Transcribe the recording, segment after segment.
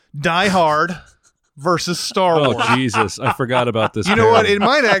Die Hard versus Star Wars. Oh, Jesus. I forgot about this. You know what? It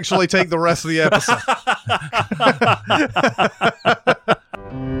might actually take the rest of the episode.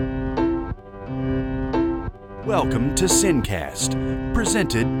 Welcome to Sincast,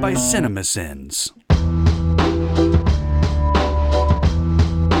 presented by CinemaSins.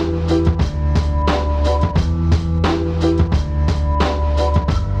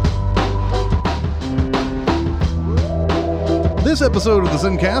 This episode of the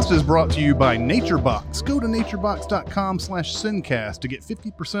Sincast is brought to you by NatureBox. Go to naturebox.com/Sincast to get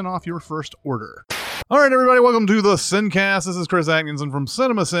 50% off your first order. All right, everybody, welcome to the Sincast. This is Chris Atkinson from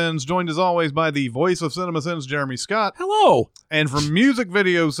CinemaSins, joined as always by the voice of CinemaSins, Jeremy Scott. Hello. And from Music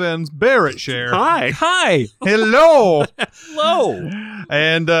Video Sins, Barrett Share. Hi. Hello. Hello.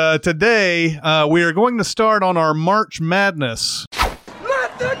 And today, we are going to start on our March Madness.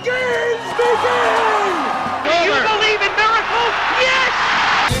 Let the games begin! Do you believe in miracles?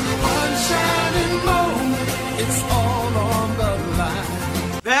 Yes! In one shining moment, it's all on the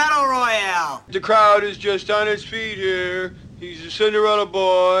line. Battle Royale! The crowd is just on its feet here. He's a Cinderella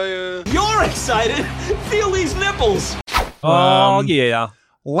boy. You're excited! Feel these nipples! Oh, yeah.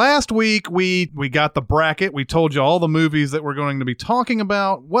 Last week, we got the bracket. We told you all the movies that we're going to be talking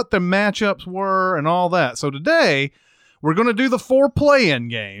about, what the matchups were, and all that. So today, we're going to do the 4 play-in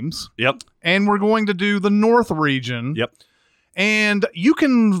games. Yep. And we're going to do the North region. Yep. And you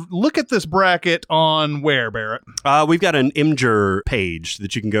can look at this bracket on where, Barrett? We've got an Imgur page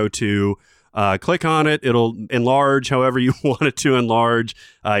that you can go to. Click on it. It'll enlarge however you want it to enlarge.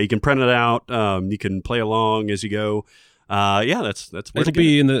 You can print it out. You can play along as you go. That's where It'll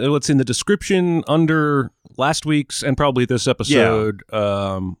be in the description under last week's and probably this episode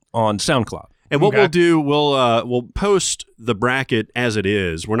on SoundCloud. And what we'll do, we'll post the bracket as it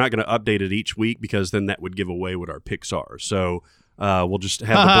is. We're not going to update it each week because then that would give away what our picks are. So we'll just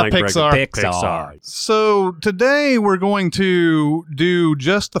have the blank bracket. Pixar. So today we're going to do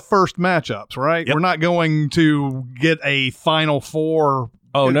just the first matchups, right? Yep. We're not going to get a Final Four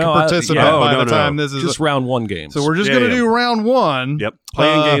participant by the time this is just round 1 games. So we're just going to do round 1. Yep.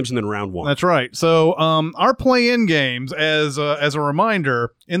 Play-in games and then round 1. That's right. So our play-in games, as a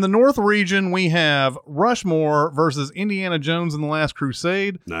reminder, in the North region, we have Rushmore versus Indiana Jones and the Last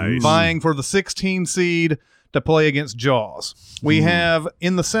Crusade, vying for the 16 seed to play against Jaws. We have,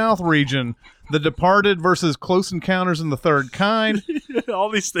 in the South region, The Departed versus Close Encounters in the Third Kind. All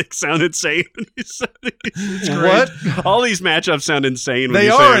these things sound insane. What? All these matchups sound insane. They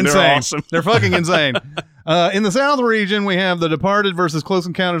are insane. They're awesome. They're fucking insane. In the South region, we have The Departed versus Close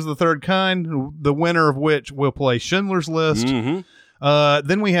Encounters of the Third Kind, the winner of which will play Schindler's List. Mm-hmm.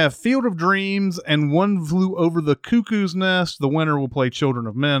 Then we have Field of Dreams and One Flew Over the Cuckoo's Nest. The winner will play Children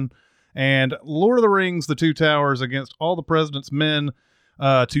of Men. And Lord of the Rings, The Two Towers against All the President's Men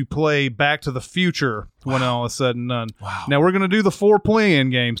to play Back to the Future when all is said and done. Wow. Now, we're going to do the 4 play-in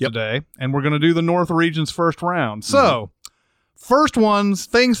games today, and we're going to do the North region's first round. So, first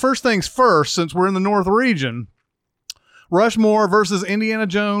things first, since we're in the North region, Rushmore versus Indiana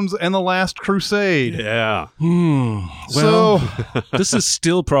Jones and the Last Crusade. Yeah. So, this is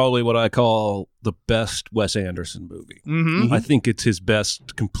still probably what I call the best Wes Anderson movie. mhm. I think it's his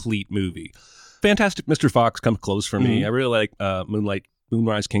best complete movie. Fantastic Mr. Fox comes close for me. I really like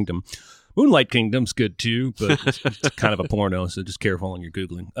Moonrise Kingdom. Moonlight Kingdom's good too, but it's kind of a porno, so just careful when you're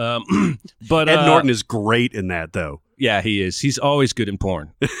Googling. But Ed Norton is great in that, though. Yeah, he is. He's always good in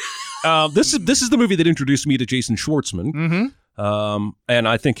porn. This is the movie that introduced me to Jason Schwartzman, and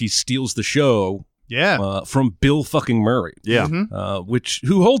I think he steals the show. Yeah. From Bill fucking Murray. Yeah.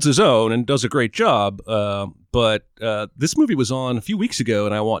 Who holds his own and does a great job. But this movie was on a few weeks ago,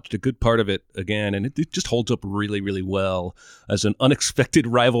 and I watched a good part of it again, and it just holds up really, really well as an unexpected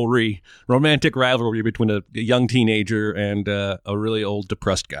romantic rivalry between a young teenager and a really old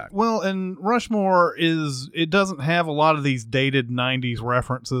depressed guy. Well, and Rushmore it doesn't have a lot of these dated 90s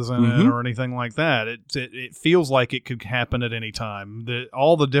references in it or anything like that. It feels like it could happen at any time.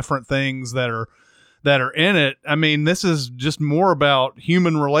 All the different things that are in it. I mean, this is just more about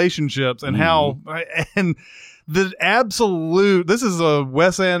human relationships and how, and this is a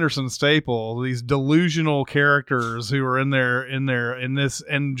Wes Anderson staple, these delusional characters who are in this,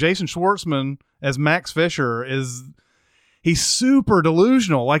 and Jason Schwartzman as Max Fisher he's super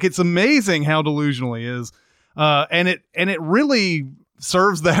delusional. Like, it's amazing how delusional he is. And it really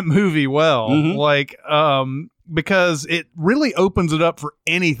serves that movie well. Because it really opens it up for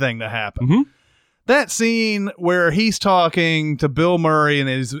anything to happen. That scene where he's talking to Bill Murray and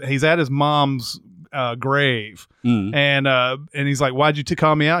he's at his mom's grave. Mm. And he's like, why'd you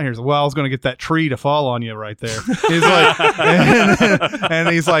call me out here? He's like, well, I was going to get that tree to fall on you right there. He's like, and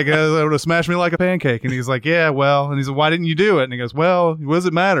he's like, it would have smashed me like a pancake. And he's like, yeah, well, and he's like, why didn't you do it? And he goes, well, what does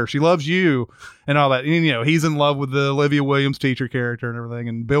it matter? She loves you and all that. And, you know, he's in love with the Olivia Williams teacher character and everything.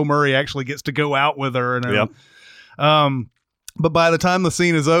 And Bill Murray actually gets to go out with her and everything. Yep. But by the time the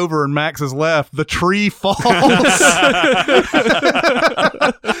scene is over and Max has left, the tree falls.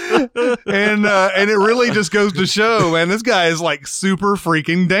 And it really just goes to show, man, this guy is like super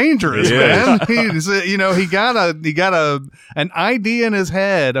freaking dangerous, man. He's, you know, he got an idea in his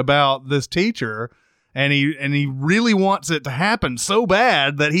head about this teacher, and he really wants it to happen so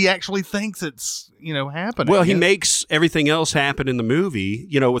bad that he actually thinks it's, you know, happening. Well, he makes everything else happen in the movie,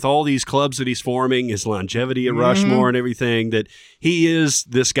 you know, with all these clubs that he's forming, his longevity at Rushmore and everything, that he is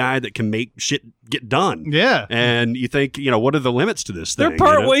this guy that can make shit get done. Yeah. And you think, you know, what are the limits to this thing? They're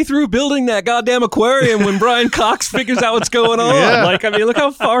part way through building that goddamn aquarium when Brian Cox figures out what's going on. Yeah. Like, I mean, look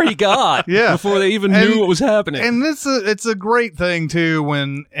how far he got before they even knew what was happening. And it's a great thing too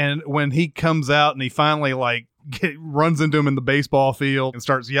when he comes out and he finally like runs into him in the baseball field and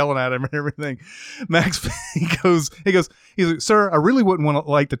starts yelling at him and everything. Max, he's like, sir, I really wouldn't want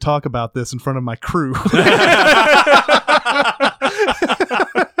to like to talk about this in front of my crew.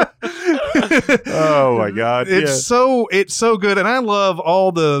 Oh my God. It's so good. And I love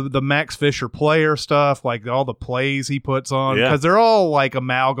all the Max Fisher player stuff, like all the plays he puts on, because they're all like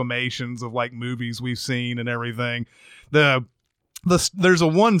amalgamations of like movies we've seen and everything. There's a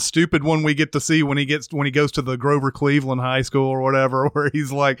one stupid one we get to see when he goes to the Grover Cleveland High School or whatever, where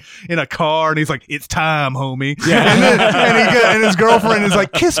he's like in a car and he's like, "It's time, homie," and his girlfriend is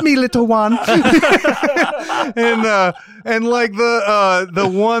like, "Kiss me, little one," and like the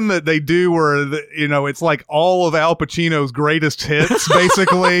one that they do where you know it's like all of Al Pacino's greatest hits,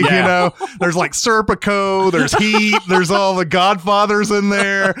 basically. You know, there's like Serpico, there's Heat, there's all the Godfathers in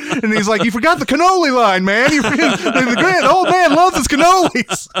there, and he's like, "You forgot the cannoli line, man. You forgot the old man loves his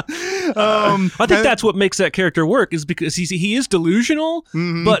cannolis." I think that's what makes that character work, is because he is delusional,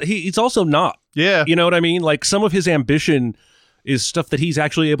 but he's also not. Yeah. You know what I mean? Like, some of his ambition is stuff that he's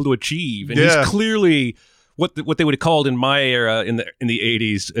actually able to achieve, and he's clearly what they would have called in my era in the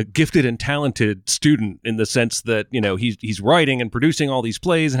 80s a gifted and talented student, in the sense that, you know, he's writing and producing all these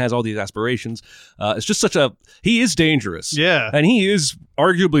plays and has all these aspirations. It's just he is dangerous. Yeah. And he is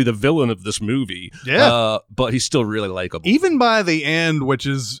arguably the villain of this movie. Yeah. But he's still really likable. Even by the end, which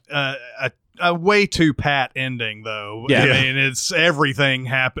is a way too pat ending, though. Yeah. I mean, it's everything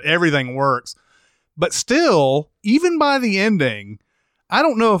works. But still, even by the ending, I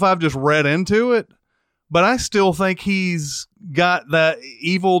don't know if I've just read into it, but I still think he's got that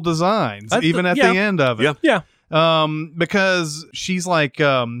evil designs, even at the end of it. Yeah. Because she's like,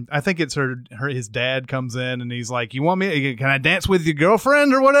 I think it's his dad comes in and he's like, "You want me? Can I dance with your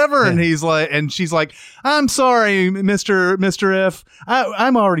girlfriend or whatever?" And he's like, and she's like, "I'm sorry, Mr. F.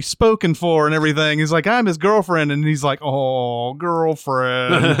 I'm already spoken for and everything." He's like, "I'm his girlfriend," and he's like, "Oh,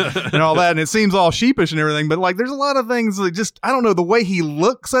 girlfriend," and all that. And it seems all sheepish and everything, but like, there's a lot of things that just, I don't know, the way he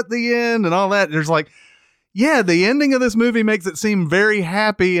looks at the end and all that. There's like, yeah, the ending of this movie makes it seem very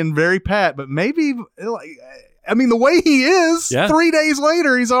happy and very pat, but maybe, like, I mean, the way he is, 3 days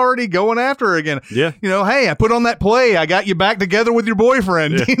later, he's already going after her again. Yeah. You know, "Hey, I put on that play. I got you back together with your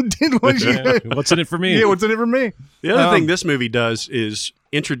boyfriend." Yeah. What's in it for me? Yeah, what's in it for me? The other thing this movie does is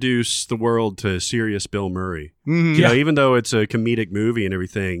introduce the world to serious Bill Murray. Mm-hmm. You know, even though it's a comedic movie and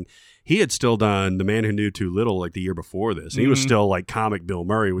everything, he had still done The Man Who Knew Too Little like the year before this. He was still like comic Bill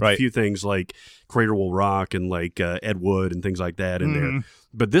Murray with a few things like Crater Will Rock and like Ed Wood and things like that in there.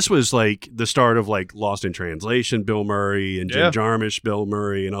 But this was like the start of like Lost in Translation Bill Murray and Jim Jarmusch Bill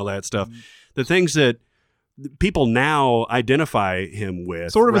Murray and all that stuff. The things that people now identify him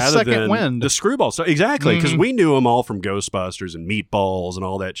with, sort of rather a second than wind. The screwball. So exactly, because we knew him all from Ghostbusters and Meatballs and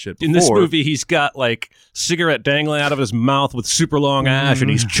all that shit before. In this movie, he's got like cigarette dangling out of his mouth with super long ash, and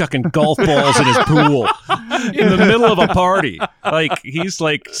he's chucking golf balls in his pool in the middle of a party. Like, he's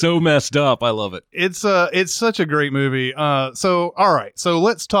like so messed up. I love it. It's such a great movie. So all right, so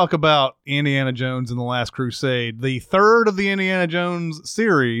let's talk about Indiana Jones and the Last Crusade, the third of the Indiana Jones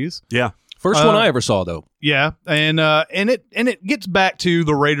series. Yeah. First one I ever saw, though. Yeah, and it gets back to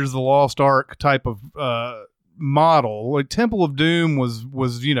the Raiders of the Lost Ark type of model. Like, Temple of Doom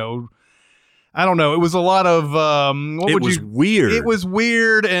was you know, I don't know. It was a lot of weird. It was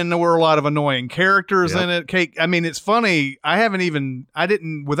weird, and there were a lot of annoying characters in it. I mean, it's funny. I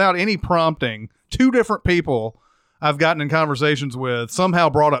didn't without any prompting. 2 different people I've gotten in conversations with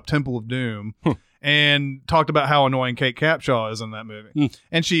somehow brought up Temple of Doom. and talked about how annoying Kate Capshaw is in that movie,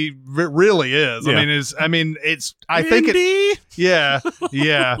 and she really is. Yeah.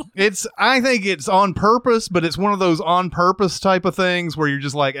 I think it's on purpose, but it's one of those on purpose type of things where you're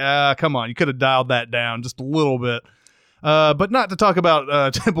just like, come on, you could have dialed that down just a little bit. But not to talk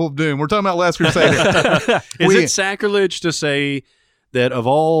about Temple of Doom. We're talking about Last Crusade. Is it sacrilege to say that of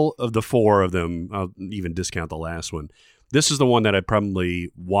all of the four of them, I'll even discount the last one, this is the one that I'd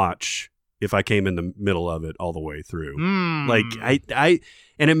probably watch if I came in the middle of it all the way through. Like I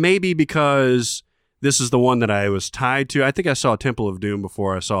and it may be because this is the one that I was tied to. I think I saw Temple of Doom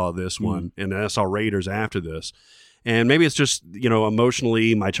before I saw this one, and then I saw Raiders after this. And maybe it's just,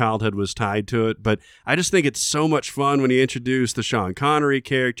 emotionally my childhood was tied to it, but I just think it's so much fun when you introduce the Sean Connery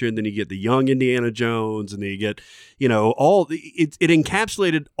character, and then you get the young Indiana Jones, and then you get, it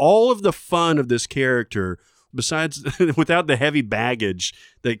encapsulated all of the fun of this character, besides without the heavy baggage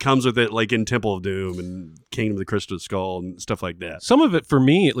that comes with it, like in Temple of Doom and Kingdom of the Crystal Skull and stuff like that. Some of it, for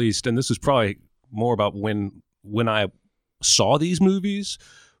me at least, and this is probably more about when I saw these movies,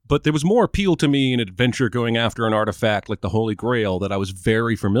 but there was more appeal to me in adventure going after an artifact like the Holy Grail that I was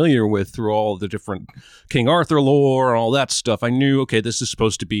very familiar with through all the different King Arthur lore and all that stuff. I knew, okay, this is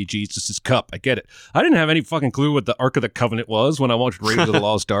supposed to be Jesus' cup. I get it. I didn't have any fucking clue what the Ark of the Covenant was when I watched Raiders of the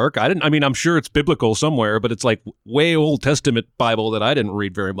Lost Ark. I'm sure it's biblical somewhere, but it's like way Old Testament Bible that I didn't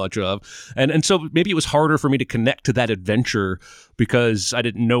read very much of. And so maybe it was harder for me to connect to that adventure because I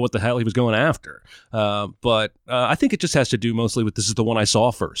didn't know what the hell he was going after. But I think it just has to do mostly with this is the one I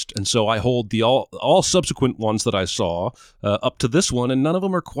saw first. And so I hold the all subsequent ones that I saw up to this one, and none of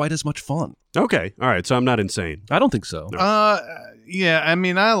them are quite as much fun. Okay. All right. So I'm not insane. I don't think so. No. Yeah,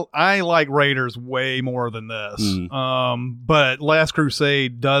 I like Raiders way more than this. But Last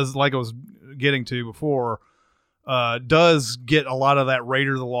Crusade does, like I was getting to before, does get a lot of that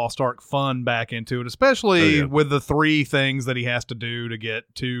Raiders of the Lost Ark fun back into it, especially with the 3 things that he has to do to get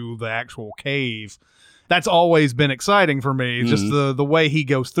to the actual cave. That's always been exciting for me, just the way he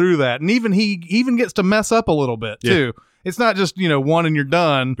goes through that. And he even gets to mess up a little bit, too. It's not just, one and you're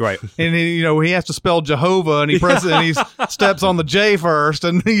done. Right. And, he has to spell Jehovah, and he presses and he steps on the J first,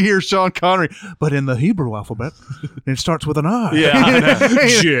 and he hears Sean Connery. But in the Hebrew alphabet, it starts with an I. Yeah, I know.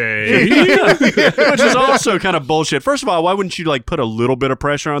 Jay. Which is also kind of bullshit. First of all, why wouldn't you put a little bit of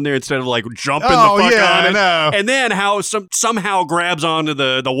pressure on there instead of jumping the fuck on it? I know. And then how somehow grabs onto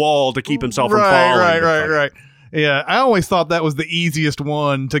the wall to keep himself from falling. Right. Yeah, I always thought that was the easiest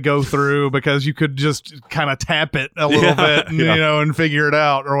one to go through because you could just kind of tap it a little bit and, and figure it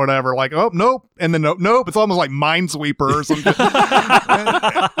out or whatever. Like, oh, nope. And then nope. It's almost like Minesweeper or something.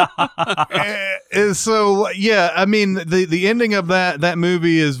 So, yeah, the ending of that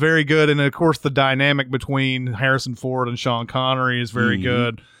movie is very good. And, of course, the dynamic between Harrison Ford and Sean Connery is very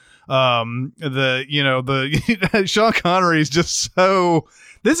good. Sean Connery is just so...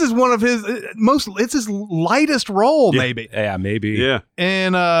 This is one of his it's his lightest role, maybe. Yeah, maybe. Yeah.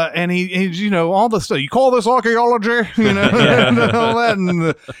 And he's all the stuff. You call this archaeology, and all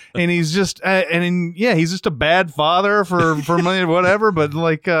that, and he's just he's just a bad father for whatever, but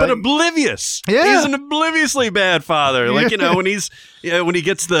but oblivious. Yeah. He's an obliviously bad father. When he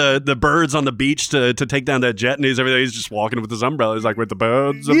gets the birds on the beach to take down that jet and he's just walking with his umbrella. He's like, with the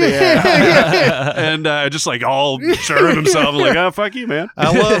birds of the air. And just all sure of himself, like, oh, fuck you, man.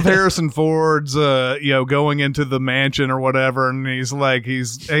 I love Harrison Ford's, going into the mansion or whatever, and he's like,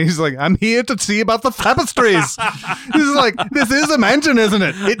 I'm here to see about the tapestries. He's like, this is a mansion, isn't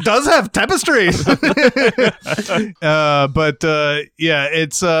it? It does have tapestries.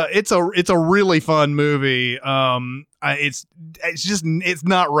 It's a really fun movie. It's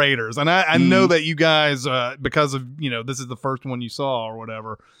not Raiders, and I know that you guys, because of this is the first one you saw or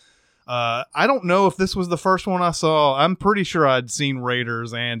whatever. I don't know if this was the first one I saw. I'm pretty sure I'd seen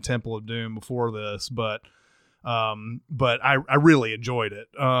Raiders and Temple of Doom before this, but I really enjoyed it.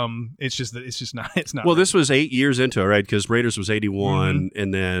 It's not. Well, this was 8 years into it, right? Because Raiders was 81,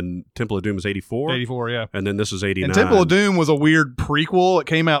 and then Temple of Doom was 84. 84, yeah. And then this was 89. And Temple of Doom was a weird prequel. It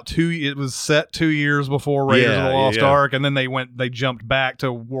came out it was set 2 years before Raiders of the Lost Ark, and then they jumped back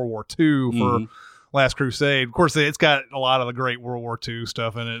to World War II for Last Crusade. Of course, it's got a lot of the great World War II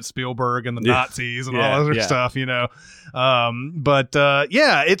stuff in it, Spielberg and the Nazis and all that other stuff,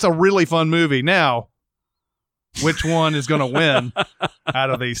 it's a really fun movie. Now, which one is going to win out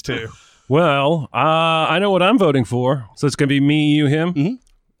of these two? Well, I know what I'm voting for. So it's going to be me, you, him.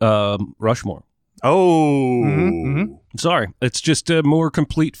 Rushmore. Oh. Sorry. It's just a more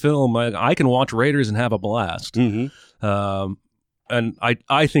complete film. I can watch Raiders and have a blast. And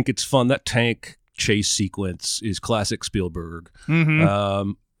I think it's fun. That tank chase sequence is classic Spielberg.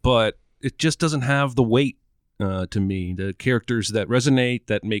 But it just doesn't have the weight to me. The characters that resonate,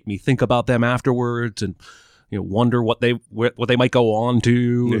 that make me think about them afterwards, and wonder what they might go on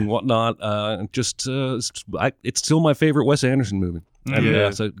to and whatnot. It's still my favorite Wes Anderson movie.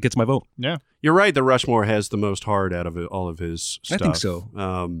 And, so it gets my vote. Yeah. You're right. The Rushmore has the most heart out of all of his stuff. I think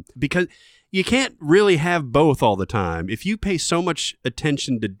so. Because you can't really have both all the time. If you pay so much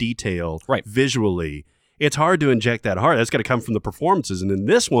attention to detail visually, it's hard to inject that heart. That's got to come from the performances. And in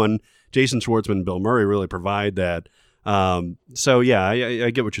this one, Jason Schwartzman and Bill Murray really provide that. So, yeah, I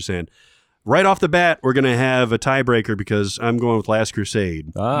get what you're saying. Right off the bat, we're going to have a tiebreaker because I'm going with Last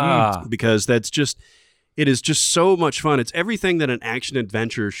Crusade. Because it is just so much fun. It's everything that an action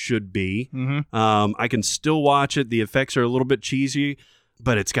adventure should be. I can still watch it. The effects are a little bit cheesy,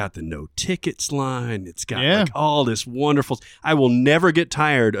 but it's got the no tickets line. It's got like all this wonderful. I will never get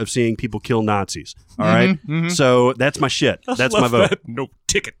tired of seeing people kill Nazis. All right, so that's my shit. That's my vote. No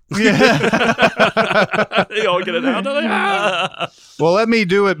ticket. Yeah. They all get it out. Well, let me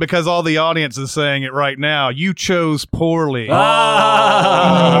do it because all the audience is saying it right now. You chose poorly. Because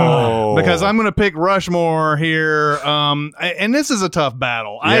I'm going to pick Rushmore here. And this is a tough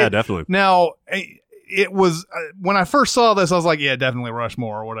battle. Yeah, definitely. Now, it was when I first saw this, I was like, yeah, definitely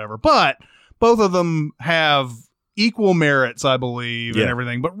Rushmore or whatever. But both of them have equal merits, I believe, and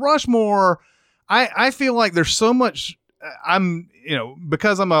everything. But Rushmore, I feel like there's so much.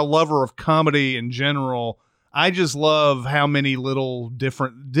 Because I'm a lover of comedy in general, I just love how many little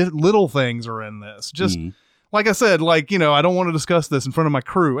different little things are in this. Just like I said, I don't want to discuss this in front of my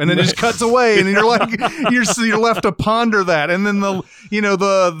crew, and then it just cuts away, and you're like, you're left to ponder that, and then the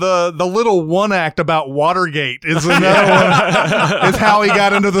little one act about Watergate is another one. Is how he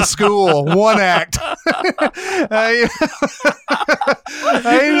got into the school. One act.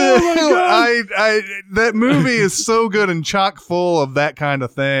 That movie is so good and chock full of that kind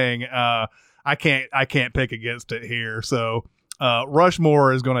of thing. I can't pick against it here. So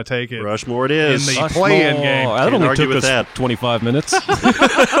Rushmore is going to take it. Rushmore it is. In the play-in game. That only took us 25 minutes.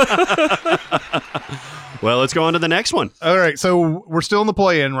 Well, let's go on to the next one. All right, so we're still in the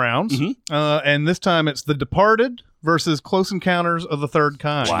play-in rounds, and this time it's The Departed versus Close Encounters of the Third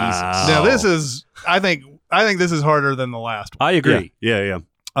Kind. Wow. Now this is, I think this is harder than the last one. I agree. Yeah.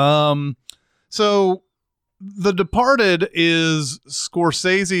 So The Departed is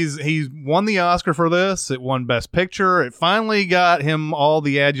Scorsese's. He won the Oscar for this. It won Best Picture. It finally got him all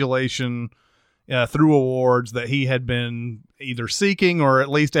the adulation through awards that he had been either seeking, or at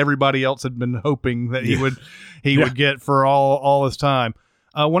least everybody else had been hoping that he would get for all his time.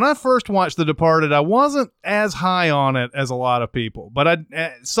 When I first watched The Departed, I wasn't as high on it as a lot of people, but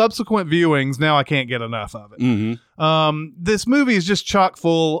subsequent viewings, now I can't get enough of it. This movie is just chock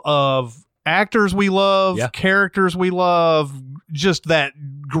full of actors we love, characters we love, just that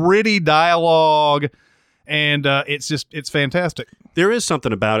gritty dialogue, and it's fantastic. There is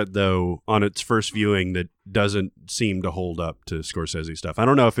something about it, though, on its first viewing that doesn't seem to hold up to Scorsese stuff. I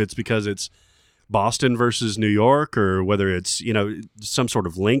don't know if it's because it's Boston versus New York, or whether it's, some sort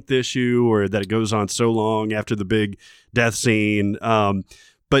of length issue, or that it goes on so long after the big death scene.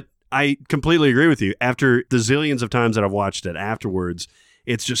 But I completely agree with you. After the zillions of times that I've watched it afterwards,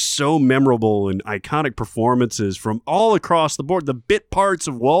 it's just so memorable and iconic performances from all across the board. The bit parts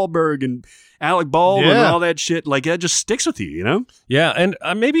of Wahlberg and Alec Baldwin and all that shit, like that just sticks with you, Yeah, and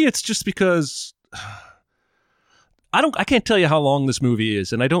maybe it's just because I can't tell you how long this movie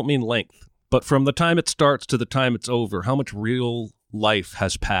is, and I don't mean length, but from the time it starts to the time it's over, how much real life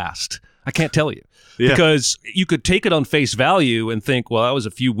has passed. I can't tell you. Because you could take it on face value and think, well, that was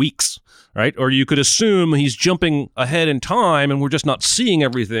a few weeks, right? Or you could assume he's jumping ahead in time and we're just not seeing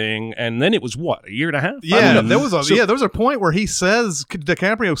everything. And then it was what, a year and a half? Yeah, there was a point where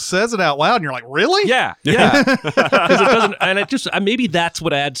DiCaprio says it out loud, and you're like, really? Yeah. Because it doesn't, and it just maybe that's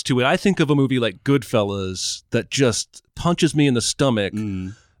what adds to it. I think of a movie like Goodfellas that just punches me in the stomach.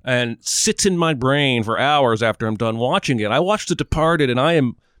 And sits in my brain for hours after I'm done watching it. I watched The Departed, and I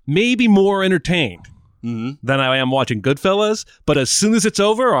am maybe more entertained than I am watching Goodfellas, but as soon as it's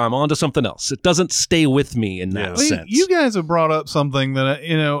over, I'm on to something else. It doesn't stay with me in that sense. You guys have brought up something that,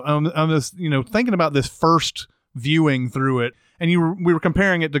 I'm just, thinking about this first viewing through it, and we were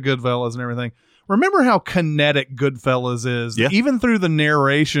comparing it to Goodfellas and everything. Remember how kinetic Goodfellas is? Yeah. Even through the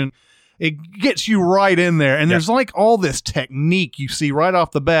narration, it gets you right in there. And there's like all this technique you see right off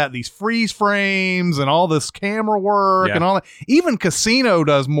the bat, these freeze frames and all this camera work and all that. Even Casino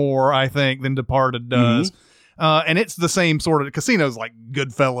does more, I think, than Departed does. And it's the same sort of, Casino's like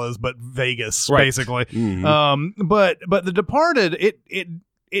Goodfellas, but Vegas, basically. But The Departed,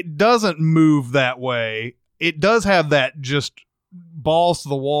 it doesn't move that way. It does have that just balls to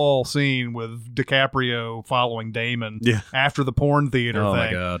the wall scene with DiCaprio following Damon after the porn theater Oh thing.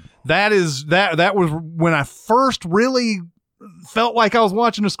 my God. That was when I first really felt like I was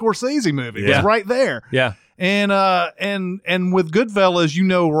watching a Scorsese movie. It was right there. Yeah. And with Goodfellas, you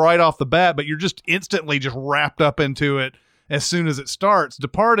know right off the bat, but you're just instantly just wrapped up into it as soon as it starts.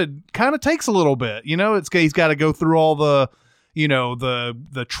 Departed kind of takes a little bit, you know. He's got to go through all the, you know,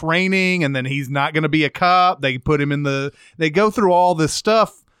 the training, and then he's not going to be a cop. They put him in they go through all this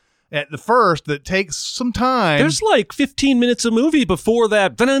stuff at the first that takes some time. There's like 15 minutes of movie before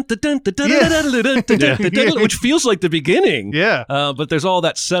that, which feels like the beginning. Yeah. But there's all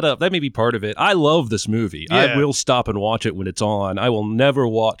that setup. That may be part of it. I love this movie. Yeah. I will stop and watch it when it's on. I will never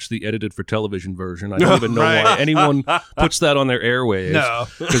watch the edited for television version. I don't even know why anyone puts that on their airwaves. No.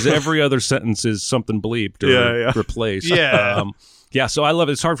 Because every other sentence is something bleeped or replaced. Yeah. Yeah, so I love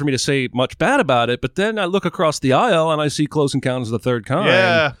it. It's hard for me to say much bad about it, but then I look across the aisle and I see Close Encounters of the Third Kind.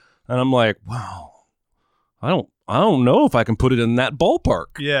 Yeah. And I'm like, wow, I don't know if I can put it in that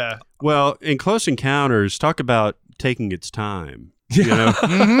ballpark. Yeah. Well, in Close Encounters, talk about taking its time. You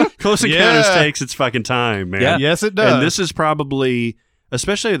know, Close Encounters takes its fucking time, man. Yeah. Yes, it does. And this is probably,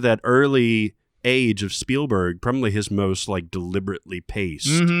 especially at that early age of Spielberg, probably his most like deliberately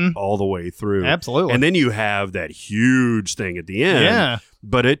paced all the way through. Absolutely. And then you have that huge thing at the end. Yeah.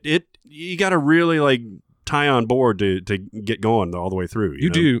 But it you got to really like tie on board to get going all the way through. You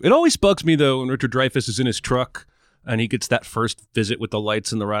know? do. It always bugs me though when Richard Dreyfuss is in his truck and he gets that first visit with the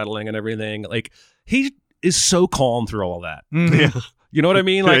lights and the rattling and everything. Like he is so calm through all that. Yeah. You know what I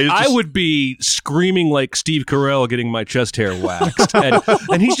mean? Like he's I just- would be screaming like Steve Carell getting my chest hair waxed,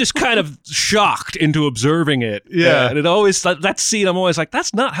 and he's just kind of shocked into observing it. Yeah. And it always that scene, I'm always like,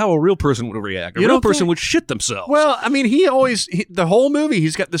 that's not how a real person would react. A You real don't person think- would shit themselves. Well, I mean, the whole movie,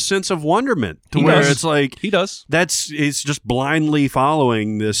 he's got this sense of wonderment to He where does. it's like he does. he's just blindly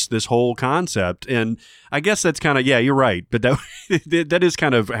following this whole concept. And I guess that's kind of, yeah, you're right. But that is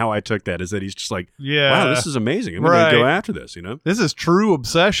kind of how I took that, is that he's just like, Yeah. wow, this is amazing. I'm going to go after this, you know? This is true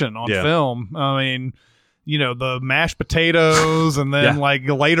obsession on Yeah. film. I mean, you know, the mashed potatoes, and then Yeah. like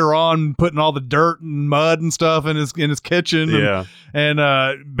later on putting all the dirt and mud and stuff in his kitchen. Yeah.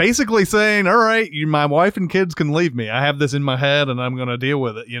 And basically saying, all right, my wife and kids can leave me. I have this in my head and I'm going to deal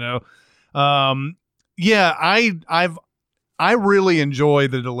with it, you know? Yeah, I really enjoy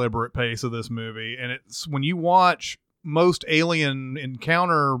the deliberate pace of this movie. And it's when you watch most alien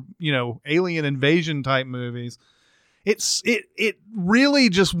encounter, you know, alien invasion type movies, it really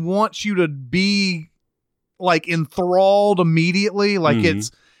just wants you to be like enthralled immediately. Like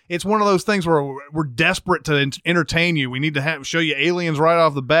it's one of those things where we're desperate to entertain you. We need to show you aliens right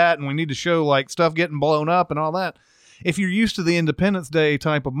off the bat, and we need to show like stuff getting blown up and all that. If you're used to the Independence Day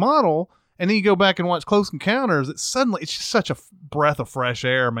type of model, and then you go back and watch Close Encounters, it's just such a breath of fresh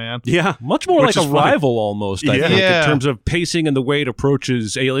air, man. Yeah. Much more Which like a is funny. rival almost, I think, Yeah. in terms of pacing and the way it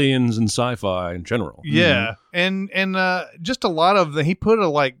approaches aliens and sci-fi in general. Yeah, and just a lot of he put a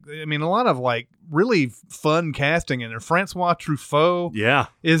lot of like really fun casting in there. Francois Truffaut Yeah.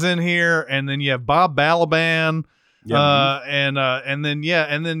 is in here, and then you have Bob Balaban, and then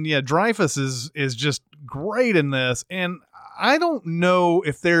Dreyfuss is just great in this. And I don't know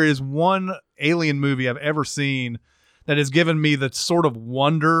if there is one alien movie I've ever seen that has given me the sort of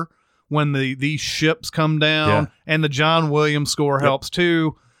wonder when these ships come down, and the John Williams score helps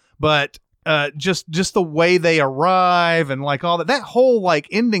too. But just the way they arrive and like all that whole like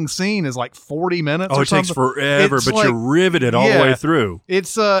ending scene is like 40 minutes. Oh, or it takes something. forever, It's but like- you're riveted all the way through.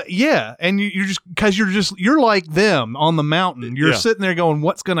 It's and you're just because you're like them on the mountain. You're Yeah. sitting there going,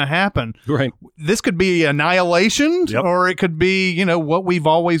 what's going to happen? Right. This could be annihilation, Yep. or it could be, you know, what we've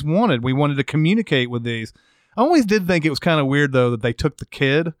always wanted. We wanted to communicate with these. I always did think it was kind of weird though that they took the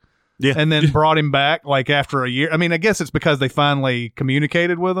kid Yeah. and then brought him back like after a year. I mean, I guess it's because they finally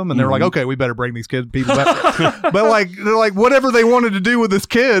communicated with him and they were like, okay, we better bring these people back. But like, they're like, whatever they wanted to do with this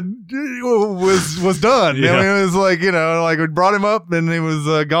kid was done. Yeah. I mean, it was like, you know, like we brought him up and he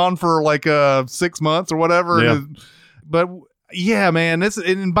was gone for like 6 months or whatever. Yeah. But yeah, man,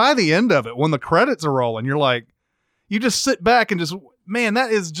 and by the end of it, when the credits are rolling, you're like, you just sit back and just, man,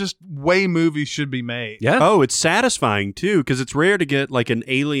 that is just way movies should be made. Yeah. Oh, it's satisfying too, because it's rare to get like an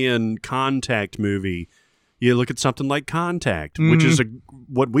alien contact movie. You look at something like Contact, which is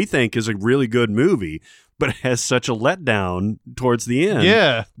what we think is a really good movie, but it has such a letdown towards the end.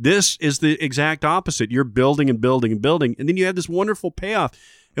 Yeah. This is the exact opposite. You're building and building and building, and then you have this wonderful payoff.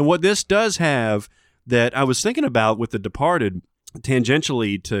 And what this does have that I was thinking about with The Departed,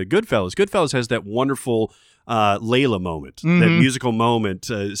 tangentially to Goodfellas. Goodfellas has that wonderful Layla moment, that musical moment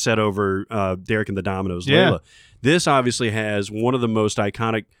set over Derek and the Dominoes, Yeah. Layla. This obviously has one of the most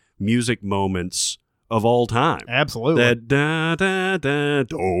iconic music moments of all time. Absolutely. That da da da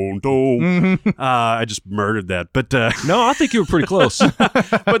don don. I just murdered that, but No, I think you were pretty close.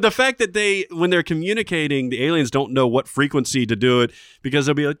 but the fact that when they're communicating, the aliens don't know what frequency to do it because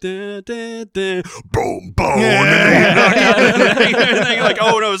they'll be like da da da boom boom. And you're like,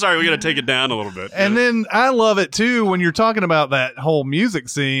 oh no, sorry, we got to take it down a little bit. And then I love it too when you're talking about that whole music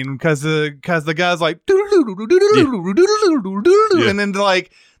scene because the guy's like, and then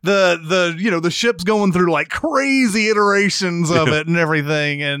like the ship's going through like crazy iterations of it and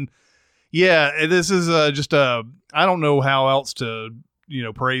everything. And yeah, this is just I don't know how else to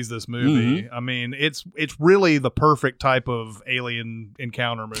praise this movie. I mean, it's really the perfect type of alien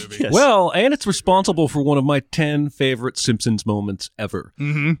encounter movie. Yes. Well, and it's responsible for one of my 10 favorite Simpsons moments ever.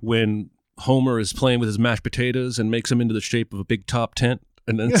 When Homer is playing with his mashed potatoes and makes them into the shape of a big top tent.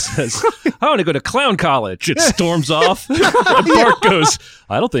 And then says, I want to go to clown college. It storms off. And Bart goes,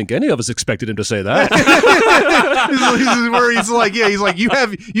 I don't think any of us expected him to say that. Where he's like, you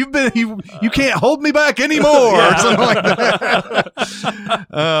can't hold me back anymore, or something like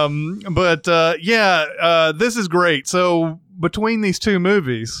that. This is great. So between these two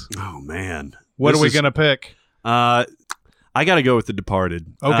movies, Oh man, what are we gonna pick? I got to go with The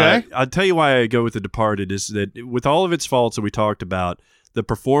Departed. Okay. I'll tell you why I go with The Departed is that with all of its faults that we talked about, the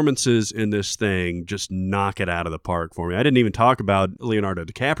performances in this thing just knock it out of the park for me. I didn't even talk about Leonardo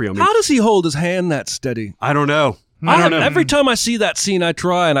DiCaprio. I mean, How does he hold his hand that steady? I don't know. I don't know. Every time I see that scene, I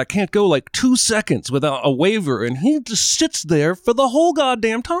try, and I can't go like 2 seconds without a waver, and he just sits there for the whole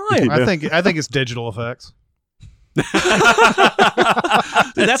goddamn time. I think it's digital effects. That's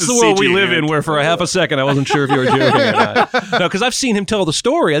a the world we CG, live man. in, where for a half a second I wasn't sure if you were joking or not. No, because I've seen him tell the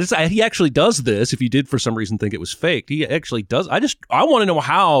story. He actually does this. If you did for some reason think it was faked, he actually does. I want to know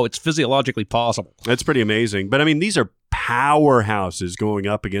how it's physiologically possible. That's pretty amazing. But I mean, these are powerhouses going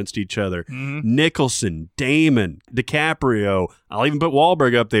up against each other. Nicholson, Damon, DiCaprio. I'll even put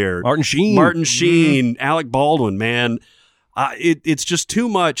Wahlberg up there. Martin Sheen. Alec Baldwin. Man, it's just too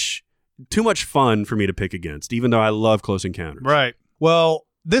much fun for me to pick against, even though I love Close Encounters. Right. Well,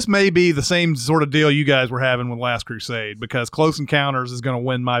 this may be the same sort of deal you guys were having with Last Crusade because Close Encounters is going to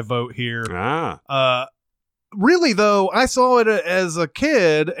win my vote here. Really, though, I saw it as a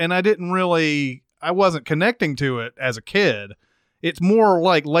kid, and I wasn't connecting to it as a kid. It's more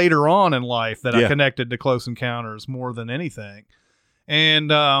like later on in life that I connected to Close Encounters more than anything.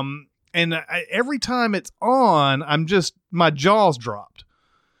 And every time it's on, my jaws dropped.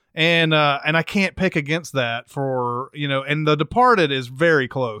 And I can't pick against that and The Departed is very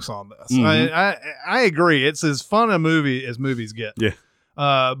close on this. I agree. It's as fun a movie as movies get. Yeah.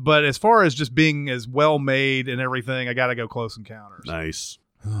 But as far as just being as well made and everything, I got to go Close Encounters. Nice.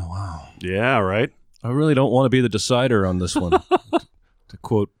 Oh, wow. Yeah, right. I really don't want to be the decider on this one, to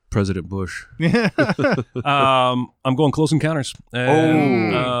quote President Bush. I'm going Close Encounters.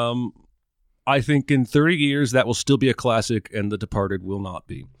 And, I think in 30 years that will still be a classic, and The Departed will not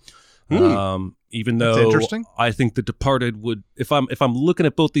be. Even though That's interesting. I think The Departed would, if I'm looking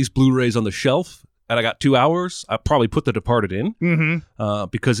at both these Blu-rays on the shelf and I got 2 hours, I'd probably put The Departed in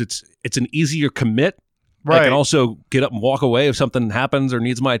because it's an easier commit. Right. I can also get up and walk away if something happens or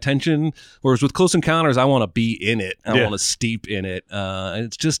needs my attention. Whereas with Close Encounters, I want to be in it. I want to steep in it.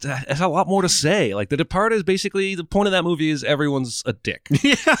 And it's a lot more to say. Like The Departed is basically, the point of that movie is everyone's a dick.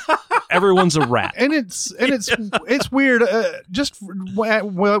 Everyone's a rat. And it's weird. Just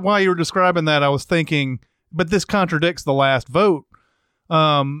while you were describing that, I was thinking, but this contradicts the last vote.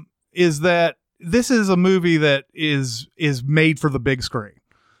 Is that this is a movie that is made for the big screen.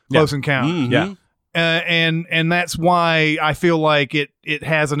 Close Encounters. Yeah. And that's why I feel like it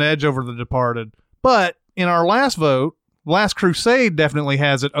has an edge over The Departed. But in our last vote, Last Crusade definitely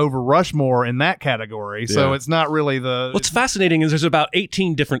has it over Rushmore in that category. So it's not really What's fascinating is there's about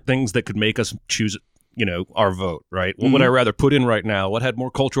 18 different things that could make us choose, our vote, right? What would I rather put in right now? What had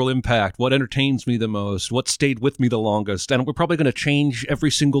more cultural impact? What entertains me the most? What stayed with me the longest? And we're probably going to change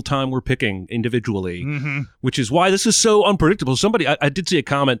every single time we're picking individually, which is why this is so unpredictable. I did see a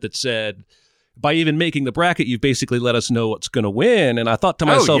comment that said, by even making the bracket, you've basically let us know what's going to win. And I thought to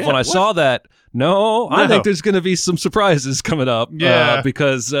myself when I saw that, I think there's going to be some surprises coming up.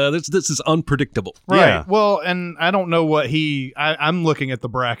 Because this is unpredictable. Right. Yeah. Well, and I don't know what I'm looking at the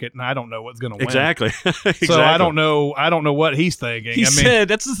bracket and I don't know what's going to win. Exactly. So I don't know what he's thinking. He said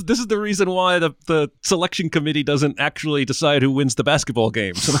this is the reason why the selection committee doesn't actually decide who wins the basketball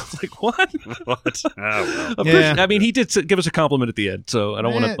games. And I was like, what? What? Oh, well. Yeah. I mean, he did give us a compliment at the end, so I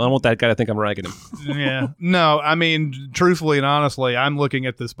don't want that guy to think I'm ragging him. Yeah. No, I mean, truthfully and honestly, I'm looking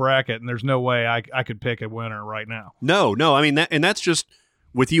at this bracket and there's no way way I could pick a winner right now. No. I mean, that's just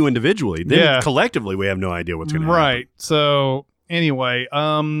with you individually. Then collectively, we have no idea what's going to happen. Right. So anyway,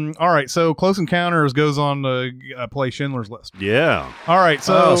 all right. So Close Encounters goes on to play Schindler's List. Yeah. All right.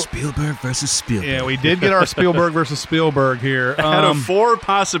 So Spielberg versus Spielberg. Yeah, we did get our Spielberg versus Spielberg here. Out of 4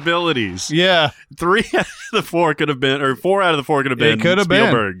 possibilities, yeah, 3 out of the 4 could have been, or 4 out of the 4 could have been. It could have been.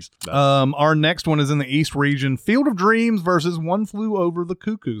 Spielberg's. Our next one is in the East region. Field of Dreams versus One Flew Over the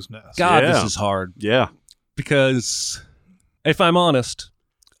Cuckoo's Nest. God, Yeah. this is hard. Yeah. Because if I'm honest,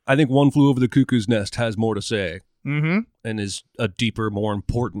 I think One Flew Over the Cuckoo's Nest has more to say Mm-hmm. and is a deeper, more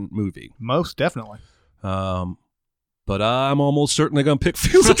important movie. Most definitely. But I'm almost certainly going to pick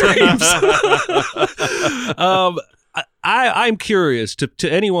Field of Dreams. I'm curious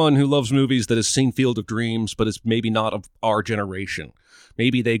to anyone who loves movies that has seen Field of Dreams, but is maybe not of our generation.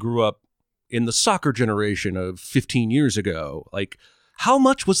 Maybe they grew up in the soccer generation of 15 years ago. Like, how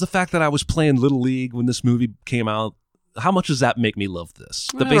much was the fact that I was playing Little League when this movie came out? How much does that make me love this?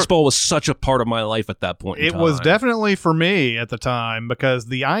 The baseball was such a part of my life at that point in It time. was definitely for me at the time, because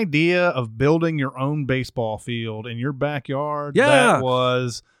the idea of building your own baseball field in your backyard, Yeah.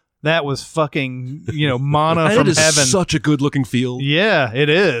 that was fucking, manna And from it is heaven. such a good looking field. Yeah, it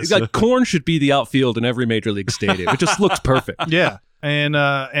is. Like, corn should be the outfield in every major league stadium. It just looks perfect. Yeah.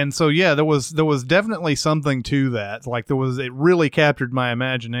 And so there was definitely something to that. Like it really captured my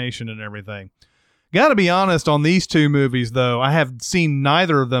imagination and everything. Got to be honest, on these two movies though, I have seen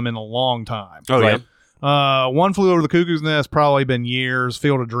neither of them in a long time. Oh, Right. yeah. One Flew Over the Cuckoo's Nest, probably been years.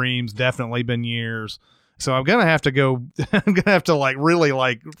 Field of Dreams, definitely been years. So I'm gonna have to go. I'm gonna have to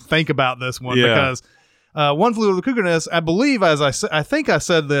really think about this one, Yeah. because One Flew Over the Cuckoo's Nest, I believe, I think I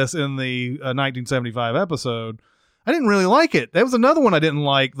said this in the 1975 episode, I didn't really like it. That was another one I didn't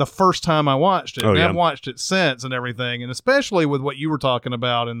like the first time I watched it. Oh, And yeah. I've watched it since and everything, and especially with what you were talking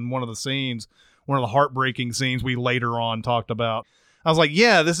about in one of the scenes, one of the heartbreaking scenes we later on talked about. I was like,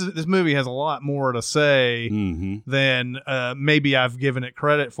 yeah, this movie has a lot more to say Mm-hmm. than maybe I've given it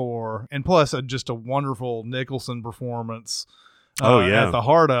credit for, and plus just a wonderful Nicholson performance. Yeah. At the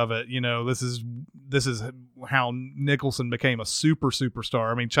heart of it, this is how Nicholson became a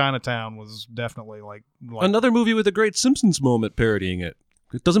superstar. I mean, Chinatown was definitely like Another movie with a great Simpsons moment parodying it.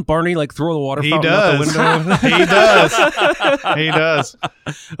 Doesn't Barney throw the water he fountain out the does. window? He does. He does.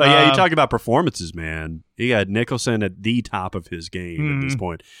 But yeah, you talk about performances, man. You got Nicholson at the top of his game at this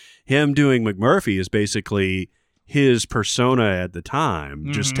point. Him doing McMurphy is basically his persona at the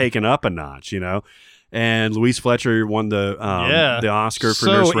time, just taken up a notch, And Louise Fletcher won the Oscar for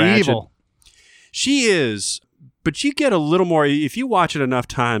Nurse Ratched. Evil. She is, but you get a little more if you watch it enough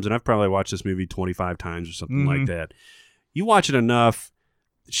times, and I've probably watched this movie 25 times or something like that. You watch it enough,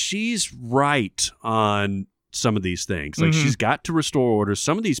 she's right on some of these things. Like, she's got to restore order.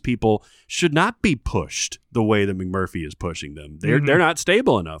 Some of these people should not be pushed the way that McMurphy is pushing them. They're not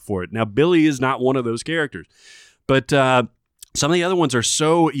stable enough for it. Now, Billy is not one of those characters, but some of the other ones are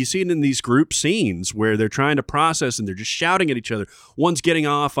so, you see it in these group scenes where they're trying to process and they're just shouting at each other. One's getting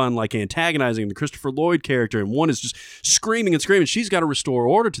off on antagonizing the Christopher Lloyd character, and one is just screaming and screaming. She's got to restore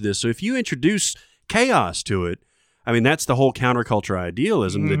order to this. So if you introduce chaos to it, I mean, that's the whole counterculture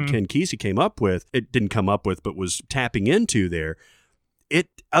idealism that Ken Kesey came up with. It didn't come up with, but was tapping into there. It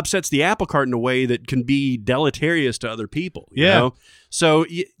upsets the apple cart in a way that can be deleterious to other people. You know? So,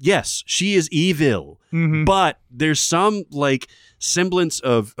 yes, she is evil, but there's some semblance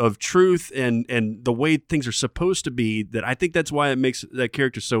of truth and the way things are supposed to be that I think that's why it makes that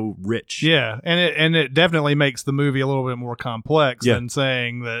character so rich. Yeah, and it definitely makes the movie a little bit more complex than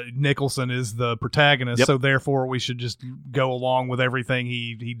saying that Nicholson is the protagonist, so therefore we should just go along with everything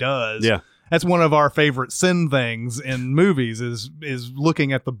he does. Yeah. That's one of our favorite sin things in movies is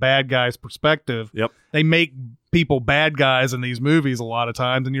looking at the bad guy's perspective. Yep. They make people bad guys in these movies a lot of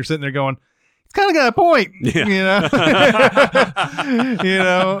times, and you're sitting there going, it's kind of got a point,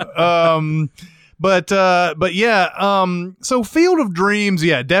 But yeah. So Field of Dreams,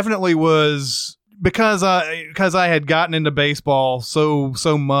 definitely was because I had gotten into baseball so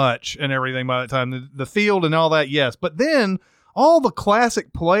much and everything by the time the field and all that. Yes, but then all the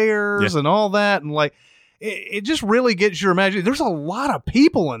classic players and all that, and it just really gets your imagination. There's a lot of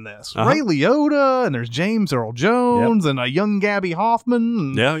people in this. Ray Liotta, and there's James Earl Jones, and a young Gabby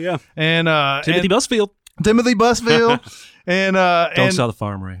Hoffman. And Timothy Busfield. Timothy Busfield. And Don't sell the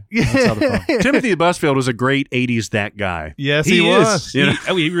farm, Ray. Don't sell the farm. Timothy Busfield was a great 80s that guy. Yes, he was.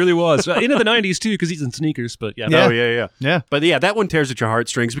 He really was. Into the 90s, too, because he's in sneakers, but yeah. Oh, yeah. Yeah. But yeah, that one tears at your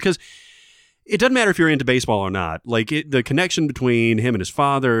heartstrings because it doesn't matter if you're into baseball or not. Like the connection between him and his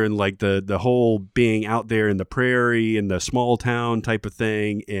father, and like the whole being out there in the prairie and the small town type of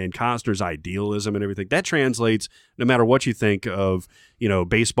thing, and Costner's idealism and everything, that translates no matter what you think of,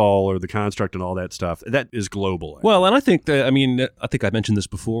 baseball or the construct and all that stuff. That is global. Well, and I think that, I think I mentioned this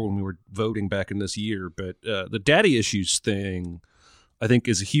before when we were voting back in this year, but the daddy issues thing, I think,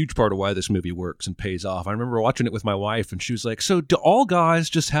 is a huge part of why this movie works and pays off. I remember watching it with my wife, and she was like, so do all guys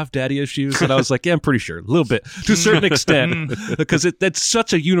just have daddy issues? And I was like, yeah, I'm pretty sure. A little bit, to a certain extent, because that's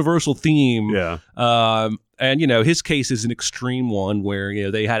such a universal theme. Yeah. And, his case is an extreme one where,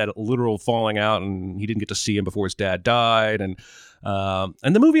 they had a literal falling out and he didn't get to see him before his dad died. And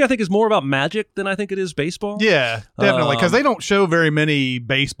the movie, I think, is more about magic than I think it is baseball. Yeah, definitely, because they don't show very many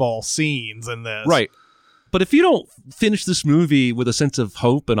baseball scenes in this. Right. But if you don't finish this movie with a sense of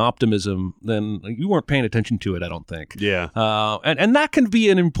hope and optimism, then you weren't paying attention to it, I don't think. Yeah. And that can be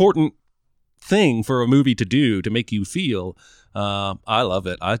an important thing for a movie to do, to make you feel. I love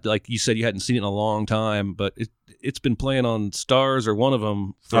it. Like you said, you hadn't seen it in a long time, but it's been playing on Stars or one of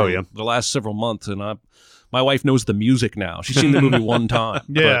them for the last several months, and my wife knows the music now. She's seen the movie one time,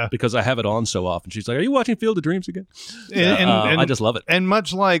 yeah, because I have it on so often. She's like, "Are you watching Field of Dreams again?" And I just love it. And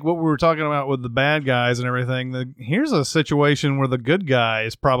much like what we were talking about with the bad guys and everything, here's a situation where the good guy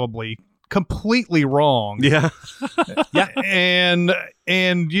is probably completely wrong. Yeah, yeah, and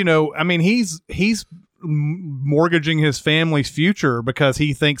he's mortgaging his family's future because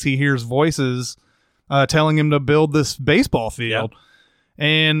he thinks he hears voices telling him to build this baseball field. Yeah.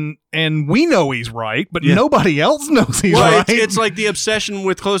 And we know he's right, but nobody else knows he's right. It's like the obsession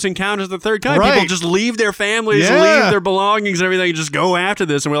with Close Encounters of the Third Kind. Right. People just leave their families, leave their belongings and everything, and just go after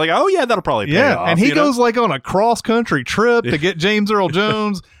this. And we're like, oh, yeah, that'll probably pay off. And he goes like on a cross-country trip to get James Earl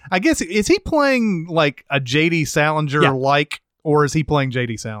Jones. I guess, is he playing like a J.D. Salinger-like, or is he playing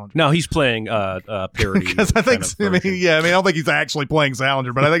J.D. Salinger? No, he's playing parody. Because I think, I don't think he's actually playing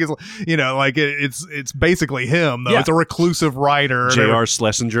Salinger, but I think it's, it's basically him, though. Yeah. It's a reclusive writer. J.R.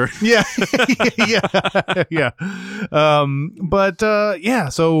 Schlesinger. Yeah. yeah.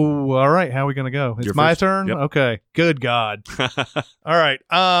 So, all right, how are we going to go? It's You're my first. turn? Yep. Okay. Good God. All right.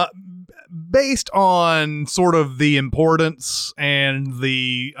 Based on sort of the importance and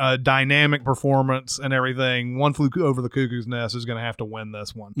the dynamic performance and everything, One Flew Over the Cuckoo's Nest is going to have to win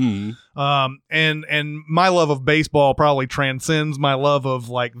this one. Mm. And my love of baseball probably transcends my love of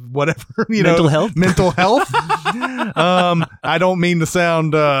like whatever, Mental health? Mental health. I don't mean to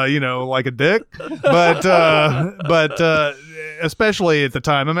sound like a dick, but especially at the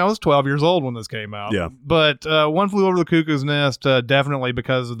time. I was 12 years old when this came out. Yeah. But One Flew Over the Cuckoo's Nest, definitely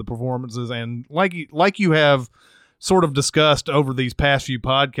because of the performances, and like you have sort of discussed over these past few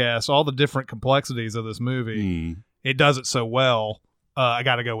podcasts, all the different complexities of this movie. Mm. It does it so well. I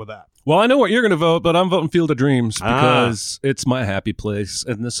got to go with that. Well, I know what you're going to vote, but I'm voting Field of Dreams because it's my happy place,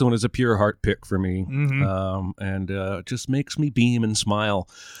 and this one is a pure heart pick for me. Mm-hmm. And it just makes me beam and smile.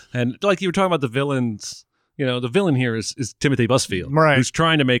 And like you were talking about the villains, the villain here is Timothy Busfield, right, who's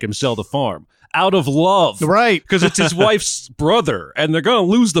trying to make him sell the farm out of love, right? Because it's his wife's brother, and they're going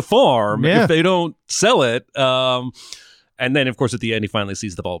to lose the farm if they don't sell it. And then, of course, at the end, he finally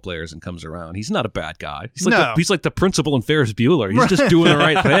sees the ball players and comes around. He's not a bad guy. He's like the principal in Ferris Bueller. He's just doing the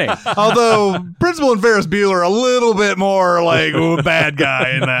right thing. Although Principal and Ferris Bueller are a little bit more like a bad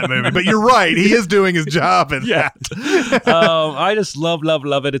guy in that movie. But you're right. He is doing his job in that. I just love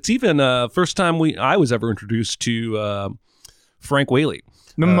it. It's even first time I was ever introduced to Frank Whaley.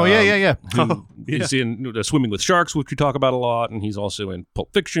 Yeah. He's in Swimming with Sharks, which we talk about a lot, and he's also in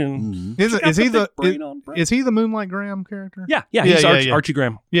Pulp Fiction. Mm-hmm. Is he the Moonlight Graham character? Yeah. He's Archie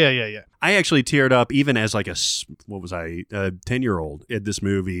Graham. Yeah. I actually teared up even as like a 10-year-old at this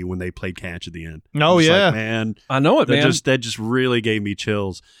movie when they played catch at the end. Oh, yeah. Like, man. I know it, man. That just really gave me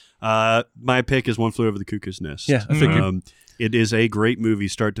chills. My pick is One Flew Over the Cuckoo's Nest. Yeah, I figured. It is a great movie,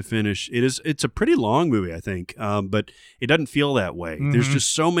 start to finish. It's a pretty long movie, I think, but it doesn't feel that way. Mm-hmm. There's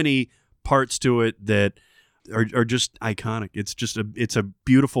just so many parts to it that are just iconic. It's a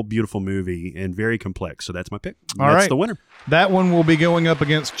beautiful, beautiful movie and very complex. So that's my pick. That's the winner. That one will be going up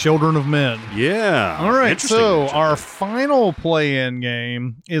against Children of Men. Yeah. All right. Interesting. So our final play-in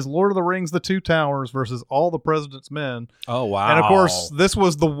game is Lord of the Rings: The Two Towers versus All the President's Men. Oh, wow. And of course, this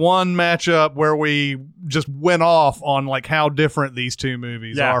was the one matchup where we just went off on like how different these two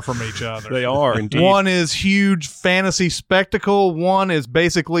movies are from each other. They are indeed. One is huge fantasy spectacle. One is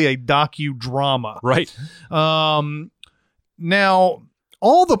basically a docudrama. Right. Now,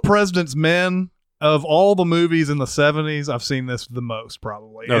 All the President's Men, of all the movies in the 70s, I've seen this the most,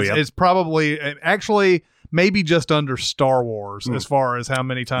 probably. It's probably, actually, maybe just under Star Wars as far as how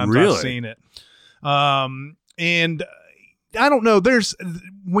many times I've seen it. And I don't know,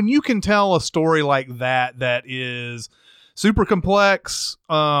 when you can tell a story like that is super complex,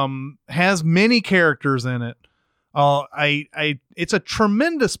 has many characters in it. It's a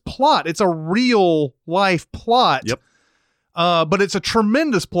tremendous plot. It's a real life plot. Yep. But it's a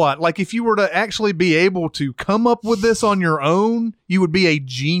tremendous plot. Like if you were to actually be able to come up with this on your own, you would be a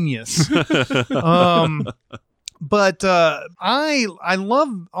genius. But I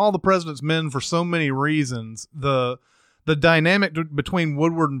love All the President's Men for so many reasons. The dynamic between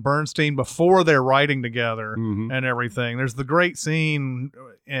Woodward and Bernstein before they're writing together and everything. There's the great scene,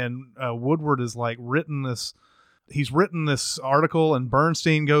 and Woodward is like he's written this article, and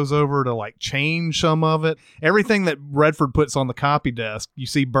Bernstein goes over to like change some of it. Everything that Redford puts on the copy desk, you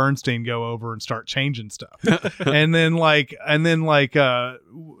see Bernstein go over and start changing stuff. and then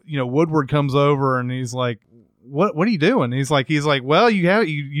Woodward comes over and he's like, what are you doing? He's like, well,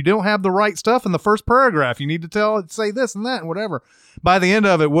 you don't have the right stuff in the first paragraph. You need to say this and that and whatever. By the end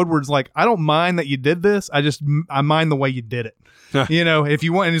of it, Woodward's like, I don't mind that you did this. I mind the way you did it. If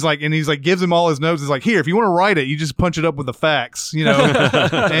you want, and he's like, gives him all his notes. He's like, here, if you want to write it, you just punch it up with the facts,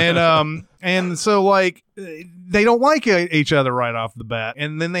 and so like, they don't like each other right off the bat.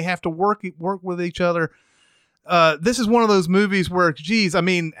 And then they have to work with each other. This is one of those movies where, geez, I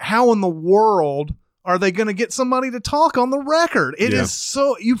mean, how in the world are they going to get somebody to talk on the record? It is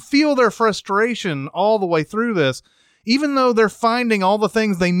so, you feel their frustration all the way through this, even though they're finding all the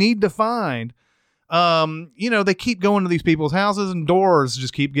things they need to find. They keep going to these people's houses and doors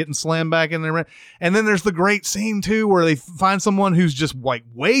just keep getting slammed back in there. And then there's the great scene too, where they find someone who's just like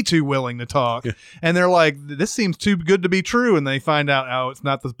way too willing to talk. And they're like, this seems too good to be true. And they find out, oh, it's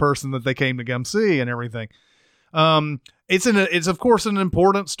not the person that they came to come see and everything. It's of course an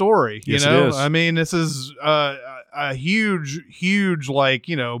important story. Yes, it is. I mean, this is a huge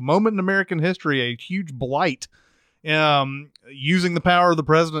moment in American history, a huge blight. Using the power of the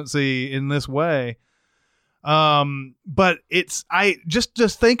presidency in this way. But I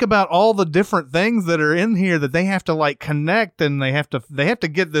just think about all the different things that are in here that they have to like connect, and they have to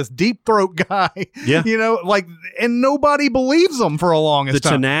get this deep throat guy, and nobody believes them for a longest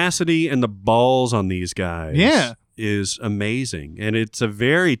time. The tenacity and the balls on these guys is amazing. And it's a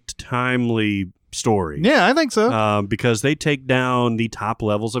very timely story. Yeah, I think so. Because they take down the top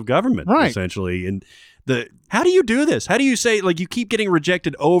levels of government, right, essentially. And how do you do this? How do you say, like, you keep getting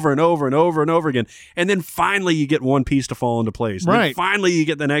rejected over and over and over and over again, and then finally you get one piece to fall into place. And then finally you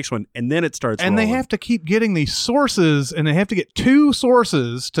get the next one, and then it starts rolling. They have to keep getting these sources, and they have to get two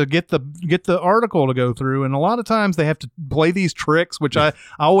sources to get the article to go through. And a lot of times they have to play these tricks, which I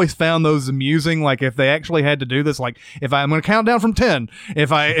always found those amusing. Like if they actually had to do this, like if I'm going to count down from 10,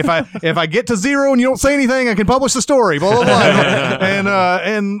 if I get to 0 and you don't say anything, I can publish the story. Blah blah blah.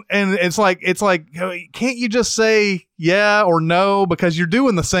 and it's like can't you just say yeah or no, because you're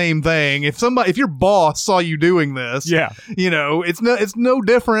doing the same thing? If your boss saw you doing this, it's no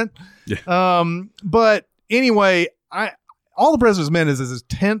different. But anyway, All the President's Men is as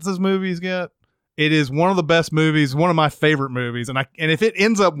tense as movies get. It is one of the best movies, one of my favorite movies, and if it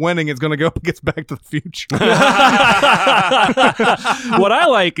ends up winning, it's going to go up against Back to the Future. What I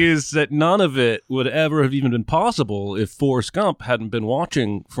like is that none of it would ever have even been possible if Forrest Gump hadn't been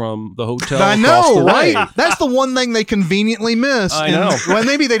watching from the hotel. I across know, the way. right? That's the one thing they conveniently missed. I know. Well,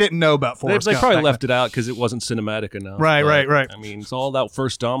 maybe they didn't know about Forrest Gump. They probably left it out because it wasn't cinematic enough. Right. I mean, it's all that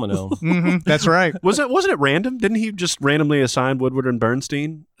first domino. Mm-hmm, that's right. Wasn't it random? Didn't he just randomly assign Woodward and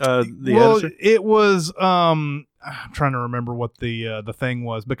Bernstein editor? It was. I'm trying to remember what the thing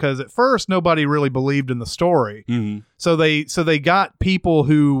was, because at first nobody really believed in the story. Mm-hmm. So they got people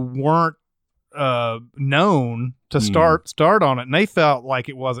who weren't known to start on it, and they felt like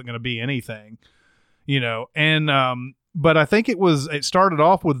it wasn't going to be anything, And but I think it started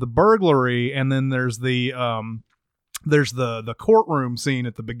off with the burglary, and then there's the courtroom scene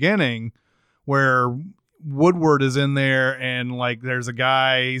at the beginning where Woodward is in there, and like there's a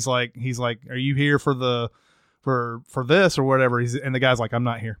guy, he's like, are you here for this or whatever? And the guy's like, I'm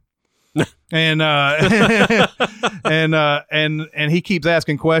not here. and he keeps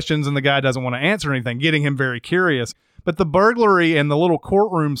asking questions, and the guy doesn't want to answer anything, getting him very curious. But the burglary and the little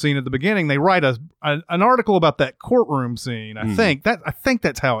courtroom scene at the beginning, they write an article about that courtroom scene. I think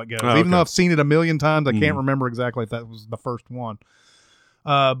that's how it goes. Even though I've seen it a million times, I can't remember exactly if that was the first one.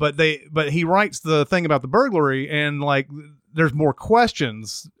 But he writes the thing about the burglary, and like there's more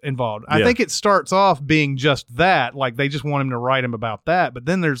questions involved. I think it starts off being just that, like they just want him to write him about that, but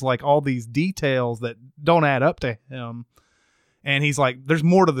then there's like all these details that don't add up to him, And he's like, there's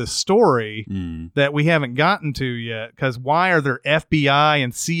more to this story Mm. that we haven't gotten to yet, because why are there FBI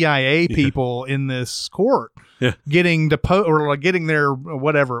and CIA people in this court Yeah. getting or like getting their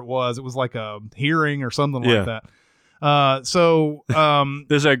whatever it was? It was like a hearing or something Yeah. like that.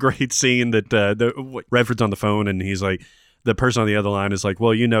 There's a great scene that Redford's on the phone, and he's like, the person on the other line is like,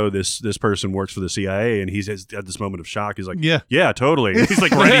 well, this person works for the CIA, and he's at this moment of shock. He's like, yeah, totally. And he's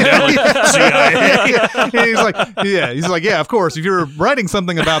like writing down like CIA. And he's like, yeah, of course. If you're writing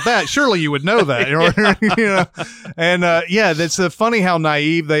something about that, surely you would know that. You know? And that's funny how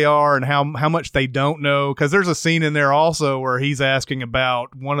naive they are and how much they don't know. Because there's a scene in there also where he's asking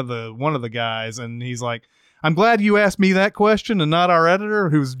about one of the guys, and he's like, I'm glad you asked me that question and not our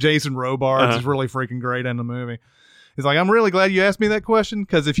editor, who's Jason Robards. Is really freaking great in the movie. He's like, I'm really glad you asked me that question,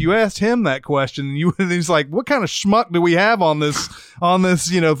 because if you asked him that question, he's like, what kind of schmuck do we have on this thing?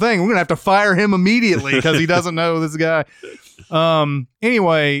 We're gonna have to fire him immediately because he doesn't know this guy.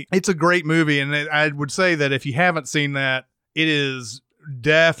 Anyway, it's a great movie, and I would say that if you haven't seen that, it is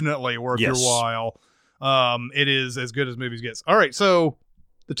definitely worth your while. It is as good as movies gets. All right, so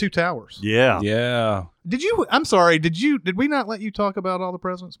The Two Towers. Yeah. I'm sorry, did we not let you talk about All the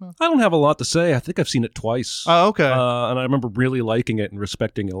President's Men? I don't have a lot to say. I think I've seen it twice. Oh, okay. And I remember really liking it and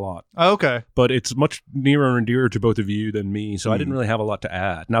respecting it a lot. Oh, okay. But it's much nearer and dearer to both of you than me, so I didn't really have a lot to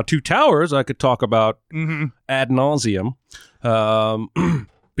add. Now, Two Towers, I could talk about ad nauseum,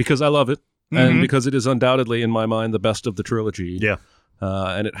 because I love it, and because it is undoubtedly, in my mind, the best of the trilogy. Yeah.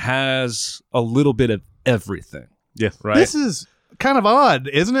 And it has a little bit of everything. Yeah. Right? This is kind of odd,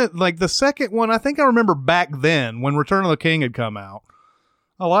 isn't it? Like the second one, I think I remember back then when Return of the King had come out,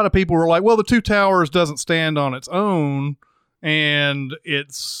 a lot of people were like, well, The Two Towers doesn't stand on its own, and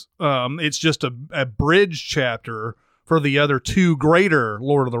it's just a bridge chapter for the other two greater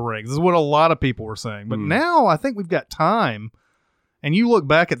Lord of the Rings. This is what a lot of people were saying. But now I think we've got time, and you look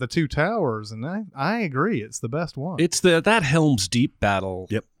back at The Two Towers, and I agree, it's the best one. It's that Helm's Deep battle.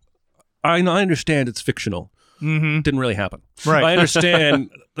 Yep. I understand it's fictional. Didn't really happen. Right. I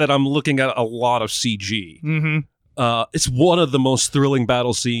understand that I'm looking at a lot of CG. It's one of the most thrilling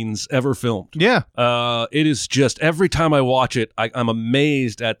battle scenes ever filmed. Yeah. It is just, every time I watch it, I'm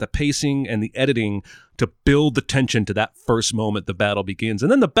amazed at the pacing and the editing to build the tension to that first moment the battle begins.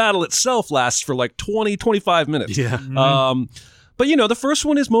 And then the battle itself lasts for like 20, 25 minutes. Yeah. But, the first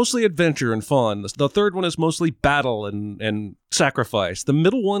one is mostly adventure and fun. The third one is mostly battle and sacrifice. The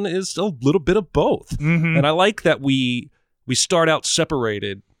middle one is a little bit of both. And I like that we start out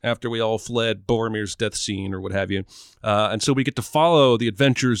separated after we all fled Boromir's death scene or what have you. And so we get to follow the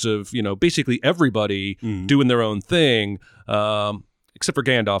adventures of, basically everybody doing their own thing. Except for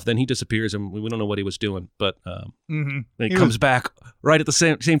Gandalf. Then he disappears and we don't know what he was doing. But then he comes back right at the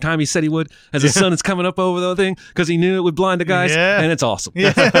same time he said he would, as the sun is coming up over the thing, because he knew it would blind the guys. Yeah. And it's awesome.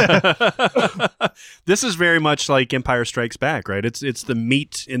 Yeah. This is very much like Empire Strikes Back, right? It's the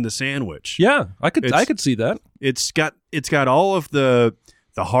meat in the sandwich. Yeah, I could see that. It's got all of the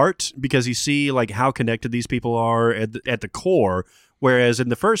heart, because you see like how connected these people are at the core, whereas in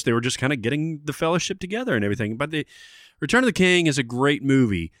the first they were just kind of getting the fellowship together and everything. But the Return of the King is a great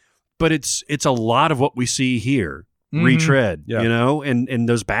movie, but it's a lot of what we see here. Retread, and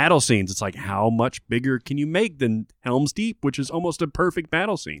those battle scenes, it's like, how much bigger can you make than Helm's Deep, which is almost a perfect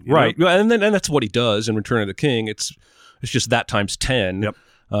battle scene, right? And that's what he does in Return of the King. It's just that times 10. Yep.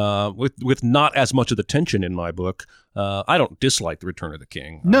 With not as much of the tension in my book. I don't dislike the Return of the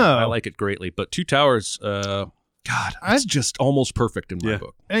King. No, I like it greatly. But Two Towers, it's just almost perfect in my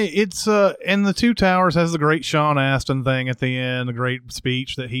book. Hey, it's and The Two Towers has the great Sean Astin thing at the end, the great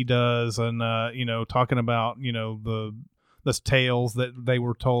speech that he does, and talking about the tales that they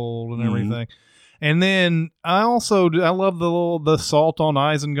were told and everything. And then I love the salt on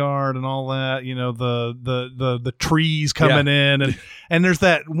Isengard and all that, the trees coming in, and there's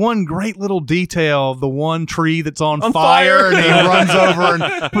that one great little detail of the one tree that's on fire, and he runs over and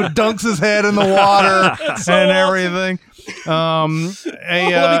dunks his head in the water and everything. Let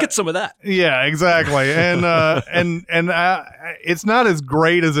me get some of that. Yeah, exactly. And it's not as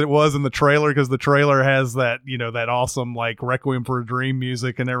great as it was in the trailer, because the trailer has that that awesome like Requiem for a Dream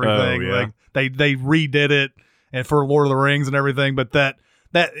music and everything. Oh, yeah. Like they redid it and for Lord of the Rings and everything, but that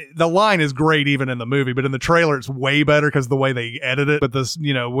the line is great even in the movie, but in the trailer it's way better because the way they edit it. But this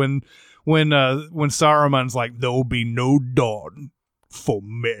when Saruman's like, there'll be no dawn for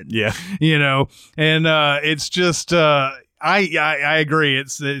men. Yeah. And it's just I agree.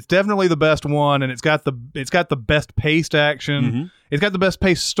 It's definitely the best one, and it's got the best paced action. Mm-hmm. It's got the best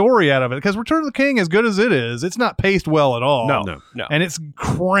paced story out of it, because Return of the King, as good as it is, it's not paced well at all. No. And it's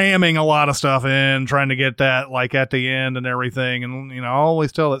cramming a lot of stuff in, trying to get that like at the end and everything. And I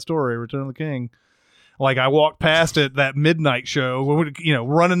always tell that story, Return of the King. Like, I walked past it, that midnight show,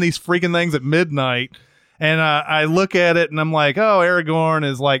 running these freaking things at midnight. And I look at it and I'm like, oh, Aragorn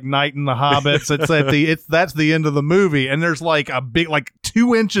is like knighting the hobbits. That's the end of the movie. And there's like a big, like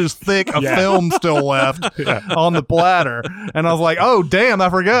 2 inches thick of film still left on the platter. And I was like, oh, damn,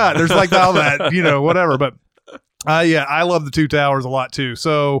 I forgot. There's like all that, whatever. But I love The Two Towers a lot too.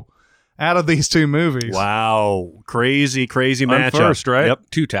 So out of these two movies. Wow. Crazy I'm matchup. first, right?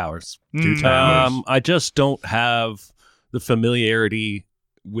 Yep. Two Towers. Two Towers. I just don't have the familiarity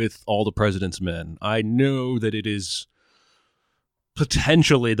with All the President's Men. I know that it is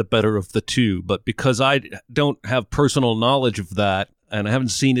potentially the better of the two, but because I don't have personal knowledge of that, and I haven't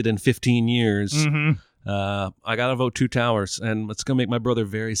seen it in 15 years, I gotta vote Two Towers, and it's gonna make my brother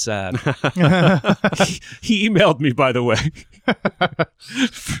very sad. He emailed me, by the way,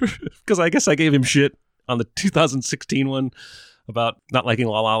 because I guess I gave him shit on the 2016 one about not liking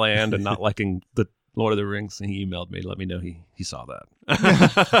La La Land and not liking the Lord of the Rings, and he emailed me to let me know he saw that.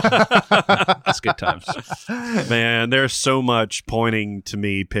 It's good times. Man, there's so much pointing to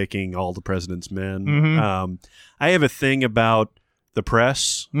me picking All the President's Men. Mm-hmm. I have a thing about the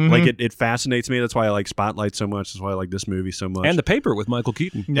press. Mm-hmm. Like, it fascinates me. That's why I like Spotlight so much. That's why I like this movie so much. And The Paper with Michael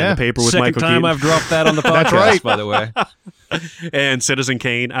Keaton. Yeah. And The Paper with Second Michael time Keaton. I've dropped that on the podcast, That's right. by the way. And Citizen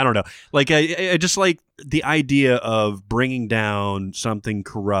Kane. I don't know. Like, I just like the idea of bringing down something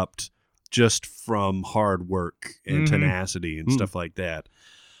corrupt just from hard work and tenacity and stuff like that.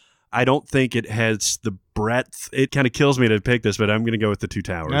 I don't think it has the breadth. It kind of kills me to pick this, but I'm going to go with The Two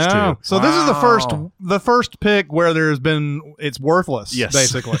Towers too. So this is the first pick where it's worthless. Yes.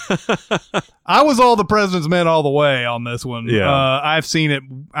 Basically. I was All the President's Men all the way on this one. Yeah. I haven't seen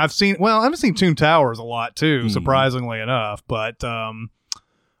Two Towers a lot too, surprisingly enough, but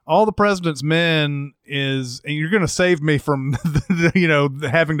All the President's Men is, and you're going to save me from,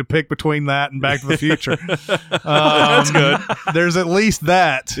 having to pick between that and Back to the Future. That's good. There's at least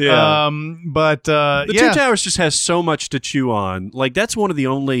that. Yeah. The Two Towers just has so much to chew on. Like, that's one of the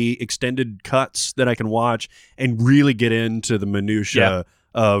only extended cuts that I can watch and really get into the minutia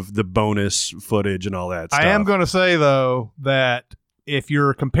of the bonus footage and all that stuff. I am going to say, though, that if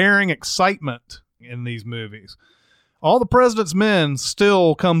you're comparing excitement in these movies, All the President's Men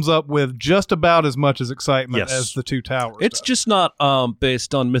still comes up with just about as much as excitement as The Two Towers. It's just not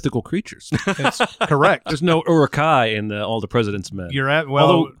based on mythical creatures. It's correct. There's no Urukai in All the President's Men. You're at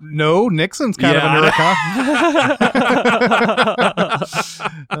no. Nixon's kind of an Urukai.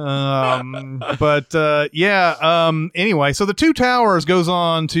 Anyway, so The Two Towers goes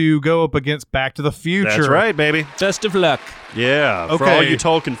on to go up against Back to the Future. That's right, baby. Best of luck. Yeah. For Okay. all you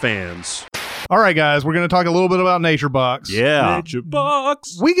Tolkien fans. All right, guys, we're going to talk a little bit about Nature Box. Yeah. Nature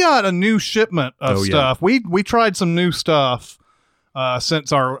Box. We got a new shipment of stuff. We tried some new stuff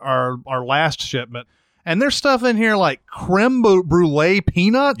since our last shipment. And there's stuff in here like creme brulee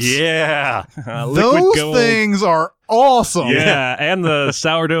peanuts. Yeah. Those things are awesome. Yeah, and the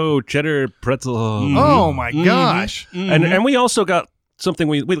sourdough cheddar pretzel. Oh my gosh. And we also got something,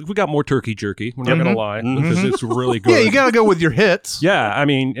 we got more turkey jerky. We're not going to lie, because it's really good. Yeah, you got to go with your hits. Yeah, I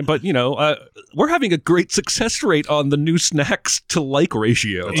mean, but we're having a great success rate on the new snacks to like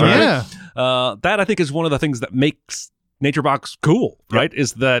ratio. Right? Yeah. That I think is one of the things that makes Nature Box cool, right?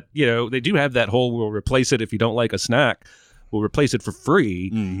 Is that, they do have that whole, we'll replace it if you don't like a snack. We'll replace it for free.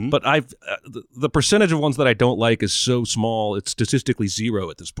 But the percentage of ones that I don't like is so small, it's statistically zero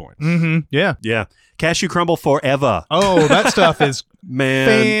at this point. Yeah. Yeah. Cashew crumble forever. Oh, that stuff is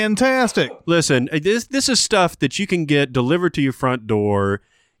Man. fantastic. Listen, this is stuff that you can get delivered to your front door.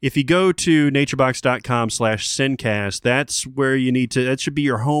 If you go to naturebox.com/Sincast, that's where you need to, that should be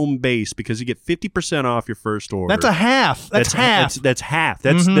your home base, because you get 50% off your first order. That's a half. That's half. That's half.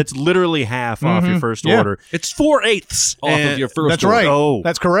 That's literally half off your first order. It's 4/8 off of your first That's order. right. Oh.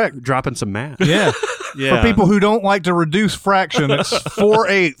 That's correct. Dropping some math. Yeah. Yeah. For people who don't like to reduce fraction, it's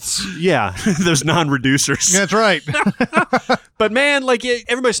 4/8. Yeah, those non-reducers. That's right. But man, like,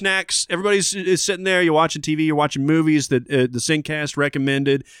 everybody snacks. Everybody's is sitting there. You're watching TV. You're watching movies that the Sincast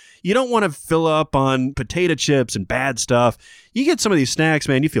recommended. You don't want to fill up on potato chips and bad stuff. You get some of these snacks,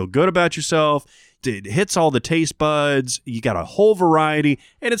 man. You feel good about yourself. It hits all the taste buds. You got a whole variety,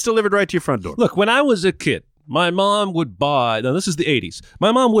 and it's delivered right to your front door. Look, when I was a kid, my mom would buy, now this is the 80s,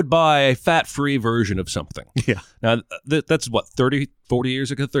 my mom would buy a fat-free version of something. Yeah. Now, that's what, 30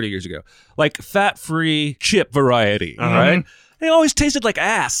 years ago? Like fat-free chip variety, right? They always tasted like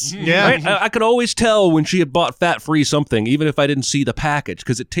ass. Yeah. Right? I could always tell when she had bought fat-free something, even if I didn't see the package,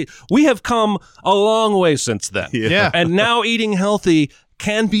 because we have come a long way since then. Yeah. And now eating healthy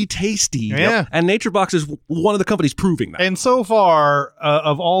can be tasty. Yeah. And NatureBox is one of the companies proving that. And so far,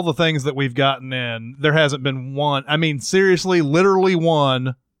 of all the things that we've gotten in, there hasn't been one. I mean, seriously, literally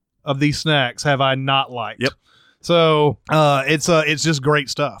one of these snacks have I not liked. Yep. So it's just great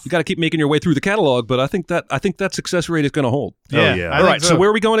stuff. You got to keep making your way through the catalog, but I think that success rate is going to hold. Yeah. I All think All right, so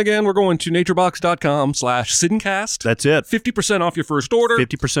where are we going again? We're going to naturebox.com/Sidencast. That's it. 50% off your first order.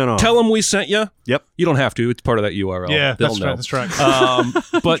 50% off. Tell them we sent you. Yep. You don't have to. It's part of that URL. Yeah, They'll that's know. right. That's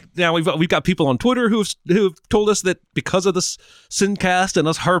right. But now we've got people on Twitter who've told us that because of this Sincast and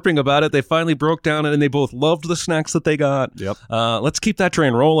us harping about it, they finally broke down and they both loved the snacks that they got. Yep. Let's keep that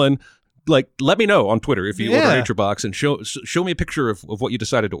train rolling. Like, let me know on Twitter if you order Yeah. NatureBox and show me a picture of what you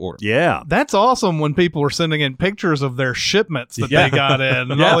decided to order. Yeah. That's awesome when people are sending in pictures of their shipments that they got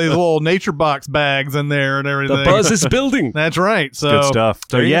in and all these little NatureBox bags in there and everything. The buzz is building. That's right. So Good stuff.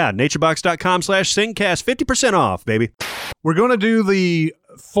 So there you- yeah, naturebox.com/Singcast, 50% off, baby. We're going to do the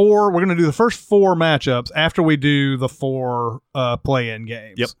first 4 matchups after we do the 4 play-in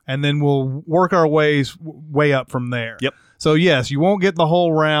games. Yep. And then we'll work our way up from there. Yep. So yes, you won't get the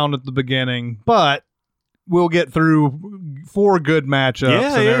whole round at the beginning, but we'll get through 4 good matchups.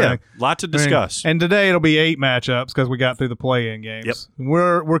 Yeah, and yeah. everything. Lot to discuss. And today it'll be 8 matchups because we got through the play-in games. Yep.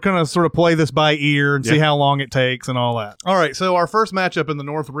 We're going to sort of play this by ear and see Yep. how long it takes and all that. All right, so our first matchup in the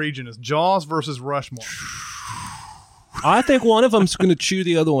North region is Jaws versus Rushmore. I think one of them's going to chew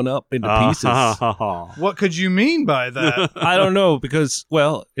the other one up into pieces. What could you mean by that? I don't know because,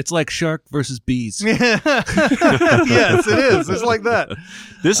 well, it's like shark versus bees. Yes, it is. It's like that.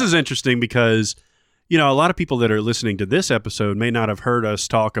 This is interesting because, a lot of people that are listening to this episode may not have heard us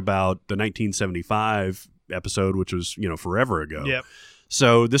talk about the 1975 episode, which was, forever ago. Yep.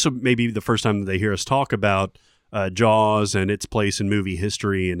 So this will maybe be the first time that they hear us talk about Jaws and its place in movie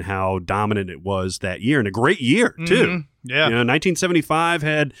history and how dominant it was that year, and a great year too. Mhm. Yeah. 1975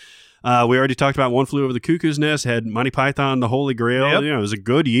 had we already talked about One Flew Over the Cuckoo's Nest, had Monty Python, The Holy Grail. Yep. It was a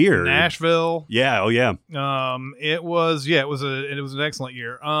good year. Nashville. Yeah. Oh yeah. It was an excellent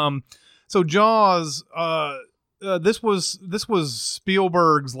year. So Jaws. This was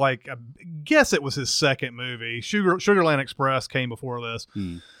Spielberg's, like, I guess it was his second movie. Sugarland Express came before this.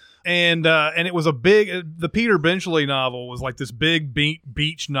 And it was the Peter Benchley novel was like this big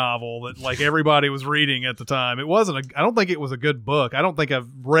beach novel that like everybody was reading at the time. It wasn't I don't think it was a good book. I don't think I've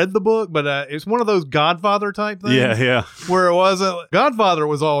read the book, but it's one of those Godfather type things. Yeah. Where it wasn't. Godfather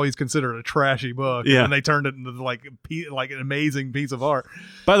was always considered a trashy book. Yeah. And they turned it into like an amazing piece of art.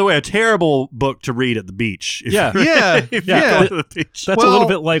 By the way, a terrible book to read at the beach. Yeah. Yeah. If you yeah. go to the beach. That's Well- a little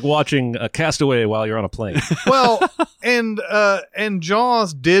bit like watching Castaway while you're on a plane. Well, and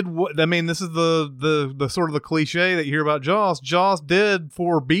Jaws did what I mean. This is the sort of the cliche that you hear about Jaws. Jaws did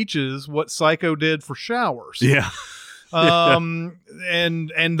for beaches what Psycho did for showers. Yeah. And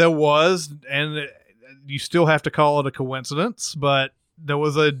there was, and you still have to call it a coincidence, but there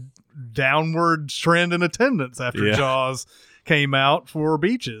was a downward trend in attendance after Yeah. Jaws came out for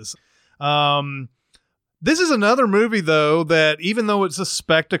beaches. This is another movie though that even though it's a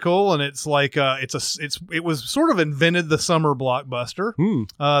spectacle and it's like it was sort of invented the summer blockbuster.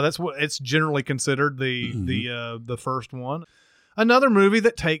 That's what it's generally considered the first one. Another movie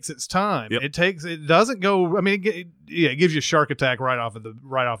that takes its time. Yep. It doesn't go. I mean, it gives you a shark attack right off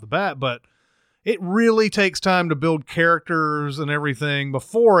the bat, but it really takes time to build characters and everything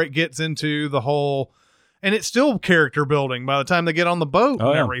before it gets into the whole. And it's still character building by the time they get on the boat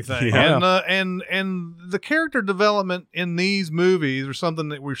and everything. Yeah. And the character development in these movies are something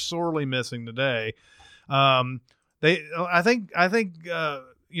that we're sorely missing today. I think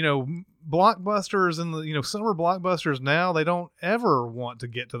blockbusters and the summer blockbusters now, they don't ever want to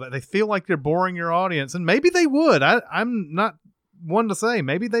get to that. They feel like they're boring your audience, and maybe they would. I'm not one to say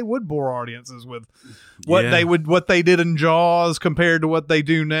maybe they would bore audiences with what they did in Jaws compared to what they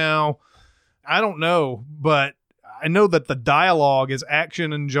do now. I don't know, but I know that the dialogue is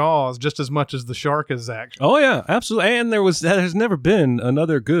action in Jaws just as much as the shark is action. Oh yeah, absolutely. And there has never been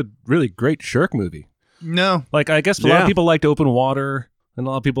another good, really great shark movie. No. Like I guess a lot of people liked Open Water, and a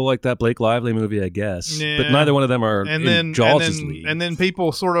lot of people like that Blake Lively movie, I guess. Yeah. But neither one of them are in Jaws' league. And then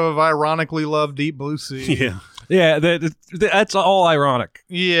people sort of ironically love Deep Blue Sea. Yeah. Yeah, that's all ironic.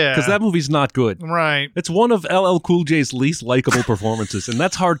 Yeah. Because that movie's not good. Right. It's one of LL Cool J's least likable performances, and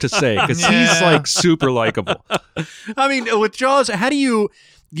that's hard to say because he's Yeah. like super likable. I mean, with Jaws, how do you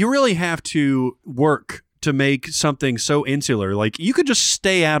really have to work to make something so insular? Like, you could just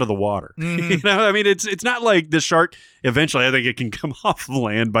stay out of the water. Mhm. You know, I mean, it's not like the shark. Eventually, I think it can come off the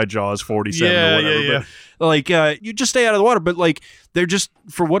land by Jaws 47 Yeah, or whatever. yeah. But like, you just stay out of the water. But like, they're just,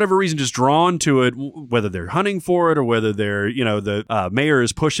 for whatever reason, just drawn to it. Whether they're hunting for it or whether they're, the mayor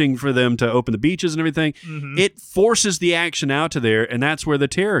is pushing for them to open the beaches and everything. Mhm. It forces the action out to there, and that's where the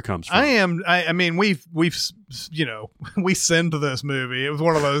terror comes from. I mean, we've we send to this movie. It was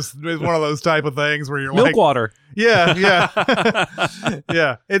one of those type of things where you're Milk like, water. yeah,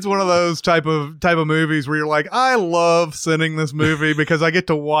 yeah. It's one of those type of movies where you're like, I love sending this movie because I get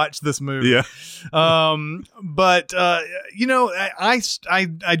to watch this movie. Yeah. But I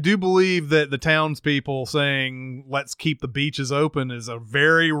do believe that the townspeople saying let's keep the beaches open is a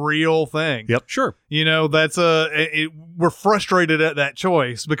very real thing. Yep. Sure. That's we're frustrated at that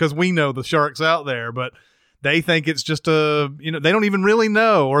choice because we know the shark's out there, but they think it's just they don't even really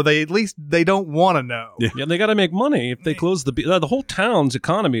know, or they don't want to know. Yeah. Yeah, they got to make money if they close the beach. The whole town's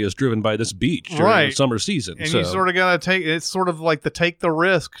economy is driven by this beach during the Right. summer season. And so. you sort of got to it's sort of like take the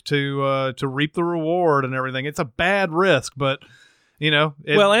risk to reap the reward and everything. It's a bad risk, but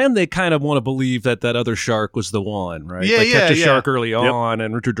and they kind of want to believe that other shark was the one, right? Yeah, they catch a yeah. shark early on,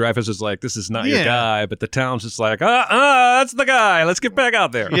 and Richard Dreyfuss is like, this is not your Yeah. guy, but the town's just like, that's the guy. Let's get back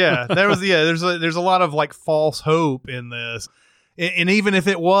out there. yeah, there's a lot of like false hope in this. And even if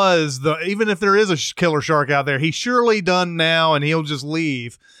if there is a killer shark out there, he's surely done now and he'll just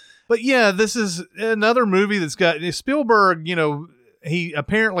leave. But yeah, this is another movie that's got Spielberg, he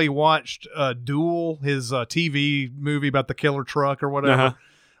apparently watched Duel, his TV movie about the killer truck or whatever.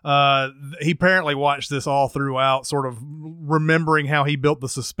 He apparently watched this all throughout, sort of remembering how he built the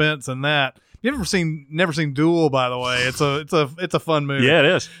suspense in that. You never seen Duel, by the way. It's a fun movie. Yeah, it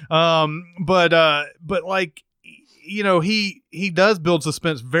is. But like, he does build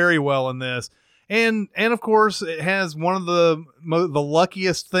suspense very well in this. And of course, it has one of the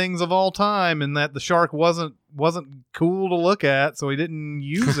luckiest things of all time in that the shark wasn't cool to look at, so he didn't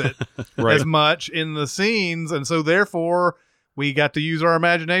use it Right. as much in the scenes, and so therefore we got to use our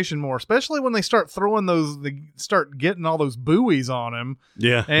imagination more, especially when they start getting all those buoys on him.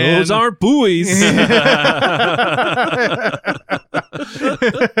 Yeah. And Those aren't buoys.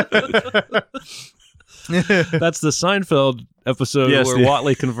 That's the Seinfeld episode Yes, where yeah.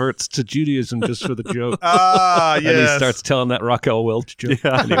 Watley converts to Judaism just for the joke. yes. And he starts telling that Raquel Welch joke.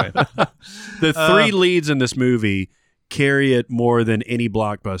 Yeah. Anyway. The three leads in this movie carry it more than any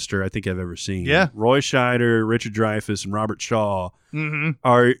blockbuster I think I've ever seen. Yeah. Roy Scheider, Richard Dreyfuss, and Robert Shaw Mm-hmm.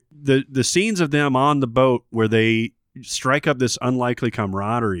 are the scenes of them on the boat where they strike up this unlikely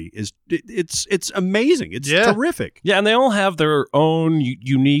camaraderie it's amazing. It's Yeah. terrific. Yeah, and they all have their own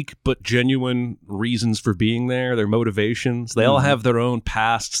unique but genuine reasons for being there, their motivations. They all have their own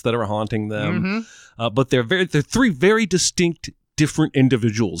pasts that are haunting them. But they're three very distinct, different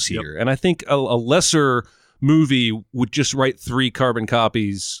individuals here. And I think a lesser movie would just write 3 carbon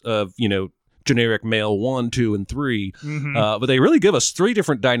copies of, generic male 1, 2, and 3. But they really give us 3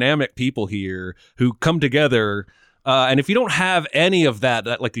 different dynamic people here who come together. And if you don't have any of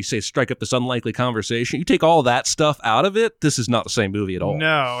that, like you say, strike up this unlikely conversation, you take all that stuff out of it, this is not the same movie at all.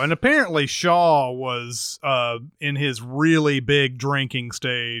 No, and apparently Shaw was in his really big drinking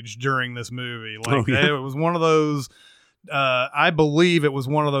stage during this movie. Like it was one of those. I believe it was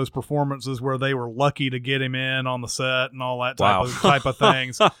one of those performances where they were lucky to get him in on the set and all that type of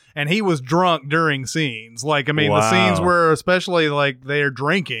things. And he was drunk during scenes. Like, I mean, the scenes where especially like they're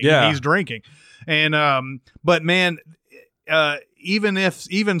drinking, he's drinking. And but man,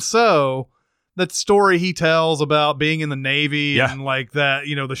 even so, that story he tells about being in the Navy and like that,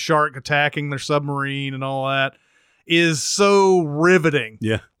 the shark attacking their submarine and all that is so riveting.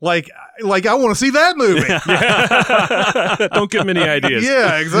 Yeah. Like I want to see that movie. Don't give him any ideas.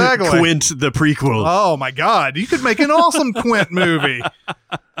 Yeah, exactly. Quint the prequel. Oh my God, you could make an awesome Quint movie.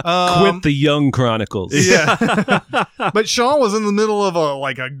 Quint the Young Chronicles. Yeah. But Shaw was in the middle of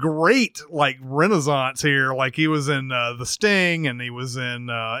a great renaissance here. Like he was in The Sting, and he was in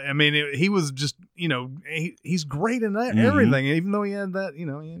he was just he's great in that everything, even though he had that he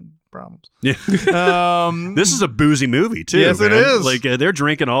had problems. Yeah. This is a boozy movie too. Yes, man. it is. Like they're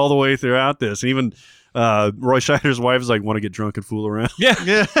drinking all the way throughout this, and even Roy Scheider's wife is like, want to get drunk and fool around. Yeah.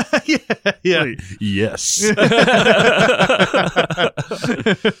 Yeah. Like, yes.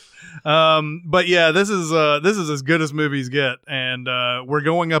 But yeah, this is as good as movies get, and we're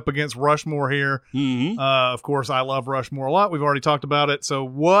going up against Rushmore here. Mm-hmm. Of course, I love Rushmore a lot. We've already talked about it. So,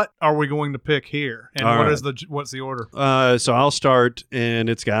 what are we going to pick here? And All right. what's the order? So I'll start, and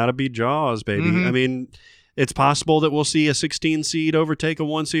it's got to be Jaws, baby. Mhm. I mean, it's possible that we'll see a 16 seed overtake a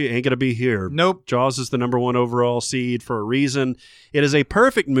 1 seed. Ain't going to be here. Nope. Jaws is the number 1 overall seed for a reason. It is a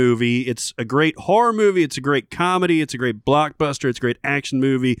perfect movie. It's a great horror movie. It's a great comedy. It's a great blockbuster. It's a great action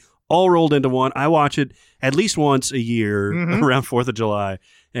movie, all rolled into one. I watch it at least once a year around 4th of July,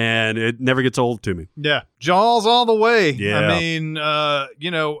 and it never gets old to me. Yeah, Jaws all the way. Yeah. I mean,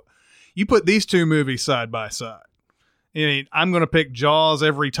 you put these two movies side by side. I mean, I'm going to pick Jaws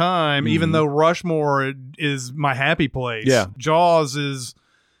every time, even though Rushmore is my happy place. Yeah. Jaws is,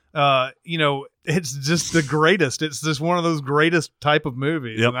 it's just the greatest. It's just one of those greatest type of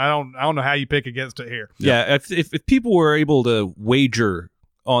movies. Yep. And I don't know how you pick against it here. Yeah, if people were able to wager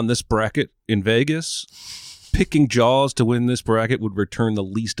on this bracket in Vegas, picking Jaws to win this bracket would return the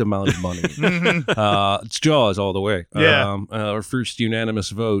least amount of money. It's Jaws all the way. Yeah. Our first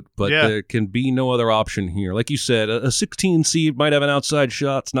unanimous vote, but Yeah. there can be no other option here. Like you said, a 16 seed might have an outside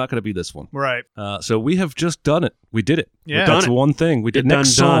shot. It's not going to be this one. Right. So we have just done it. We did it. Yeah. That's Done it. one thing. We did Get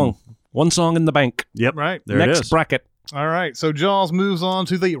next done. song. One song in the bank. Yep. Right. There it Next is. bracket. All right. So Jaws moves on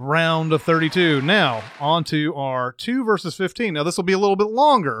to the round of 32. Now, on to our 2 versus 15. Now, this will be a little bit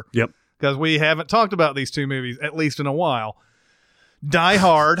longer. Yep. Because we haven't talked about these two movies, at least in a while. Die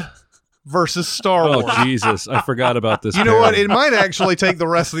Hard versus Star Wars. Oh, Jesus. I forgot about this. You know what? pairing. It might actually take the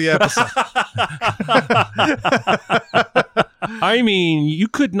rest of the episode. I mean, you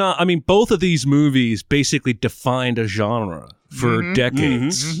could not. I mean, both of these movies basically defined a genre for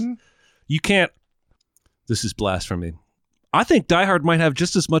decades. You can't. This is blasphemy. I think Die Hard might have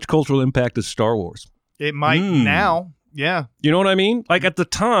just as much cultural impact as Star Wars. It might now. Yeah. You know what I mean? Like at the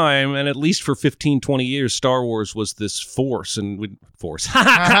time, and at least for 15, 20 years, Star Wars was this force, and we'd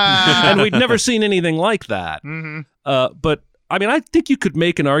never seen anything like that. But I mean, I think you could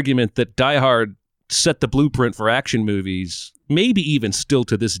make an argument that Die Hard set the blueprint for action movies, maybe even still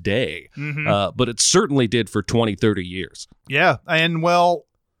to this day. But it certainly did for 20, 30 years. Yeah. And well,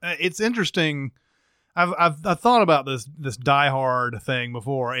 it's interesting. I've thought about this Die Hard thing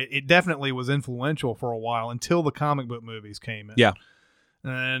before. It definitely was influential for a while until the comic book movies came in. Yeah.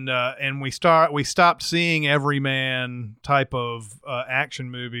 And we stopped seeing everyman type of action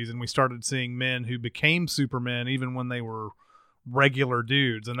movies, and we started seeing men who became Supermen even when they were regular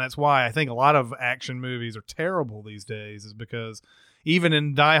dudes. And that's why I think a lot of action movies are terrible these days, is because even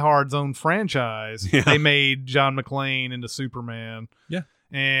in Die Hard's own franchise, they made John McClane into Superman. Yeah.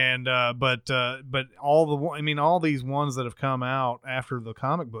 And but all these ones that have come out after the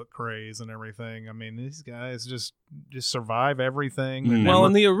comic book craze and everything, I mean, these guys just survive everything. Well,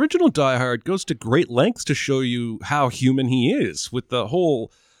 and the original Die Hard goes to great lengths to show you how human he is, with the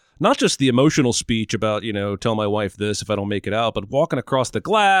whole, not just the emotional speech about, tell my wife this if I don't make it out, but walking across the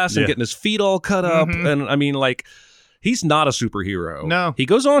glass and getting his feet all cut up. And I mean, like, he's not a superhero. No. He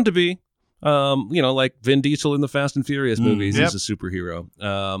goes on to be. Like Vin Diesel in the Fast and Furious movies Yep. is a superhero.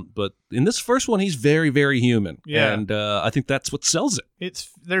 But in this first one, he's very, very human. Yeah. And I think that's what sells it.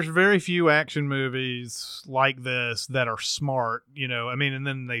 There's very few action movies like this that are smart, I mean, and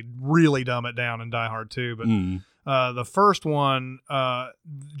then they really dumb it down in Die Hard 2. But the first one, I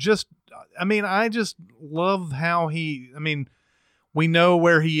just love how we know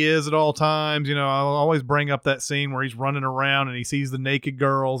where he is at all times. I'll always bring up that scene where he's running around and he sees the naked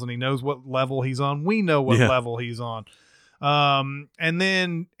girls and he knows what level he's on. We know what level he's on. And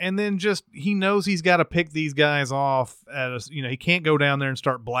then just, he knows he's got to pick these guys off he can't go down there and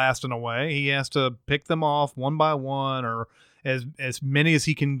start blasting away. He has to pick them off one by one, or as many as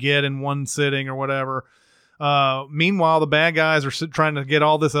he can get in one sitting or whatever. Meanwhile, the bad guys are trying to get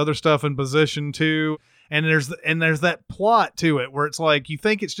all this other stuff in position too. And there's that plot to it where it's like, you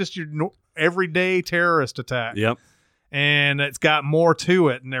think it's just your everyday terrorist attack. Yep. And it's got more to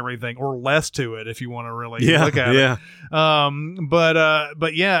it and everything, or less to it if you want to really look at it.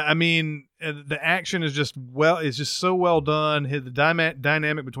 But yeah, I mean, the action is just so well done. The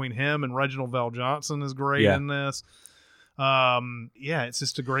dynamic between him and Reginald VelJohnson is great in this. It's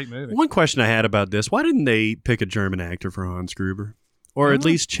just a great movie. One question I had about this: why didn't they pick a German actor for Hans Gruber? Or at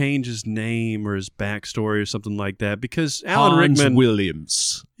least change his name or his backstory or something like that? Because Alan Rickman...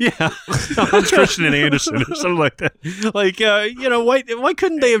 Williams. Yeah. Hans Christian Andersen or something like that. Like, why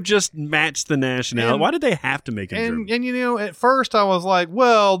couldn't they have just matched the nationality? Why did they have to make it German? And, at first I was like,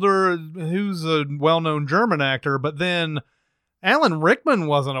 well, who's a well-known German actor? But then Alan Rickman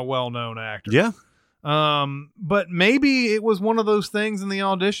wasn't a well-known actor. Yeah. But maybe it was one of those things in the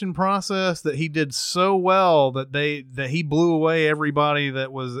audition process that he did so well that he blew away everybody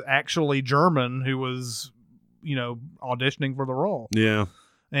that was actually German who was, auditioning for the role. Yeah.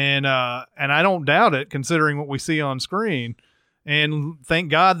 And I don't doubt it, considering what we see on screen. And thank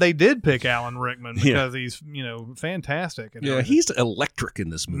God they did pick Alan Rickman because he's, fantastic. Yeah, he's electric in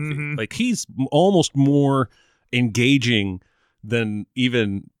this movie. Mm-hmm. Like, he's almost more engaging than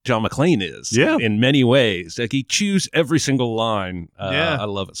even John McClane is. Yeah. In many ways. Like, he chews every single line. Yeah. I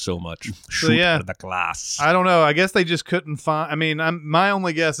love it so much. So, Shoot yeah. out of the glass. I don't know. I guess they just couldn't find. I mean, my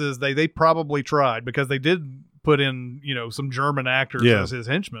only guess is they probably tried because they did put in, some German actors as his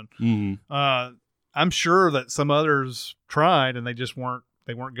henchmen. Mm-hmm. I'm sure that some others tried and they just weren't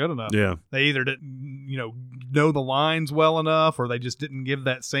good enough. Yeah. They either didn't, know the lines well enough, or they just didn't give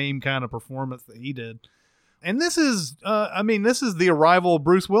that same kind of performance that he did. And this is the arrival of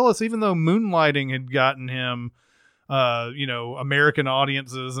Bruce Willis, even though Moonlighting had gotten him, American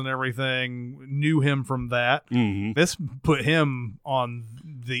audiences and everything knew him from that. Mm-hmm. This put him on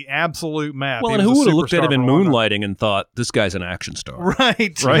the absolute map. Well, He and was who a would have looked at him superstar in for a long time. Moonlighting and thought, this guy's an action star?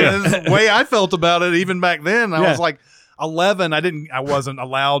 Right. Right. Yeah, that's the way I felt about it even back then. I Yeah. was like 11. I wasn't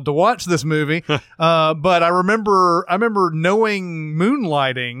allowed to watch this movie. But I remember knowing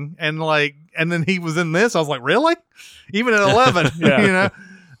Moonlighting and then he was in this. I was like, really? Even at 11, Yeah.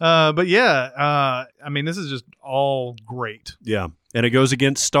 But yeah, this is just all great. Yeah. And it goes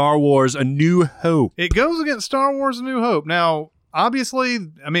against Star Wars: A New Hope. It goes against Star Wars: A New Hope. Now, obviously,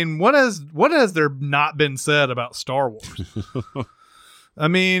 what has there not been said about Star Wars?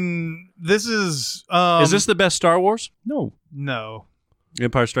 This is Is this the best Star Wars? no.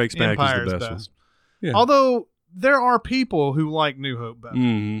 Empire Strikes Back Empire's is the best. best. Yeah. Although there are people who like New Hope better.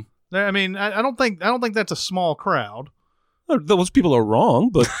 Mm-hmm. I don't think that's a small crowd, Those people are wrong,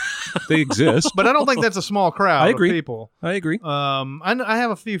 but they exist. but I don't think that's a small crowd I agree. of people. I agree. I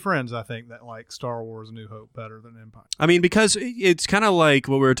have a few friends I think that like Star Wars: New Hope better than Empire. Because it's kind of like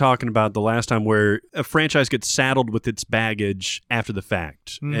what we were talking about the last time, where a franchise gets saddled with its baggage after the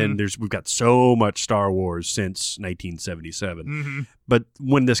fact, Mhm. and we've got so much Star Wars since 1977. Mm-hmm. But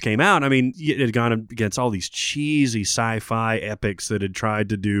when this came out, it had gone against all these cheesy sci-fi epics that had tried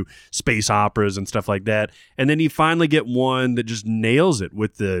to do space operas and stuff like that, and then you finally get one that just nails it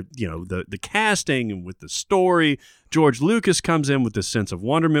with the casting and with the story. George Lucas comes in with this sense of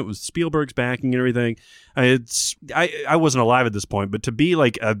wonderment with Spielberg's backing and everything. I wasn't alive at this point, but to be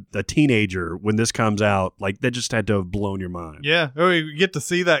like a teenager when this comes out, like that just had to have blown your mind. Yeah, you get to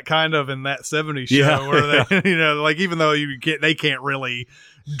see that kind of in that 70s show Yeah. where they, even though they can't really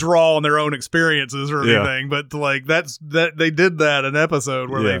draw on their own experiences or Yeah. anything, but that they did that an episode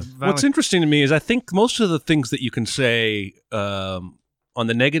where Yeah. they What's interesting to me is I think most of the things that you can say on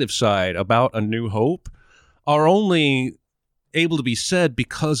the negative side about A New Hope are only able to be said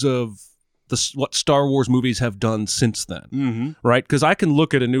because of what Star Wars movies have done since then, Mm-hmm. right? Because I can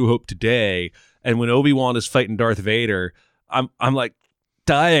look at A New Hope today, and when Obi-Wan is fighting Darth Vader, I'm like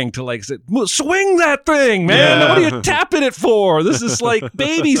dying to say, swing that thing, man! Yeah. What are you tapping it for? This is like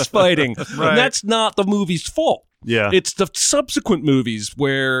babies fighting, Right. and that's not the movie's fault. Yeah. It's the subsequent movies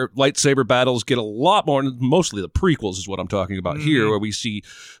where lightsaber battles get a lot more, mostly the prequels is what I'm talking about here, where we see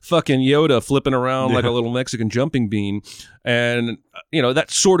fucking Yoda flipping around like a little Mexican jumping bean. And, that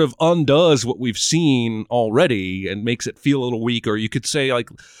sort of undoes what we've seen already and makes it feel a little weak. Or you could say, like,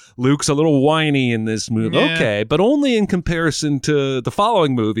 Luke's a little whiny in this movie. Yeah. Okay, but only in comparison to the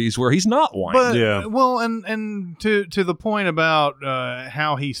following movies where he's not whiny. But Yeah. well, and to the point about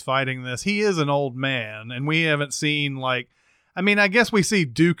how he's fighting this, he is an old man, and we haven't seen I guess we see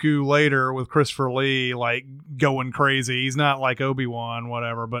Dooku later with Christopher Lee going crazy. He's not like Obi-Wan,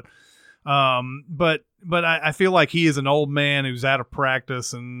 whatever, but I feel like he is an old man who's out of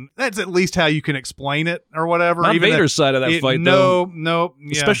practice, and that's at least how you can explain it or whatever. Not Even Vader's side of that fight, though. No,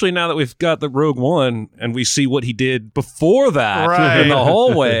 yeah. Especially now that we've got the Rogue One and we see what he did before that Right. in the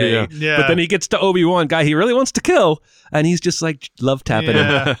hallway. Yeah. Yeah. But then he gets to Obi-Wan, guy he really wants to kill, and he's just like love tapping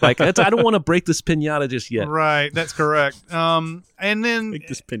Yeah. him. Like, I don't want to break this pinata just yet. Right, that's correct. And then Make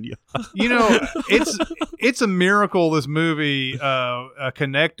this pin you. it's a miracle this movie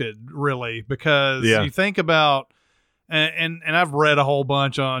connected, really, because Yeah. you think about and I've read a whole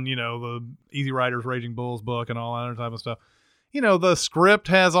bunch on the Easy Riders Raging Bulls book and all that other type of stuff. The script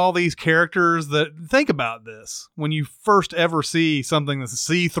has all these characters that think about this when you first ever see something that's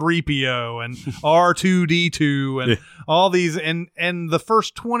C-3PO and R2-D2 and all these and the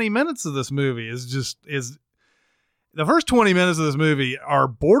first 20 minutes of this movie is the first 20 minutes of this movie are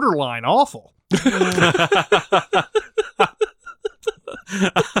borderline awful.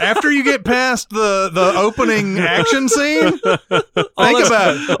 After you get past the opening action scene, think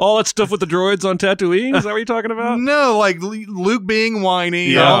about it. All that stuff with the droids on Tatooine. Is that what you're talking about? No, like Luke being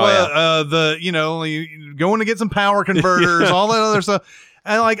whiny, Yeah. all going to get some power converters, all that other stuff.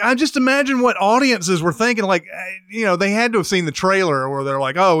 And like, I just imagine what audiences were thinking. Like, they had to have seen the trailer where they're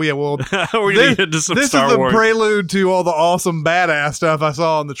like, "Oh yeah, well, We're gonna get into some this Star is the Wars. prelude to all the awesome badass stuff I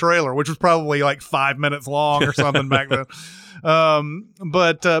saw in the trailer," which was probably like 5 minutes long or something back then.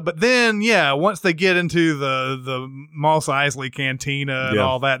 But then, yeah, once they get into the Mos Eisley Cantina and Yeah.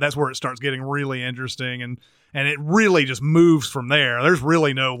 all that, that's where it starts getting really interesting, and it really just moves from there. There's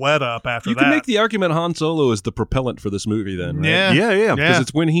really no let up after You that. can make the argument Han Solo is the propellant for this movie, then, right? Yeah. Yeah. Because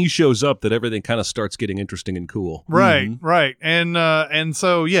it's when he shows up that everything kind of starts getting interesting and cool. Right, right, and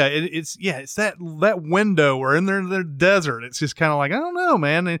so yeah, it's that window where in the desert, it's just kind of like, I don't know,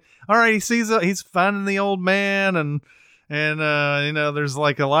 man. And, all right, he's finding the old man, and there's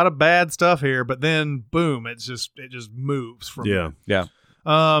like a lot of bad stuff here, but then boom, it just moves from Yeah. Yeah.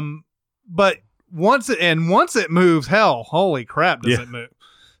 But once it moves, hell, holy crap, does Yeah. it move?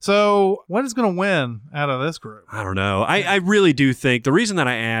 So what is going to win out of this group? I don't know. I really do think the reason that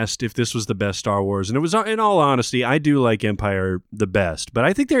I asked if this was the best Star Wars, and it was, in all honesty, I do like Empire the best, but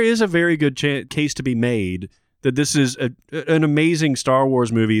I think there is a very good case to be made that this is an amazing Star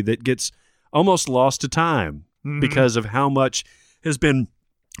Wars movie that gets almost lost to time because of how much has been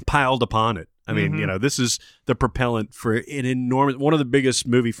piled upon it. I mean, this is the propellant for an enormous, one of the biggest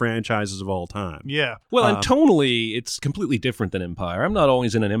movie franchises of all time. Yeah. Well, and tonally, it's completely different than Empire. I'm not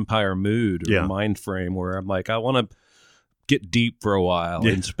always in an Empire mood or mind frame where I'm like, I want to get deep for a while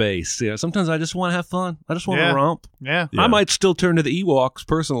in space. Sometimes I just want to have fun. I just want to romp. Yeah. I might still turn to the Ewoks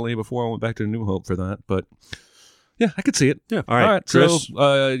personally before I went back to New Hope for that, but yeah, I could see it. Yeah. All right, Chris. Chris.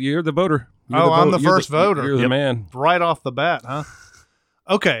 So you're the voter. I'm the first voter. You're the man. Right off the bat, huh?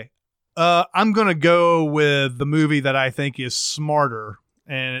 Okay. I'm going to go with the movie that I think is smarter,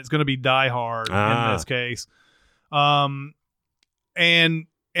 and it's going to be Die Hard in this case. And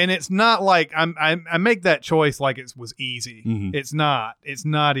it's not like I make that choice like it was easy. It's not. It's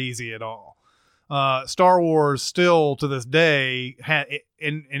not easy at all. Star Wars still to this day,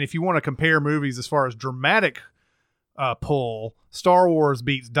 and if you want to compare movies as far as dramatic pull, Star Wars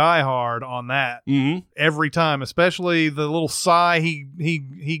beats Die Hard on that every time, especially the little sigh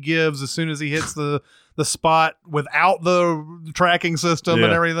he gives as soon as he hits the spot without the tracking system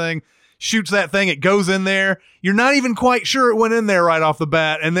and everything. Shoots that thing, it goes in there. You're not even quite sure it went in there right off the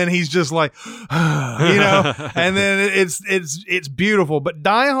bat, and then he's just like, and then it's beautiful. But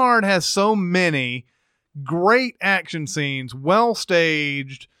Die Hard has so many great action scenes, well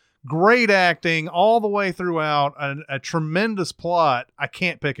staged, great acting all the way throughout, a tremendous plot. I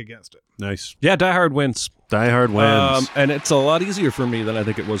can't pick against it. Nice. Yeah, Die Hard wins. Die Hard wins. And it's a lot easier for me than I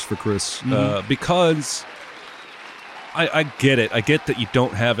think it was for Chris because I get it. I get that you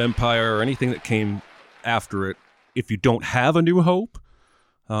don't have Empire or anything that came after it if you don't have A New Hope.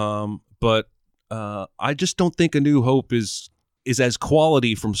 But I just don't think A New Hope is as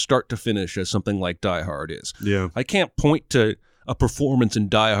quality from start to finish as something like Die Hard is. Yeah. I can't point to a performance in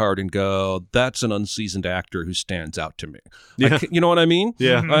Die Hard and go, that's an unseasoned actor who stands out to me. Yeah. You know what I mean?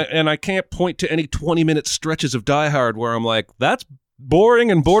 Yeah. And I can't point to any 20-minute stretches of Die Hard where I'm like, that's boring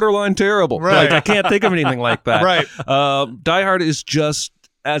and borderline terrible. Right. Like, I can't think of anything like that. Right. Die Hard is just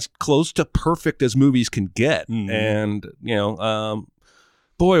as close to perfect as movies can get. And,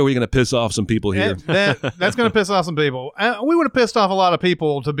 boy, are we going to piss off some people here. That's going to piss off some people. We would have pissed off a lot of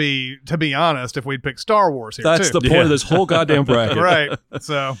people, to be honest, if we'd picked Star Wars here, That's too. the point of this whole goddamn bracket. Right.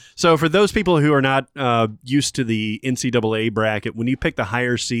 So for those people who are not used to the NCAA bracket, when you pick the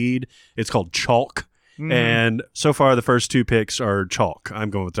higher seed, it's called chalk. And so far, the first two picks are chalk. I'm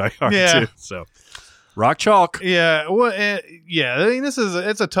going with Die Hard, too. So, rock chalk. yeah, well, I mean, it's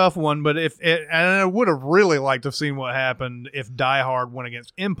a tough one, but and I would have really liked to have seen what happened if Die Hard went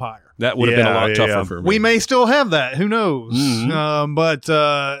against Empire. That would have been a lot tougher for me. We may still have that. Who knows?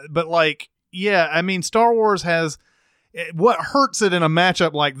 But like, yeah, I mean, Star Wars has. What hurts it in a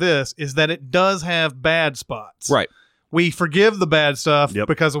matchup like this is that it does have bad spots. Right. We forgive the bad stuff Yep.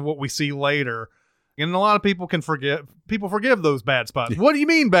 because of what we see later. And a lot of people forgive those bad spots. What do you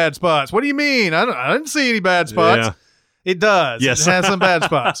mean bad spots? What do you mean? I didn't see any bad spots. Yeah. It does. Yes. It has some bad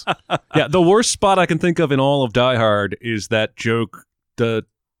spots. Yeah, the worst spot I can think of in all of Die Hard is that joke the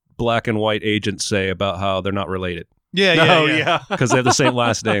black and white agents say about how they're not related Yeah. because they have the same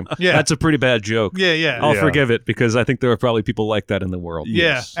last name. Yeah. That's a pretty bad joke. Yeah. I'll forgive it because I think there are probably people like that in the world.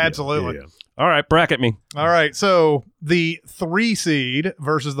 Yeah, absolutely. Yeah. All right, bracket me. All right, so the 3 seed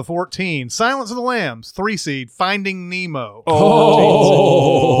versus the 14. Silence of the Lambs, 3 seed. Finding Nemo.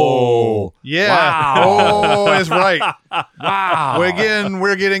 Oh. Yeah. Wow. Oh, is right. Wow. Well, again,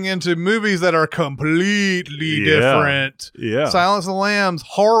 we're getting into movies that are completely Yeah. different. Yeah. Silence of the Lambs,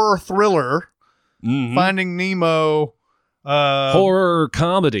 horror thriller. Mhm. Finding Nemo, Horror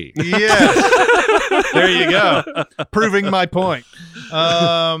comedy. yes. There you go. Proving my point.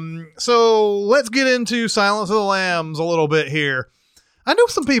 So let's get into Silence of the Lambs a little bit here. I know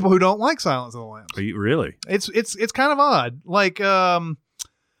some people who don't like Silence of the Lambs. Are you really? It's kind of odd. Like,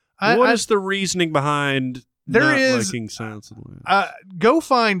 What is the reasoning behind There not is- liking Silence of the Lambs? go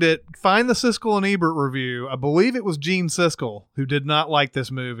find it. Find the Siskel and Ebert review. I believe it was Gene Siskel who did not like this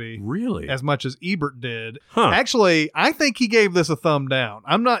movie Really? as much as Ebert did. Huh. Actually, I think he gave this a thumb down.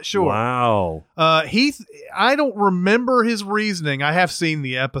 I'm not sure. Wow. I don't remember his reasoning. I have seen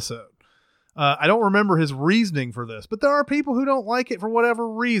the episode. I don't remember his reasoning for this, but there are people who don't like it for whatever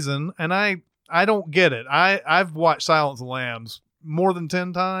reason, and I don't get it. I've watched Silence of the Lambs more than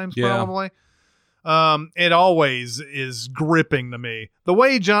 10 times, Yeah. probably. It always is gripping to me. The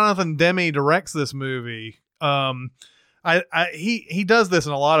way Jonathan Demme directs this movie, he does this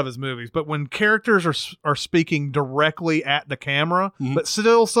in a lot of his movies, but when characters are speaking directly at the camera, Mhm. but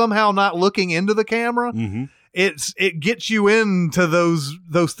still somehow not looking into the camera, Mm-hmm. it gets you into those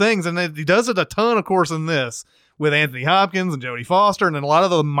things, and he does it a ton, of course, in this with Anthony Hopkins and Jodie Foster, and then a lot of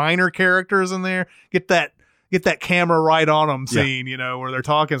the minor characters in there get that camera right on them scene, where they're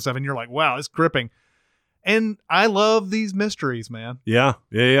talking stuff, and you're like, wow, it's gripping. And I love these mysteries, man. Yeah.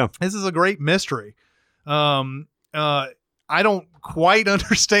 This is a great mystery. I don't quite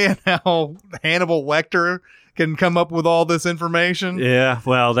understand how Hannibal Lecter can come up with all this information. Yeah.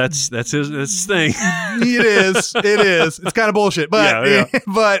 Well, that's his thing. It is. It's kind of bullshit, but Yeah.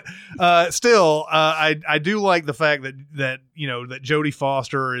 but still, I do like the fact that that Jodie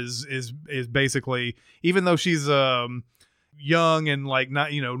Foster is basically, even though she's young and like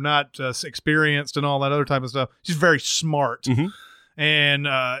not experienced and all that other type of stuff, she's very smart. Mhm. And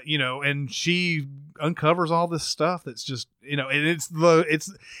and she uncovers all this stuff that's just and it's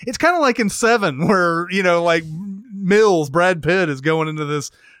kind of like in Seven, where like Brad Pitt is going into this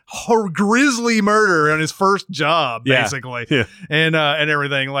grisly murder on his first job, Yeah. basically. Yeah. And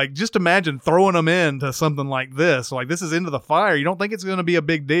everything. Like, just imagine throwing them into something like this. Like, this is Into the Fire. You don't think it's going to be a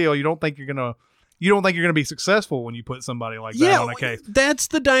big deal. You don't think you're going to be successful when you put somebody like that on a case. That's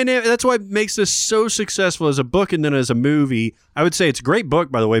the dynamic. That's what makes this so successful as a book and then as a movie. I would say it's a great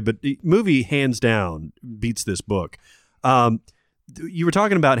book, by the way, but the movie hands down beats this book. You were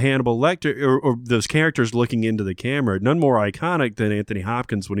talking about Hannibal Lecter or those characters looking into the camera. None more iconic than Anthony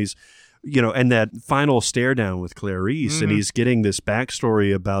Hopkins when he's, and that final stare down with Clarice, and he's getting this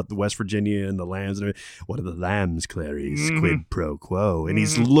backstory about the West Virginia and the lambs. And what are the lambs, Clarice? Quid pro quo. And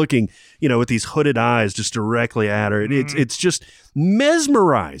he's looking, with these hooded eyes just directly at her. And it's just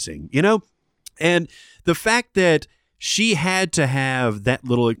mesmerizing, And the fact that she had to have that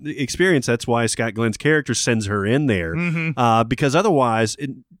little experience. That's why Scott Glenn's character sends her in there, because otherwise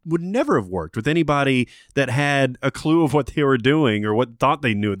it would never have worked with anybody that had a clue of what they were doing or what thought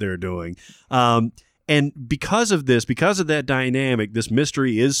they knew what they were doing. And because of that dynamic, this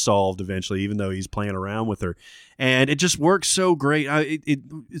mystery is solved eventually, even though he's playing around with her. And it just works so great.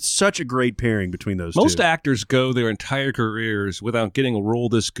 It's such a great pairing between those two. Most actors go their entire careers without getting a role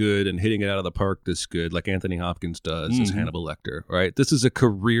this good and hitting it out of the park this good, like Anthony Hopkins does as Hannibal Lecter, right? This is a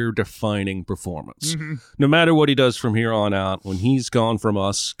career-defining performance. No matter what he does from here on out, when he's gone from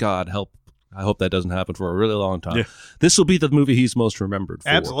us, God help, I hope that doesn't happen for a really long time. Yeah. This will be the movie he's most remembered for.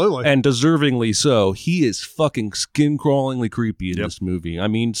 Absolutely. And deservingly so. He is fucking skin-crawlingly creepy in this movie. I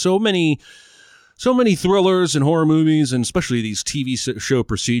mean, so many thrillers and horror movies, and especially these TV show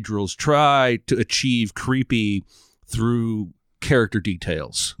procedurals, try to achieve creepy through character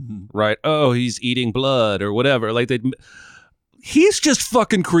details, right? Oh, he's eating blood or whatever. Like he's just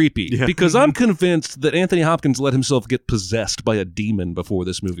fucking creepy because I'm convinced that Anthony Hopkins let himself get possessed by a demon before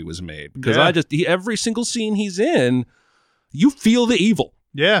this movie was made. Because every single scene he's in, you feel the evil.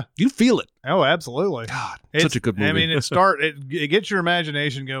 Yeah. You feel it. Oh, absolutely. God, such a good movie. I mean, it gets your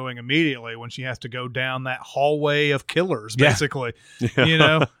imagination going immediately when she has to go down that hallway of killers, basically.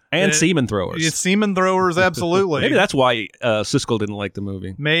 And semen throwers. It's semen throwers, absolutely. Maybe that's why Siskel didn't like the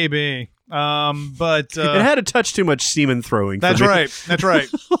movie. Maybe. But it had a touch too much semen throwing. That's right.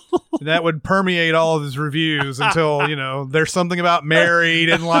 That would permeate all of his reviews until, there's something about Mary he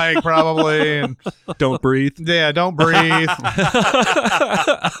didn't like, probably. And Don't breathe. yeah, don't breathe.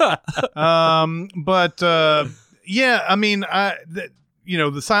 Yeah, I mean,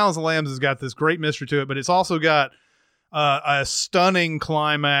 the Silence of the Lambs has got this great mystery to it, but it's also got a stunning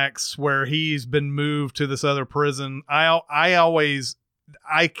climax where he's been moved to this other prison.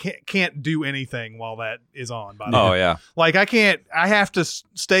 I can't do anything while that is on. By the way. Oh yeah. Like I have to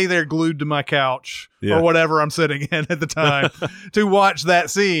stay there glued to my couch or whatever I'm sitting in at the time to watch that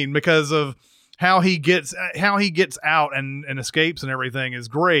scene because of how he gets out and escapes and everything is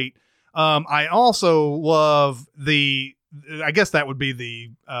great. I also love I guess that would be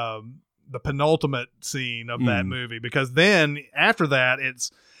the penultimate scene of that movie, because then after that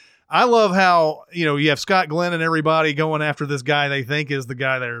I love how, you have Scott Glenn and everybody going after this guy they think is the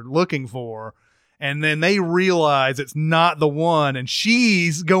guy they're looking for. And then they realize it's not the one, and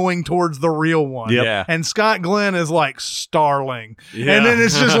she's going towards the real one. Yep. Yeah. And Scott Glenn is like Starling. Yeah. And then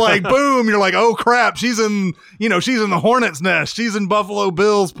it's just like, boom, you're like, oh crap, she's in the Hornet's Nest. She's in Buffalo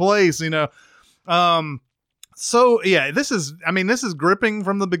Bill's place, So yeah, this is gripping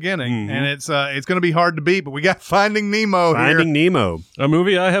from the beginning, and it's going to be hard to beat, but we got Finding Nemo here. Finding Nemo. A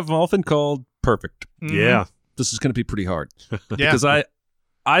movie I have often called perfect. Mhm. Yeah. This is going to be pretty hard Yeah. because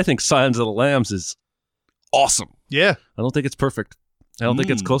I think Silence of the Lambs is awesome. Yeah. I don't think it's perfect. I don't think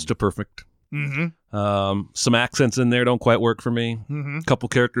it's close to perfect. Mm-hmm. Some accents in there don't quite work for me. Mm-hmm. A couple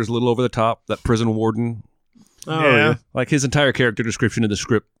characters a little over the top. That prison warden, Oh, Yeah. like his entire character description in the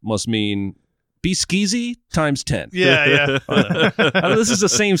script must mean be skeezy times 10. Yeah. I mean, this is the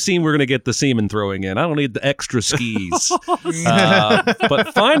same scene we're going to get the semen throwing in. I don't need the extra skis.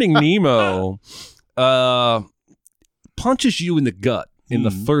 But Finding Nemo punches you in the gut in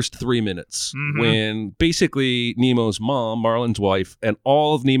the first 3 minutes when basically Nemo's mom, Marlin's wife, and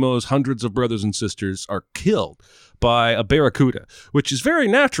all of Nemo's hundreds of brothers and sisters are killed by a barracuda, which is very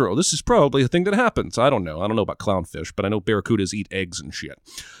natural. This is probably a thing that happens. I don't know. I don't know about clownfish, but I know barracudas eat eggs and shit.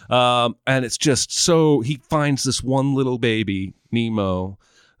 And it's just so he finds this one little baby, Nemo,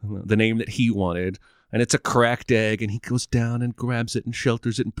 the name that he wanted, and it's a cracked egg, and he goes down and grabs it and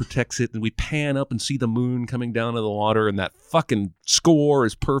shelters it and protects it, and we pan up and see the moon coming down to the water, and that fucking score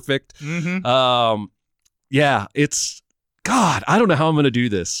is perfect. Mm-hmm. Yeah, it's... God, I don't know how I'm going to do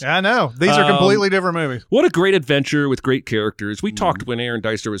this. I know. These are completely different movies. What a great adventure with great characters. We talked when Aaron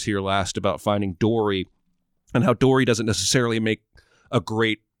Deister was here last about Finding Dory and how Dory doesn't necessarily make a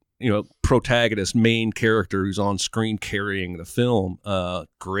great, protagonist, main character who's on screen carrying the film.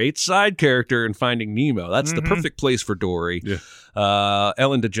 Great side character in Finding Nemo. That's the perfect place for Dory. Yeah.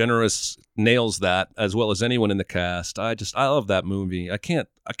 Ellen DeGeneres nails that as well as anyone in the cast. I love that movie. I can't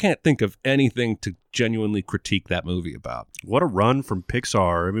think of anything to genuinely critique that movie about. What a run from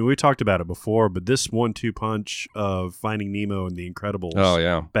Pixar. I mean, we talked about it before, but this 1-2 punch of Finding Nemo and The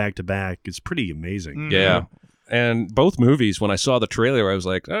Incredibles back to back is pretty amazing. Yeah. And both movies, when I saw the trailer, I was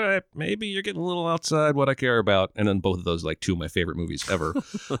like, all right, maybe you're getting a little outside what I care about. And then both of those, like, two of my favorite movies ever.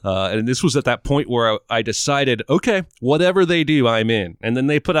 And this was at that point where I decided, okay, whatever they do, I'm in. And then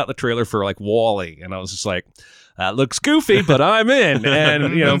they put out the trailer for, like, WALL-E. And I was just like, that looks goofy, but I'm in.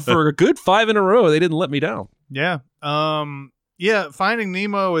 And, for a good 5 in a row, they didn't let me down. Yeah. Yeah, Finding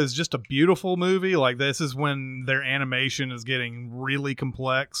Nemo is just a beautiful movie. Like, this is when their animation is getting really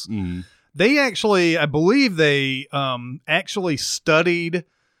complex. They actually, I believe they actually studied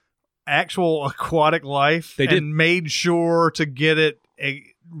actual aquatic life and made sure to get it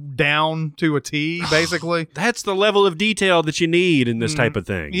down to a T, basically. That's the level of detail that you need in this type of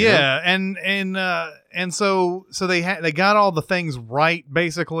thing. Yeah, and so they got all the things right,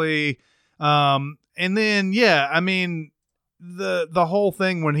 basically. And then I mean, the whole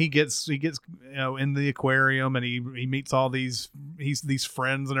thing when he gets in the aquarium and he meets all these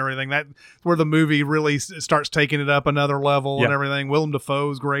friends and everything, that's where the movie really starts taking it up another level and everything. Willem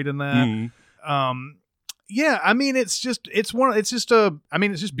Dafoe's great in that. I mean, it's just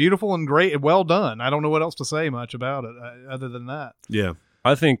beautiful and great and well done. I don't know what else to say much about it other than that. Yeah.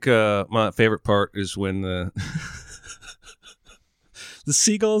 I think my favorite part is when the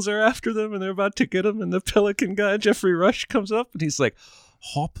seagulls are after them and they're about to get them, and the pelican guy, Jeffrey Rush, comes up and he's like,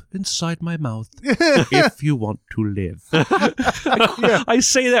 hop inside my mouth if you want to live. I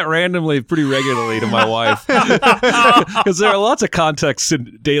say that randomly pretty regularly to my wife because there are lots of contexts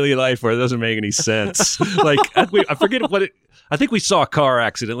in daily life where it doesn't make any sense. Like, I forget what it... I think we saw a car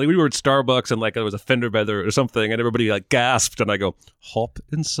accident. Like, we were at Starbucks and like there was a fender bender or something, and everybody like gasped, and I go, hop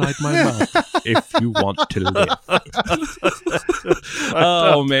inside my mouth if you want to live.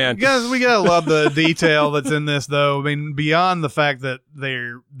 Oh man, guys, we gotta love the detail that's in this, though. I mean, beyond the fact that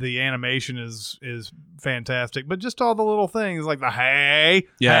the animation is fantastic, but just all the little things like the hey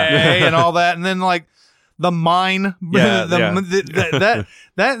and all that, and then like the mine, that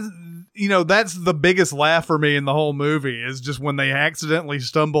that's the biggest laugh for me in the whole movie is just when they accidentally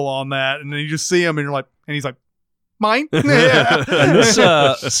stumble on that, and then you just see him, and you're like, and he's like, mine. Yeah. And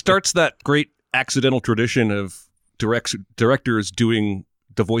this starts that great accidental tradition of directors doing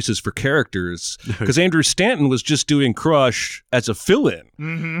the voices for characters, because Andrew Stanton was just doing Crush as a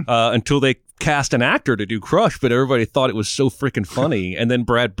fill-in until they cast an actor to do Crush, but everybody thought it was so freaking funny. And then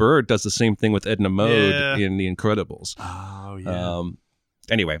Brad Bird does the same thing with Edna Mode in The Incredibles. Oh yeah.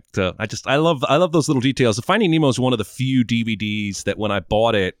 Anyway, so I love those little details. Finding Nemo is one of the few DVDs that when I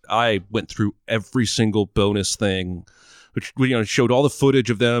bought it, I went through every single bonus thing, which showed all the footage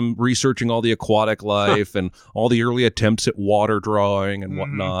of them researching all the aquatic life and all the early attempts at water drawing and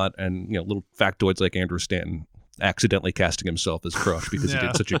whatnot, and little factoids like Andrew Stanton accidentally casting himself as Crush because he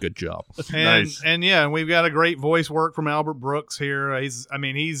did such a good job. Nice. And we've got a great voice work from Albert Brooks here. He's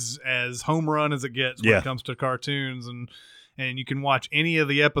as home run as it gets when it comes to cartoons, and you can watch any of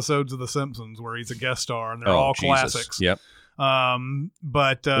the episodes of The Simpsons where he's a guest star, and they're all classics. Yep.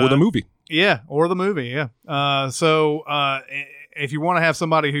 But or the movie. Yeah, or the movie. Yeah. So if you want to have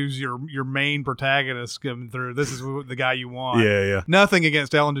somebody who's your main protagonist coming through, this is the guy you want. Yeah. Nothing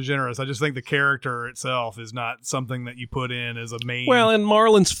against Ellen DeGeneres. I just think the character itself is not something that you put in as a main. Well, and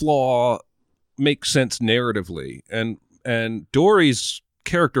Marlon's flaw makes sense narratively, and Dory's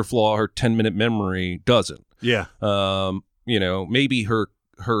character flaw, her 10-minute memory, doesn't. Yeah. Maybe her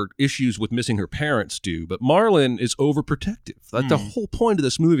issues with missing her parents do, but Marlon is overprotective. The whole point of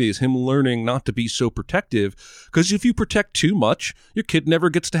this movie is him learning not to be so protective, because if you protect too much, your kid never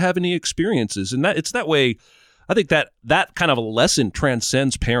gets to have any experiences. And it's that way. I think that kind of a lesson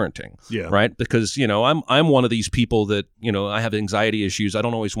transcends parenting. Yeah. Right. Because, I'm one of these people that, I have anxiety issues. I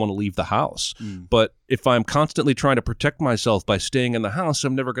don't always want to leave the house. But if I'm constantly trying to protect myself by staying in the house,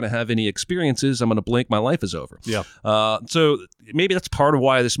 I'm never going to have any experiences. I'm going to blink. My life is over. Yeah. So maybe that's part of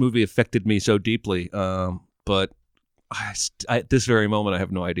why this movie affected me so deeply. But at this very moment, I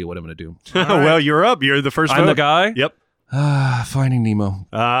have no idea what I'm going to do. Right. Well, you're up. You're the first I'm vote. the guy? Yep. Finding Nemo.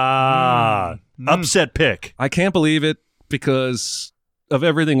 Upset pick. I can't believe it because of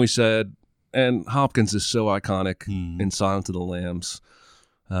everything we said, and Hopkins is so iconic in Silence of the Lambs.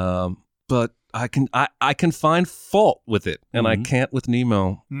 But I can find fault with it, and I can't with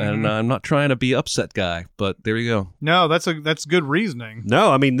Nemo. And I'm not trying to be upset guy, but there you go. No, that's good reasoning.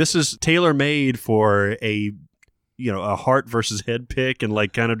 No, I mean, this is tailor-made for a heart versus head pick, and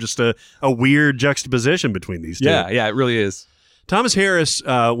like kind of just a weird juxtaposition between these two. Yeah, it really is. Thomas Harris,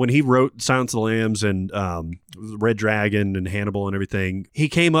 when he wrote Silence of the Lambs and Red Dragon and Hannibal and everything, he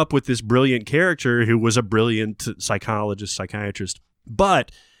came up with this brilliant character who was a brilliant psychiatrist.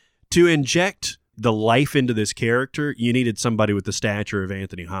 But to inject the life into this character, you needed somebody with the stature of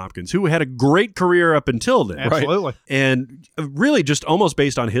Anthony Hopkins, who had a great career up until then. Absolutely. Right? And really just almost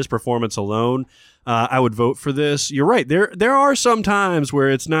based on his performance alone, I would vote for this. You're right. There are some times where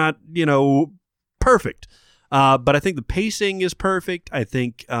it's not, perfect. But I think the pacing is perfect. I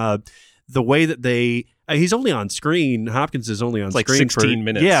think the way that he's only on screen. Hopkins is only on screen for 16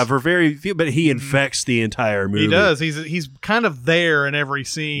 minutes. Yeah, for very few, but he infects the entire movie. He does. He's kind of there in every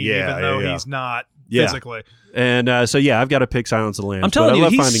scene, even though he's not physically. And I've got to pick Silence of the Lambs. I'm telling you, I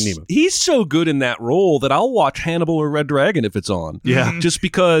love Finding Nemo. He's so good in that role that I'll watch Hannibal or Red Dragon if it's on. Yeah. Just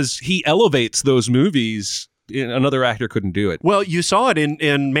because he elevates those movies. Another actor couldn't do it. Well, you saw it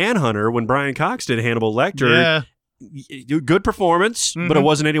in Manhunter when Brian Cox did Hannibal Lecter. Yeah. Good performance, but it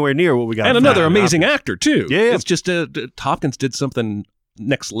wasn't anywhere near what we got. And another amazing actor, too. Yeah. It's just Hopkins did something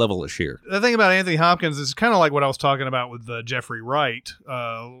next level-ish here. The thing about Anthony Hopkins is kind of like what I was talking about with Jeffrey Wright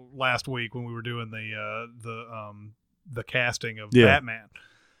last week when we were doing the casting of Batman.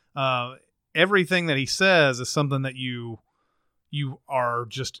 Everything that he says is something that you are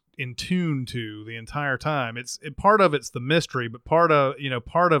just in tune to the entire time. Part of it's the mystery, but part of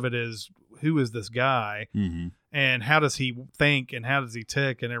it is, who is this guy and how does he think and how does he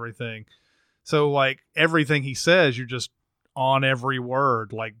tick and everything. So like everything he says, you're just on every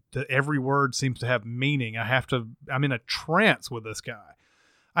word. Like every word seems to have meaning. I'm in a trance with this guy.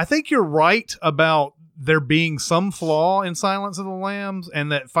 I think you're right about there being some flaw in Silence of the Lambs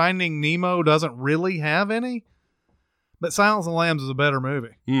and that Finding Nemo doesn't really have any. But Silence of the Lambs is a better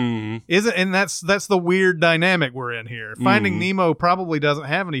movie. Isn't? And that's the weird dynamic we're in here. Finding Nemo probably doesn't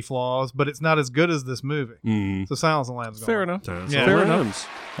have any flaws, but it's not as good as this movie. So Silence of the Lambs is fair enough. Fair enough.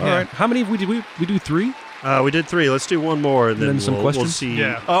 All right. How many we do 3? We did 3. Let's do one more, and then some questions. We'll see.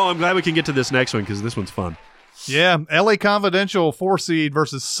 Yeah. Oh, I'm glad we can get to this next one because this one's fun. Yeah, LA Confidential 4 seed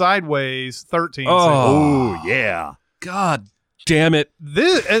versus Sideways 13 seed. Oh yeah. God damn it.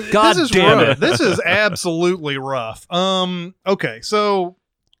 This is damn rough. it. This is absolutely rough. Okay, so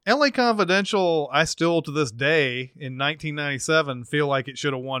L.A. Confidential, I still to this day in 1997 feel like it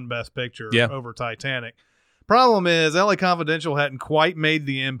should have won Best Picture over Titanic. Problem is, L.A. Confidential hadn't quite made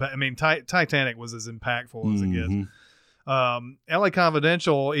the impact. I mean, Titanic was as impactful as it gets. L.A.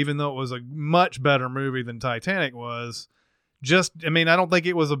 Confidential, even though it was a much better movie than Titanic was, I don't think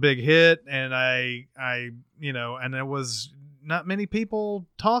it was a big hit, and and there was not many people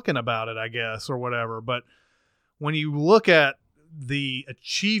talking about it, I guess, or whatever. But when you look at the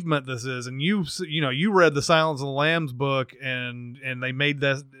achievement this is, and you read the Silence of the Lambs book, and they made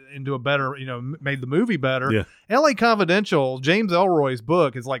that into a better, made the movie better. Yeah. L.A. Confidential, James Ellroy's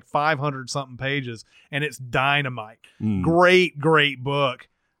book is like 500 something pages, and it's dynamite. Great book.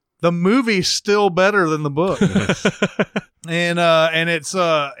 The movie's still better than the book. and it's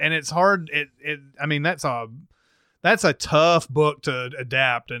hard. That's a tough book to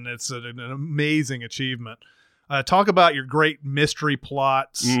adapt, and it's an amazing achievement. Talk about your great mystery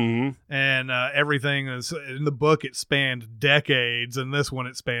plots and everything. Is in the book, it spanned decades, and this one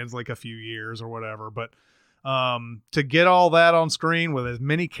it spans like a few years or whatever. But to get all that on screen with as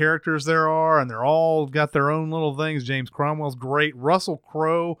many characters there are, and they're all got their own little things. James Cromwell's great. Russell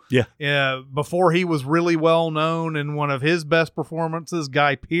Crowe, before he was really well known, in one of his best performances,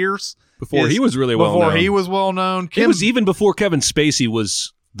 Guy Pearce. Before he was really well known. Before he was well known. It was even before Kevin Spacey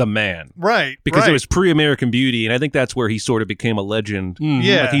was the man. Right. Because it was pre-American Beauty, and I think that's where he sort of became a legend.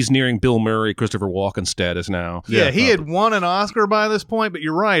 Yeah. Like he's nearing Bill Murray, Christopher Walken status now. Yeah, he had won an Oscar by this point, but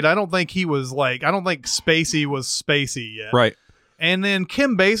you're right. I don't think Spacey was Spacey yet. Right. And then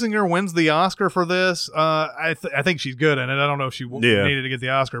Kim Basinger wins the Oscar for this. I think she's good in it. I don't know if she needed to get the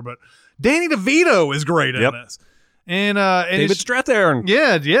Oscar, but Danny DeVito is great in this. And David Strathairn.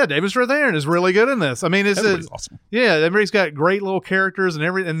 Yeah, David Strathairn is really good in this. I mean, everybody's awesome. Yeah, everybody's got great little characters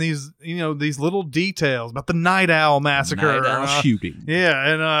and these these little details about the Night Owl massacre, Night Owl shooting.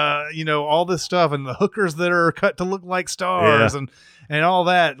 Yeah, and all this stuff, and the hookers that are cut to look like stars, and all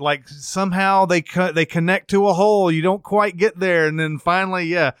that. Like somehow they connect to a whole. You don't quite get there, and then finally,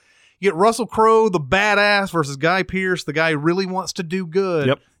 you get Russell Crowe, the badass, versus Guy Pearce, the guy who really wants to do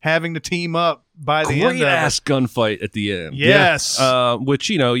good, having to team up by the end of it. Great ass gunfight at the end. Yes.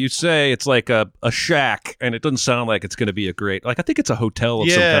 Which, you say it's like a shack, and it doesn't sound like it's going to be I think it's a hotel of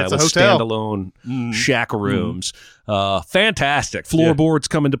some kind with standalone shack rooms. Fantastic. Floorboards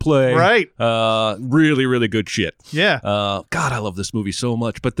come into play. Right. Really, really good shit. Yeah. God, I love this movie so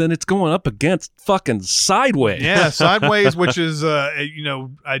much. But then it's going up against fucking Sideways. Yeah, Sideways, which is,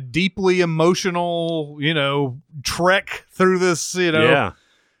 a deeply emotional, trek through this, Yeah.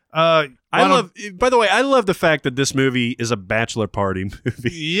 I love the fact that this movie is a bachelor party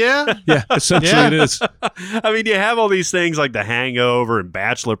movie. Yeah. Yeah, essentially it is. I mean, you have all these things like The Hangover and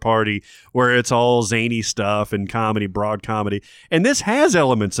Bachelor Party where it's all zany stuff and comedy, broad comedy. And this has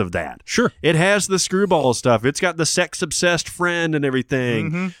elements of that. Sure. It has the screwball stuff. It's got the sex-obsessed friend and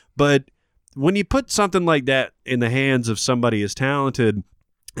everything. But when you put something like that in the hands of somebody as talented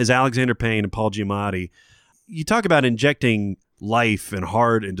as Alexander Payne and Paul Giamatti, you talk about injecting life and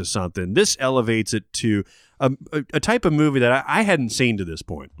heart into something. This elevates it to a type of movie that I hadn't seen to this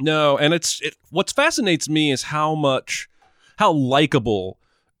point. No, and what fascinates me is how likable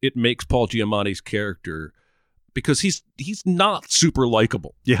it makes Paul Giamatti's character, because he's not super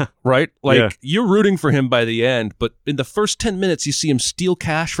likable. Yeah. Right? Like, you're rooting for him by the end, but in the first 10 minutes, you see him steal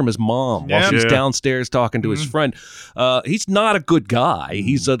cash from his mom while she's downstairs talking to his friend. He's not a good guy.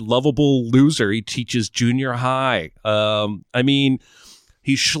 He's a lovable loser. He teaches junior high. I mean,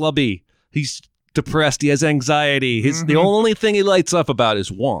 he's schlubby. He's depressed. He has anxiety. The only thing he lights up about is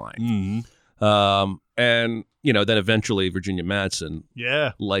wine. And, then eventually Virginia Madsen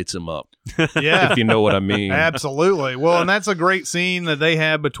lights him up. Yeah. If you know what I mean. Absolutely. Well, and that's a great scene that they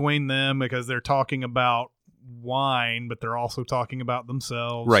have between them, because they're talking about wine, but they're also talking about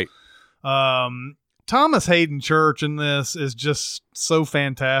themselves. Right. Thomas Hayden Church in this is just so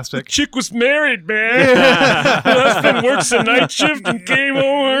fantastic. Chick was married, man. Her husband works a night shift and came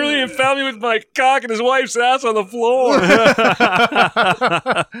home early and found me with my cock and his wife's ass on the floor.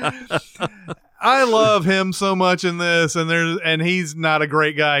 I love him so much in this, and he's not a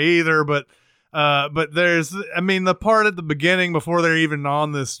great guy either, but there's, the part at the beginning before they're even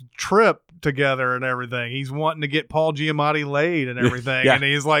on this trip together and everything, he's wanting to get Paul Giamatti laid and everything, and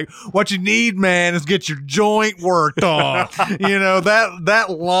he's like, what you need, man, is get your joint worked on. That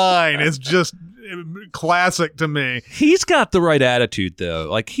line is just classic to me. He's got the right attitude, though.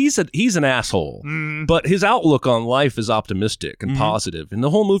 Like, he's an asshole, but his outlook on life is optimistic and positive. In the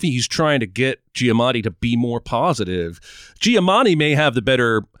whole movie, he's trying to get Giamatti to be more positive. Giamatti may have the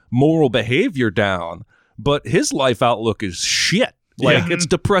better moral behavior down, but his life outlook is shit. Like, it's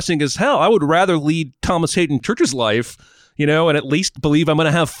depressing as hell. I would rather lead Thomas Hayden Church's life, and at least believe I'm going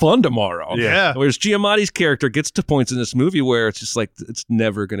to have fun tomorrow. Yeah. Whereas Giamatti's character gets to points in this movie where it's just like, it's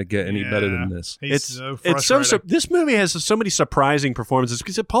never going to get any better than this. He's so It's frustrating. this movie has so many surprising performances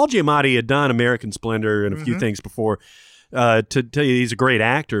because Paul Giamatti had done American Splendor and a few things before. To tell you, he's a great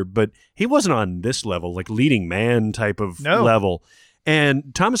actor, but he wasn't on this level, like leading man type of level.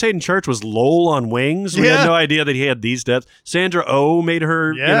 And Thomas Hayden Church was Lowell on wings. We had no idea that he had these depths. Sandra Oh made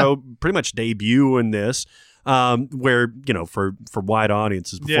her, pretty much debut in this, where for wide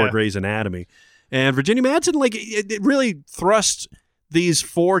audiences before Grey's Anatomy. And Virginia Madsen, like it really thrust these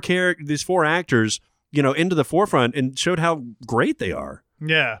four actors, into the forefront and showed how great they are.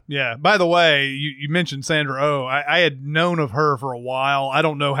 Yeah, yeah. By the way, you mentioned Sandra Oh. I had known of her for a while. I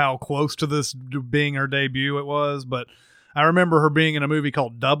don't know how close to this being her debut it was, but I remember her being in a movie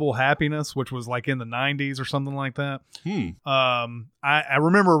called Double Happiness, which was like in the 90s or something like that. I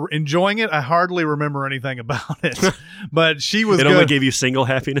remember enjoying it. I hardly remember anything about it, but she was It good. only gave you single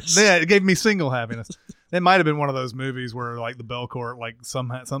happiness? Yeah, it gave me single happiness. It might have been one of those movies where like the Belcourt, like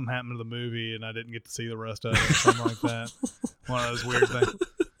something happened to the movie and I didn't get to see the rest of it or something like that. One of those weird things.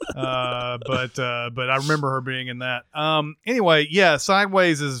 But I remember her being in that. Anyway, yeah,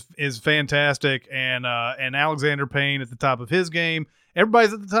 Sideways is fantastic, and Alexander Payne at the top of his game.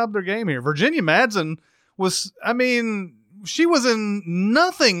 Everybody's at the top of their game here. Virginia Madsen was, she was in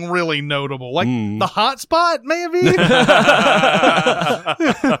nothing really notable. Like The Hot Spot, maybe.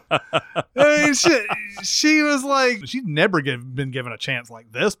 She was like, she'd never been given a chance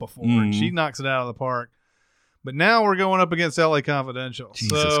like this before, and she knocks it out of the park. But now we're going up against LA Confidential.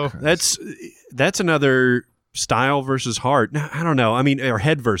 So that's another style versus heart. Now, I don't know. Or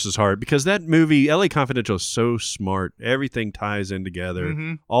head versus heart, because that movie, LA Confidential, is so smart. Everything ties in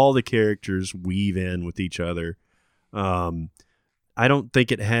together. All the characters weave in with each other. I don't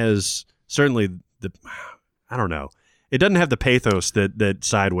think it has I don't know. It doesn't have the pathos that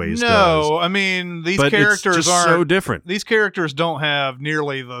Sideways does. No, these characters it's just aren't so different. These characters don't have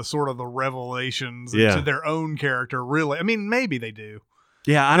nearly the sort of the revelations to their own character. Really, maybe they do.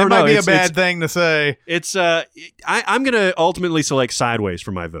 Yeah, I don't know. know. Might be a bad thing to say. It's I'm going to ultimately select Sideways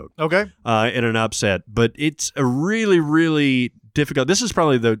for my vote. Okay. In an upset, but it's a really, really difficult. This is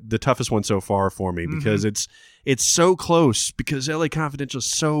probably the toughest one so far for me because it's so close, because LA Confidential is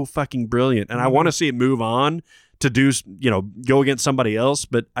so fucking brilliant, and I want to see it move on to do, go against somebody else,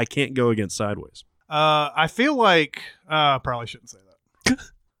 but I can't go against Sideways. I feel like probably shouldn't say that.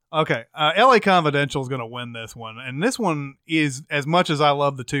 Okay, LA Confidential is going to win this one, and this one is, as much as I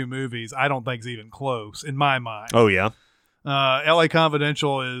love the two movies, I don't think it's even close in my mind. Oh yeah. LA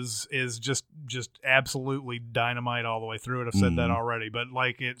Confidential is just absolutely dynamite all the way through it. I've said that already, but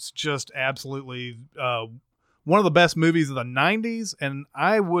like it's just absolutely one of the best movies of the 90s, and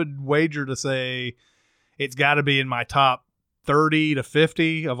I would wager to say it's got to be in my top 30 to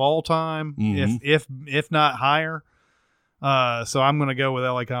 50 of all time, if not higher. So I'm going to go with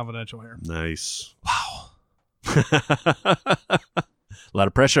LA Confidential here. Nice. Wow. A lot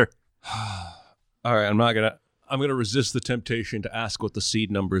of pressure. All right, I'm going to resist the temptation to ask what the seed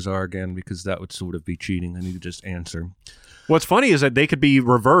numbers are again, because that would sort of be cheating. I need to just answer. What's funny is that they could be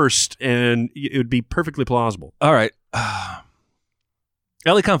reversed and it would be perfectly plausible. All right.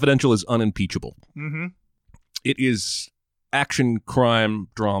 LA Confidential is unimpeachable. It is action, crime,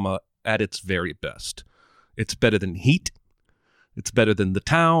 drama at its very best. It's better than Heat. It's better than The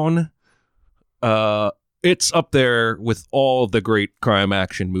Town. It's up there with all the great crime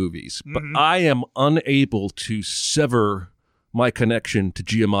action movies. But I am unable to sever my connection to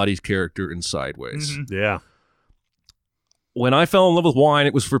Giamatti's character in Sideways. Yeah. When I fell in love with wine,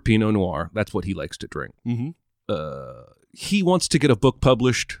 it was for Pinot Noir. That's what he likes to drink. He wants to get a book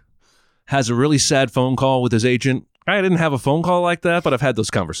published, has a really sad phone call with his agent. I didn't have a phone call like that, but I've had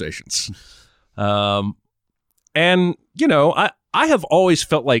those conversations. And, I have always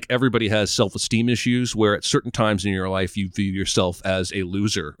felt like everybody has self-esteem issues where at certain times in your life you view yourself as a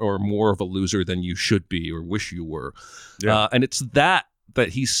loser or more of a loser than you should be or wish you were. Yeah. And it's that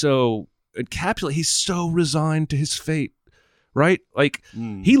he's so encapsulated. He's so resigned to his fate. Right? Like,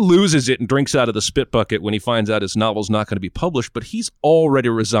 he loses it and drinks out of the spit bucket when he finds out his novel's not going to be published, but he's already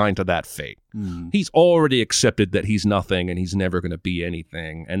resigned to that fate. He's already accepted that he's nothing and he's never going to be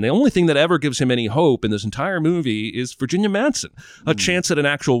anything. And the only thing that ever gives him any hope in this entire movie is Virginia Madsen, a chance at an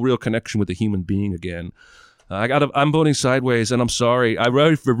actual real connection with a human being again. I'm voting Sideways, and I'm sorry. I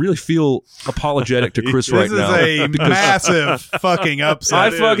really feel apologetic to Chris right now. This is a massive fucking upset.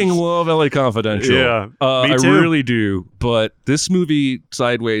 I fucking love LA Confidential. Yeah, me I too. really do. But this movie,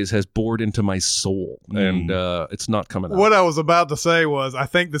 Sideways, has bored into my soul, and it's not coming out. What I was about to say was, I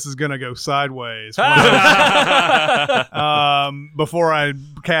think this is going to go sideways. Before I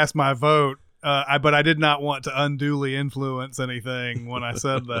cast my vote, but I did not want to unduly influence anything when I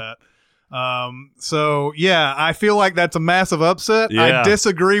said that. So yeah, I feel like that's a massive upset. Yeah. I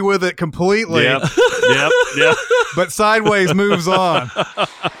disagree with it completely. Yep. But Sideways moves on.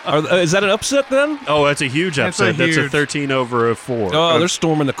 Is that an upset then? Oh, that's a huge It's a upset. That's a huge- 13 over a 4. Oh, they're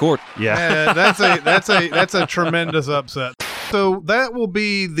storming the court. Yeah. That's a tremendous upset. So that will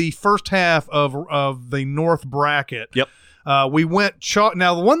be the first half of the North bracket. Yep. We went chalk.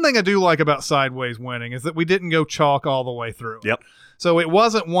 Now, the one thing I do like about Sideways winning is that we didn't go chalk all the way through. Yep. So it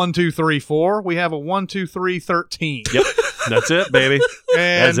wasn't 1, 2, 3, 4. We have a 1, 2, 3, 13. Yep. That's it, baby.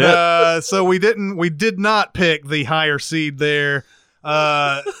 And That's so we did not pick the higher seed there.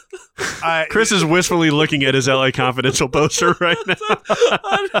 Chris is wistfully looking at his LA Confidential poster right now.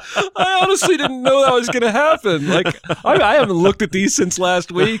 I honestly didn't know that was going to happen. Like, I haven't looked at these since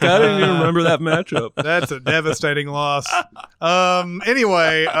last week. I didn't even remember that matchup. That's a devastating loss.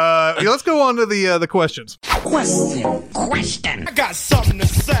 Anyway, let's go on to the questions. Question. I got something to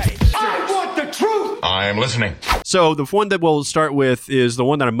say. I want the truth. I am listening. So the one that we'll start with is the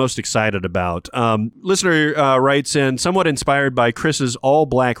one that I'm most excited about. Listener writes in, somewhat inspired by Chris's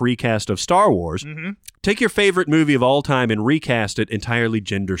all-black recast of Star Wars. Mm-hmm. Take your favorite movie of all time and recast it entirely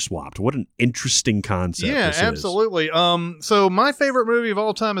gender swapped. What an interesting concept. Yeah, this is. absolutely. So my favorite movie of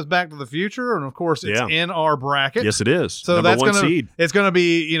all time is Back to the Future, and of course it's in our bracket. Yes, it is. So Number that's one gonna seed. it's gonna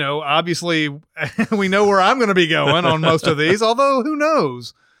be, obviously we know where I'm gonna be going on most of these, although who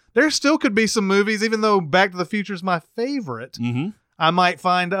knows? There still could be some movies, even though Back to the Future is my favorite, I might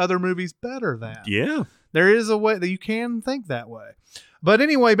find other movies better than. Yeah. There is a way that you can think that way. But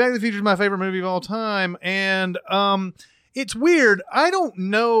anyway, Back to the Future is my favorite movie of all time. And it's weird. I don't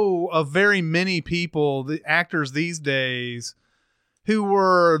know of very many people, the actors these days, who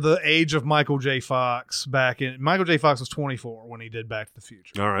were the age of Michael J. Fox Michael J. Fox was 24 when he did Back to the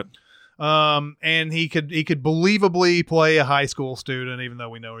Future. All right. And he could believably play a high school student, even though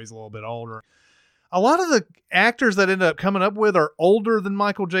we know he's a little bit older. A lot of the actors that end up coming up with are older than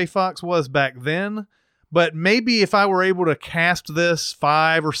Michael J. Fox was back then. But maybe if I were able to cast this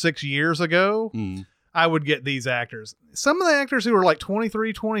 5 or 6 years ago, I would get these actors. Some of the actors who are like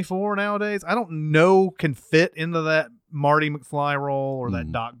 23, 24 nowadays, I don't know can fit into that Marty McFly role or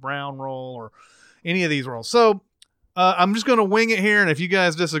that Doc Brown role or any of these roles. So I'm just going to wing it here. And if you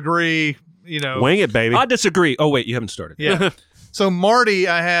guys disagree, Wing it, baby. I disagree. Oh, wait, you haven't started. Yeah. So Marty,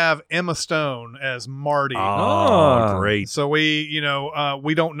 I have Emma Stone as Marty. Oh, great. So we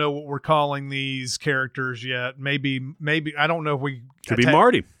don't know what we're calling these characters yet. Maybe I don't know if we Could be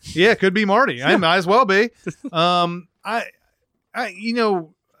Marty. Yeah, it could be Marty. I might as well be.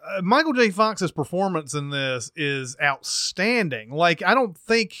 Michael J. Fox's performance in this is outstanding. Like, I don't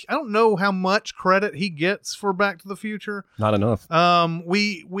know how much credit he gets for Back to the Future. Not enough.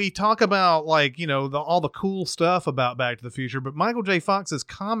 We talk about all the cool stuff about Back to the Future, but Michael J. Fox's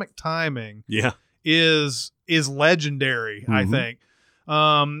comic timing is legendary, I think.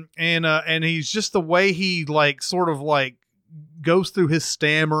 And he's just the way he goes through his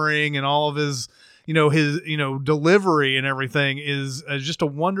stammering and all of his his delivery and everything is just a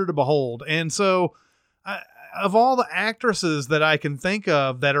wonder to behold. And so of all the actresses that I can think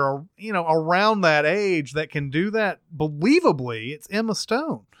of that are around that age that can do that believably, it's Emma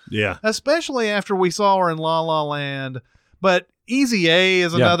Stone. Yeah. Especially after we saw her in La La Land. But Easy A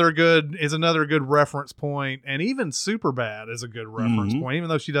is another good reference point, and even Superbad is a good reference point, even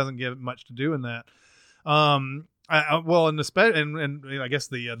though she doesn't get much to do in that. And I guess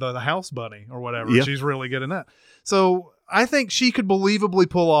the house bunny or whatever, she's really good in that. So I think she could believably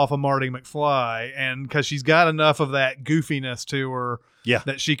pull off a Marty McFly, and because she's got enough of that goofiness to her,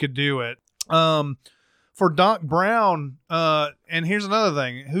 that she could do it. For Doc Brown, and here's another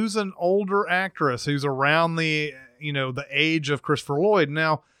thing: who's an older actress who's around the age of Christopher Lloyd?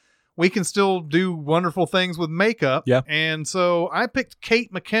 Now, we can still do wonderful things with makeup. Yeah. And so I picked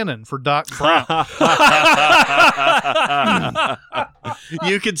Kate McKinnon for Doc Brown.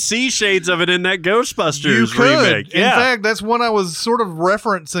 You could see shades of it in that Ghostbusters You could. remake. In fact, that's what I was sort of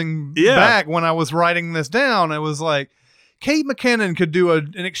referencing back when I was writing this down. It was like, Kate McKinnon could do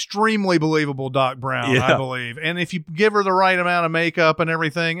an extremely believable Doc Brown, I believe. And if you give her the right amount of makeup and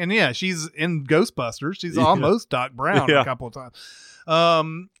everything, and she's in Ghostbusters. She's almost Doc Brown a couple of times.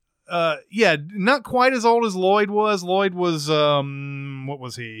 yeah, not quite as old as Lloyd was. Lloyd was, what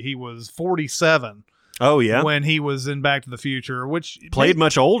was he? He was 47. Oh, yeah. When he was in Back to the Future, which Played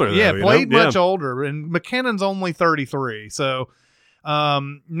much older, though. Yeah, you played know? much older. And McKinnon's only 33. So,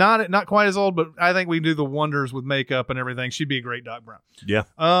 not quite as old, but I think we do the wonders with makeup and everything. She'd be a great Doc Brown. Yeah.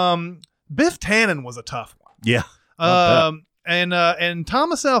 Biff Tannen was a tough one. Yeah. And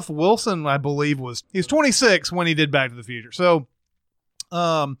Thomas F. Wilson, I believe, he was 26 when he did Back to the Future. So,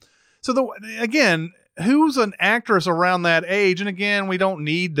 again, who's an actress around that age? And again, we don't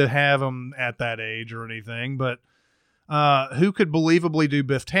need to have them at that age or anything, but who could believably do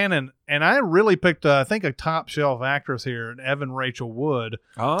Biff Tannen? And I really picked, I think, a top shelf actress here, Evan Rachel Wood,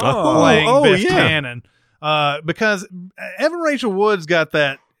 playing Biff Tannen, because Evan Rachel Wood's got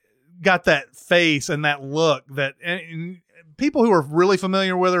that face and that look that and people who are really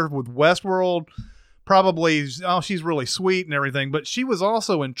familiar with her with Westworld probably, she's really sweet and everything, but she was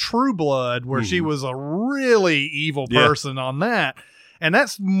also in True Blood where she was a really evil person on that. And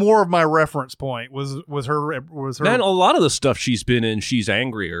that's more of my reference point was her. Man, a lot of the stuff she's been in, she's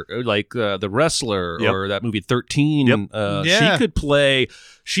angrier, like The Wrestler or that movie 13. She could play.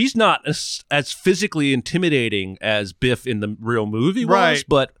 She's not as physically intimidating as Biff in the real movie was,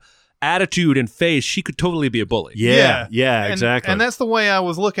 but attitude and face, she could totally be a bully. Yeah, exactly. And that's the way I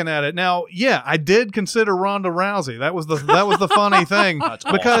was looking at it. Now, I did consider Ronda Rousey. That was the funny thing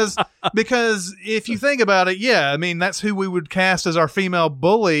because if you think about it, I mean that's who we would cast as our female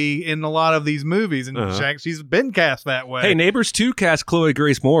bully in a lot of these movies, and she's been cast that way. Hey, Neighbors 2 cast Chloe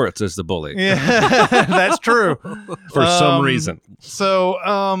Grace Moretz as the bully. Yeah, that's true for some reason. So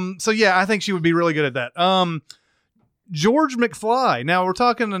I think she would be really good at that. George McFly. Now we're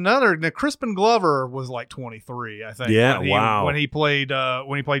talking Crispin Glover was like 23, I think. Yeah, when he played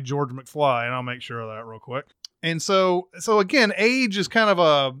George McFly, and I'll make sure of that real quick. And so again, age is kind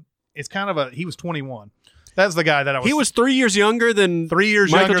of he was 21. That's the guy that I was. He was 3 years younger than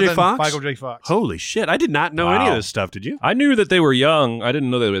Michael J. Fox? Michael J. Fox. Holy shit! I did not know any of this stuff. Did you? I knew that they were young. I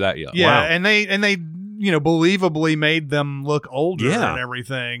didn't know they were that young. Yeah, and they believably made them look older and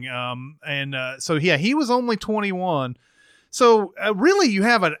everything. So he was only 21. So really, you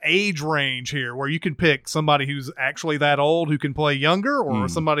have an age range here where you can pick somebody who's actually that old who can play younger, or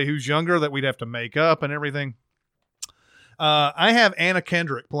somebody who's younger that we'd have to make up and everything. I have Anna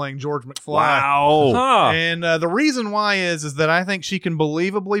Kendrick playing George McFly. Wow. And the reason why is that I think she can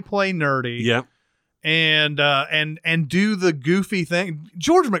believably play nerdy. Yep. And do the goofy thing.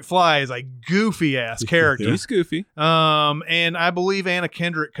 George McFly is a goofy ass character. He's goofy. And I believe Anna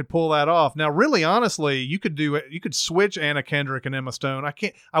Kendrick could pull that off. Now, really, honestly, you could do it. You could switch Anna Kendrick and Emma Stone.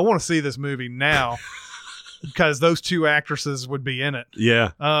 I want to see this movie now because those two actresses would be in it.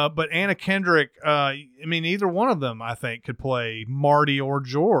 Yeah. But Anna Kendrick, either one of them, I think, could play Marty or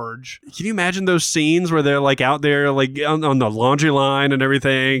George. Can you imagine those scenes where they're like out there, like on the laundry line and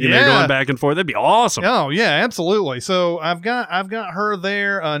everything, and they're going back and forth? That'd be awesome. Oh yeah, absolutely. So I've got her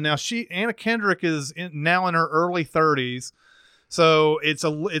there. Now Anna Kendrick is now in her early 30s. So it's a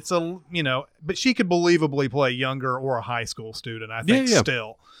but she could believably play younger or a high school student, I think,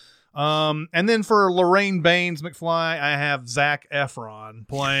 still. And then for Lorraine Baines McFly, I have Zac Efron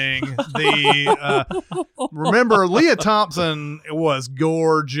playing remember Leah Thompson was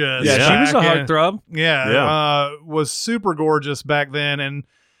gorgeous. Yeah, she was a heartthrob. Was super gorgeous back then.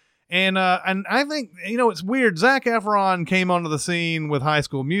 And I think, it's weird. Zac Efron came onto the scene with High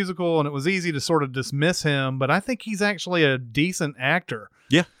School Musical, and it was easy to sort of dismiss him, but I think he's actually a decent actor.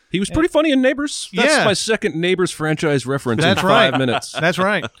 Yeah. He was pretty funny in Neighbors. That's my second Neighbors franchise reference in 5 minutes. That's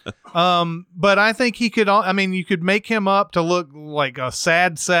right. But I think he could, you could make him up to look like a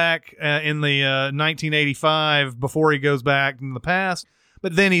sad sack in the 1985 before he goes back in the past.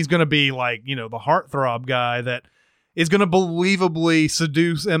 But then he's going to be like, the heartthrob guy that is going to believably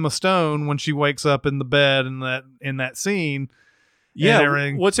seduce Emma Stone when she wakes up in the bed in that scene.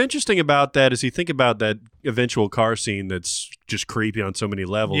 Yeah, what's interesting about that is you think about that eventual car scene that's just creepy on so many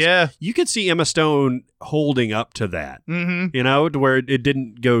levels. Yeah. You could see Emma Stone holding up to that, mm-hmm. To where it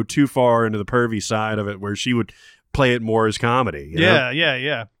didn't go too far into the pervy side of it, where she would play it more as comedy.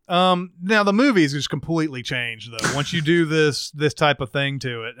 Yeah. Now, the movies just completely changed, though, once you do this type of thing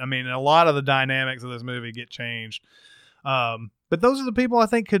to it. A lot of the dynamics of this movie get changed. But those are the people I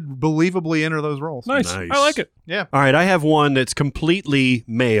think could believably enter those roles. Nice. I like it. Yeah. All right, I have one that's completely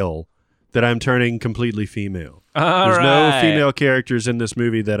male that I'm turning completely female. There's no female characters in this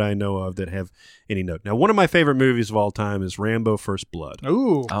movie that I know of that have any note. Now, one of my favorite movies of all time is Rambo: First Blood.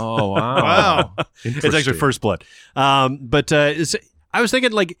 Ooh. Oh, wow. Wow. It's actually First Blood. But I was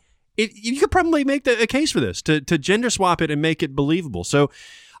thinking, you could probably make a case for this, to gender swap it and make it believable. So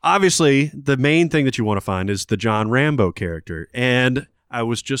obviously, the main thing that you want to find is the John Rambo character. And I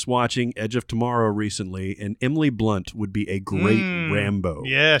was just watching Edge of Tomorrow recently, and Emily Blunt would be a great Rambo.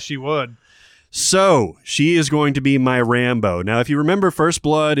 Yeah, she would. So she is going to be my Rambo. Now, if you remember, First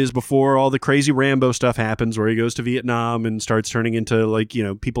Blood is before all the crazy Rambo stuff happens, where he goes to Vietnam and starts turning into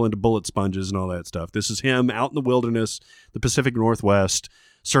people into bullet sponges and all that stuff. This is him out in the wilderness, the Pacific Northwest,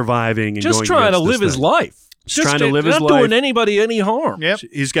 surviving and just going trying to against this live his thing. life. Just trying to live his not life. doing anybody any harm. Yep.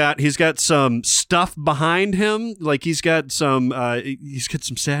 He's got some stuff behind him, like he's got some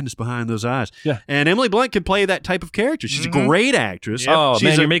sadness behind those eyes. Yeah. And Emily Blunt can play that type of character. She's a great actress. Oh, she's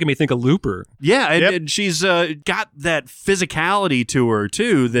man, you're making me think of Looper. Yeah, and she's got that physicality to her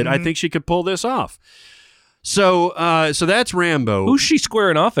too that I think she could pull this off. So that's Rambo. Who's she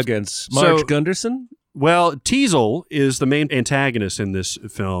squaring off against? Marge Gunderson? Well, Teasel is the main antagonist in this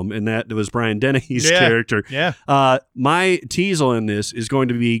film, and that was Brian Dennehy's character. Yeah. My Teasel in this is going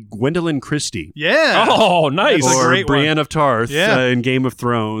to be Gwendolyn Christie. Yeah. Oh, nice. That's a Or great one. Brienne of Tarth Yeah. in Game of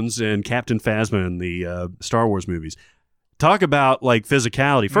Thrones and Captain Phasma in the Star Wars movies. Talk about like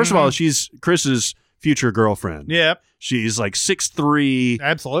physicality. First of all, she's Chris's future girlfriend. Yep. She's like 6'3",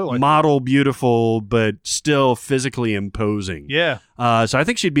 Absolutely. model beautiful, but still physically imposing. Yeah. So I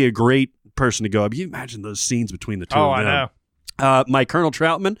think she'd be a great person to go up. You imagine those scenes between the two Oh, of I them. know. My Colonel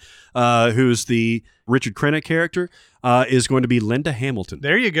Troutman, who's the Richard Crenna character, is going to be Linda Hamilton.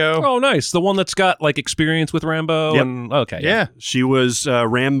 There you go. Oh, nice. The one that's got like experience with Rambo. Yep. And okay. Yeah. She was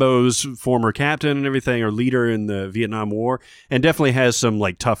Rambo's former captain and everything, or leader in the Vietnam War, and definitely has some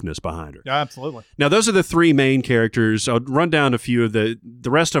like toughness behind her. Absolutely. Now, those are the three main characters. I'll run down a few of the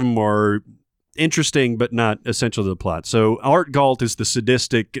rest of them are interesting but not essential to the plot. So Art Galt is the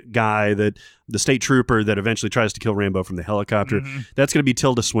sadistic guy, that the state trooper that eventually tries to kill Rambo from the helicopter. That's going to be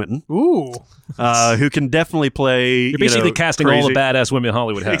Tilda Swinton, Ooh. who can definitely play. You're basically casting all the crazy- badass women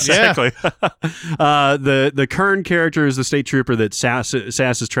Hollywood has. Exactly. The Kern character is the state trooper that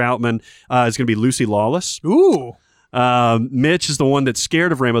sasses Troutman. Is going to be Lucy Lawless. Ooh. Mitch is the one that's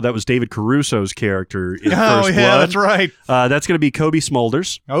scared of Rambo. That was David Caruso's character in Oh, First yeah, Blood. that's right. That's going to be Kobe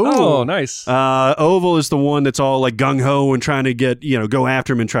Smulders. Oh, nice. Oval is the one that's all like gung ho and trying to go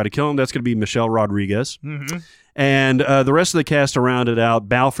after him and try to kill him. That's going to be Michelle Rodriguez. Mm-hmm. And the rest of the cast to round it out,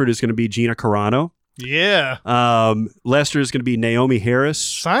 Balford is going to be Gina Carano. Yeah. Lester is going to be Naomi Harris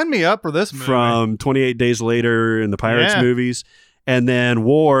Sign me up for this movie. from 28 Days Later in the Pirates Yeah. movies. And then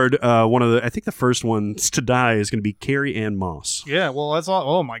Ward, I think the first ones to die is going to be Carrie Ann Moss. Yeah, well, that's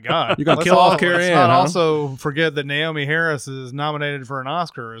all. Oh my God! You're gonna Let's kill off all- Carrie Let's Ann, not huh? also forget that Naomi Harris is nominated for an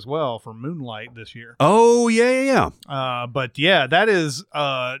Oscar as well for Moonlight this year. Oh, yeah. But yeah, that is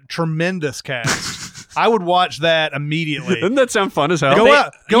a tremendous cast. I would watch that immediately. Doesn't that sound fun as hell? Go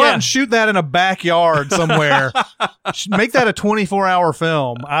out yeah. and shoot that in a backyard somewhere. Make that a 24-hour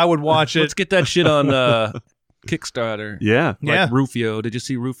film. I would watch it. Let's get that shit on Kickstarter. Yeah. Like Yeah. Rufio. Did you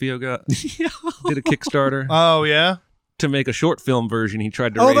see Rufio did a Kickstarter Oh yeah. to make a short film version? He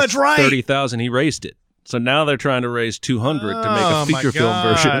tried to Oh, raise that's right. 30,000. He raised it. So now they're trying to raise 200 to make Oh, a my feature film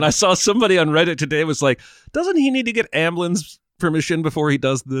God. version. And I saw somebody on Reddit today was like, doesn't he need to get Amblin's permission before he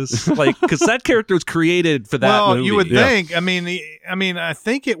does this? Like, because that character was created for that Well, movie. you would Yeah. think. I mean, I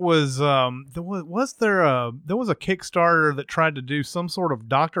think it was. There was a Kickstarter that tried to do some sort of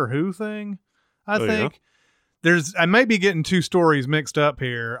Doctor Who thing. I Oh, think. I may be getting two stories mixed up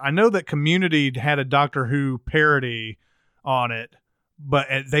here. I know that Community had a Doctor Who parody on it, but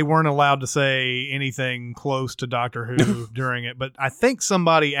they weren't allowed to say anything close to Doctor Who during it. But I think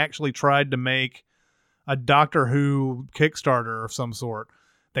somebody actually tried to make a Doctor Who Kickstarter of some sort.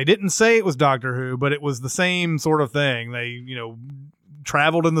 They didn't say it was Doctor Who, but it was the same sort of thing. They,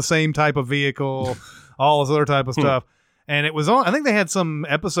 traveled in the same type of vehicle, all this other type of stuff. And it was on, I think they had some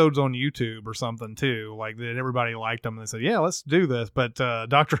episodes on YouTube or something too, like that everybody liked them. And they said, yeah, let's do this. But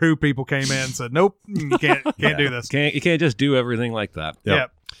Doctor Who people came in and said, nope, you can't do this. You can't just do everything like that.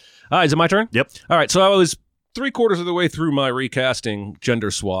 Yep. All right, is it my turn? Yep. All right, so I was 3/4 of the way through my recasting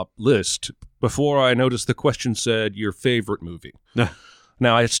gender swap list before I noticed the question said your favorite movie.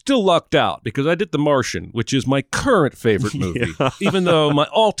 Now, I still lucked out because I did The Martian, which is my current favorite movie, even though my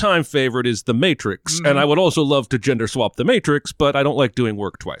all-time favorite is The Matrix, and I would also love to gender swap The Matrix, but I don't like doing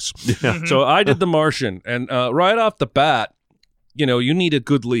work twice. So I did The Martian, and right off the bat, you need a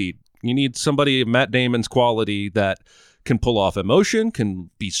good lead. You need somebody of Matt Damon's quality that can pull off emotion, can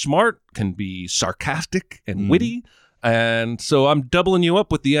be smart, can be sarcastic and witty. And so I'm doubling you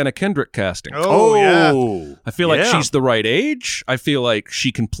up with the Anna Kendrick casting. Oh, yeah. I feel like she's the right age. I feel like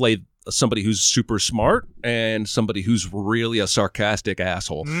she can play somebody who's super smart and somebody who's really a sarcastic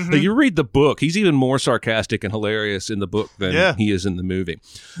asshole. Like, you read the book, he's even more sarcastic and hilarious in the book than he is in the movie.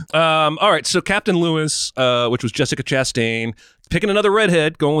 All right, so Captain Lewis, which was Jessica Chastain, picking another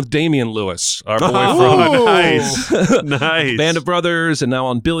redhead, going with Damian Lewis, our boy from nice. Band of Brothers, and now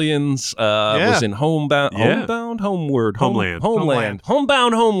on Billions. Was in Homebound, Homeward Homeland.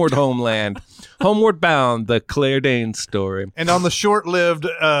 Homeward Bound, the Claire Danes story. And on the short-lived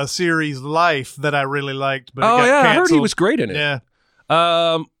series Life that I really liked, but it got I heard canceled. he was great in it. Yeah.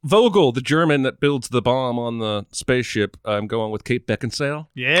 Vogel, the German that builds the bomb on the spaceship. I'm going with Kate Beckinsale.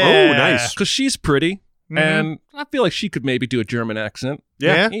 Yeah. Oh, nice. Because she's pretty, and I feel like she could maybe do a German accent.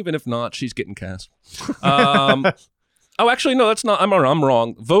 Yeah. Even if not, she's getting cast. Oh, actually, no, that's not. I'm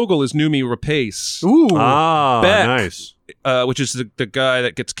wrong. Vogel is Noomi Rapace. Ooh. Beck. Nice. Which is the guy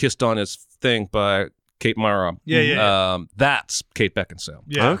that gets kissed on his thing by Kate Mara. Yeah. That's Kate Beckinsale.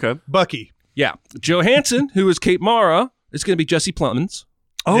 Yeah. Okay. Bucky. Yeah. Johansson, who is Kate Mara, is going to be Jesse Plemons.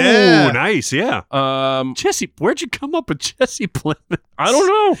 Oh, Yeah. nice. Yeah. Jesse, where'd you come up with Jesse Plemons? I don't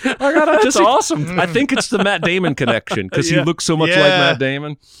know. I got That's Jesse. awesome. I think it's the Matt Damon connection because he Yeah. looks so much like Matt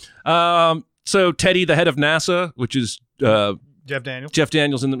Damon. So Teddy, the head of NASA, which is Jeff Daniels. Jeff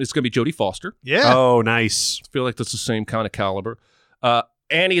Daniels, and it's going to be Jodie Foster. Yeah. Oh, nice. I feel like that's the same kind of caliber.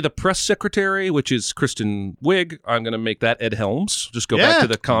 Annie, the press secretary, which is Kristen Wiig. I'm going to make that Ed Helms. Just go back to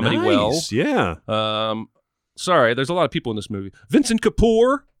the comedy nice. well. Yeah. Sorry, there's a lot of people in this movie. Vincent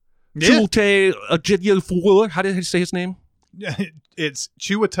Kapoor, Yeah. Chiwetel Ejiofor. How did he say his name? It's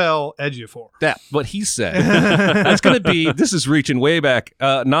Chiwetel Ejiofor. That, what he said. That's going to be, this is reaching way back,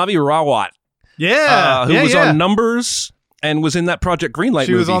 Navi Rawat, Yeah. who yeah, was yeah. on Numbers and was in that Project Greenlight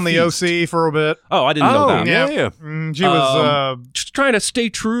She was movie, on the Feast. OC for a bit. Oh, I didn't know that. yeah. She was, Just trying to stay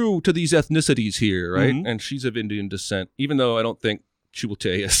true to these ethnicities here, right? Mhm. And she's of Indian descent, even though I don't think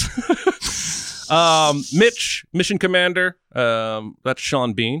Chiwetel is. Mitch, Mission Commander, that's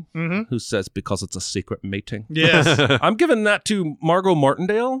Sean Bean, who says, because it's a secret meeting. yes. I'm giving that to Margot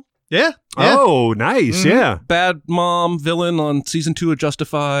Martindale. Yeah. Yeah. Oh, nice. Yeah. Bad mom villain on season 2 of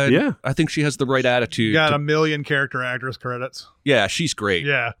Justified. Yeah. I think she has the right attitude. Got a million character actress credits. Yeah, she's great.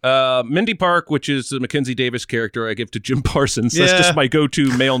 Yeah. Mindy Park, which is the Mackenzie Davis character, I give to Jim Parsons. That's Yeah. just my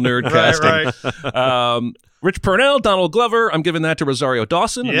go-to male nerd casting. Right. Rich Purnell, Donald Glover. I'm giving that to Rosario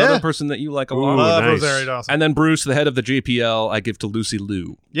Dawson, Yeah. another person that you like a lot. Love nice. Rosario Dawson. And then Bruce, the head of the JPL, I give to Lucy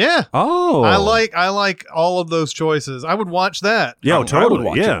Liu. Yeah. Oh. I like all of those choices. I would watch that. Yeah, I would totally.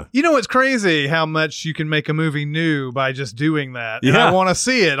 watch Yeah. You know, it's crazy how much you can make a movie new by just doing that. And Yeah. I want to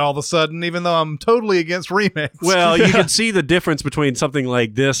see it all of a sudden, even though I'm totally against remakes. Well, you can see the difference between something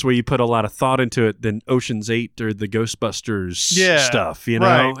like this, where you put a lot of thought into it, than Ocean's 8 or the Ghostbusters stuff. You know,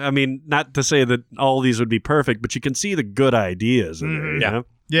 right. I mean, not to say that all these would be perfect, but you can see the good ideas in there. You know?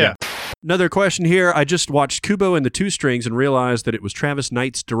 yeah. Another question here. I just watched Kubo and the Two Strings and realized that it was Travis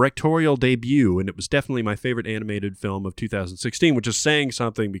Knight's directorial debut, and it was definitely my favorite animated film of 2016, which is saying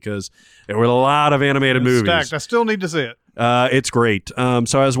something because there were a lot of animated movies. Stacked. I still need to see it. It's great.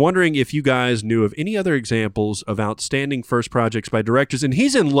 So I was wondering if you guys knew of any other examples of outstanding first projects by directors, and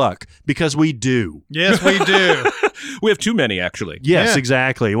he's in luck because we do. Yes, we do. We have too many, actually. Yes, Yeah.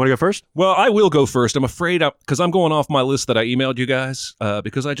 exactly. You want to go first? Well, I will go first. I'm afraid because I'm going off my list that I emailed you guys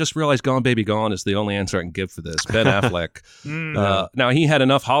because I just realized Gone Baby Gone is the only answer I can give for this. Ben Affleck. Now, he had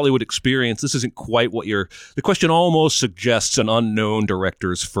enough Hollywood experience. This isn't quite what the question almost suggests an unknown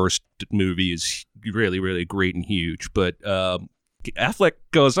director's first movie is really, really great and huge. But Affleck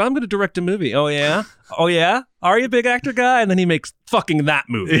goes, I'm going to direct a movie. Oh, yeah? Oh, yeah? Are you a big actor guy? And then he makes fucking that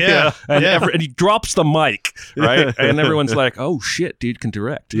movie. Yeah. And, Yeah. and he drops the mic, right? And everyone's like, oh, shit, dude can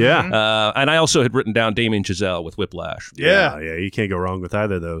direct. Yeah. And I also had written down Damien Chazelle with Whiplash. Yeah. Yeah, you can't go wrong with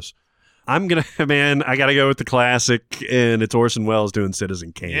either of those. I'm going to, man, I got to go with the classic, and it's Orson Welles doing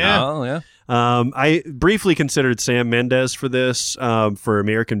Citizen Kane. Yeah. Oh, yeah. I briefly considered Sam Mendes for this, for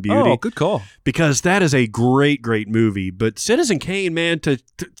American Beauty. Oh, good call. Because that is a great, great movie. But Citizen Kane, man, to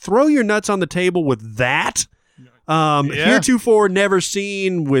throw your nuts on the table with that, heretofore never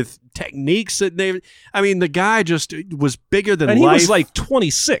seen, with techniques that the guy just was bigger than And life. he was like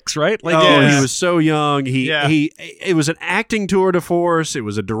 26, right? Like, He was so young. It was an acting tour de force. It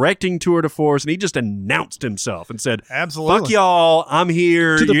was a directing tour de force, and he just announced himself and said, Absolutely. "Fuck y'all, I'm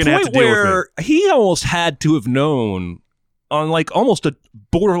here. to the You're gonna have to point deal with me." where he almost had to have known on like almost a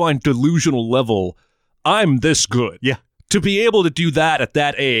borderline delusional level, I'm this good. Yeah. to be able to do that at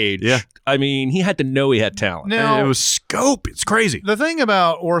that age, Yeah. I mean, he had to know he had talent. Now, And it was scope. It's crazy. the thing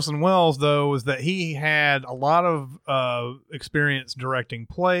about Orson Welles, though, is that he had a lot of experience directing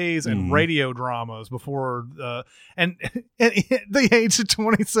plays and radio dramas before, and at the age of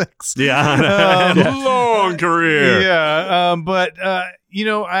 26. Yeah. Long career. Yeah, but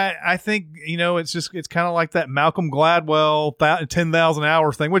I think it's kind of like that Malcolm Gladwell 10,000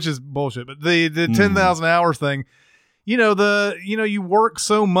 hours thing, which is bullshit. But the 10,000 hours thing, you work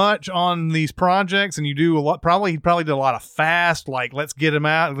so much on these projects, and you do a lot. He probably did a lot of fast, like let's get them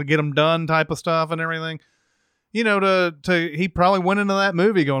out, get them done type of stuff and everything. He probably went into that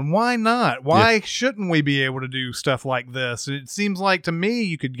movie going, why not? Why shouldn't we be able to do stuff like this? It seems like to me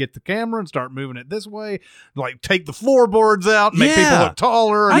you could get the camera and start moving it this way, like take the floorboards out, and make people look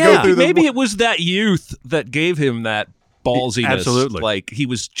taller, and go through maybe it was that youth that gave him that ballsiness. Absolutely. Like he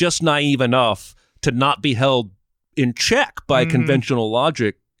was just naive enough to not be held in check by conventional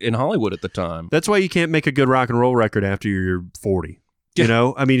logic in Hollywood at the time. That's why you can't make a good rock and roll record after you're 40. Yeah. You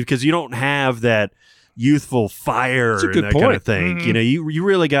know, I mean, because you don't have that youthful fire That's a and good that kind of point. thing. You know, you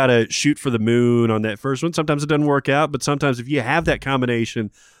really got to shoot for the moon on that first one. Sometimes it doesn't work out, but sometimes if you have that combination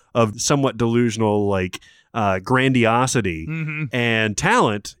of somewhat delusional, like grandiosity and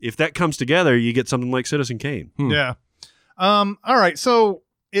talent, if that comes together, you get something like Citizen Kane. Yeah. All right. So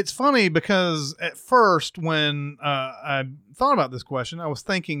it's funny because at first when I thought about this question, I was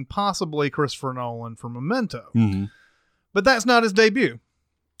thinking possibly Christopher Nolan for Memento, but that's not his debut.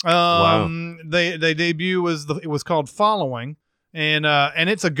 Wow. They debut it was called Following, and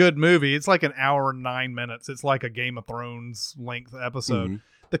it's a good movie. It's like an hour and 9 minutes. It's like a Game of Thrones length episode.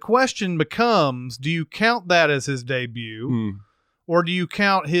 The question becomes, do you count that as his debut? Or do you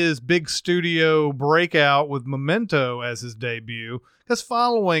count his big studio breakout with Memento as his debut? Because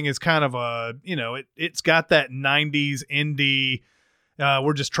Following is kind of a, it's got that 90s indie,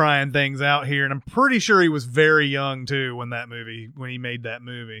 we're just trying things out here. And I'm pretty sure he was very young, too, when he made that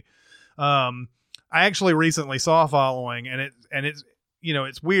movie. I actually recently saw Following, and it's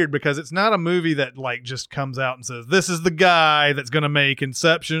it's weird because it's not a movie that like just comes out and says, this is the guy that's going to make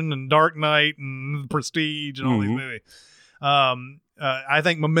Inception and Dark Knight and Prestige and all these movies. I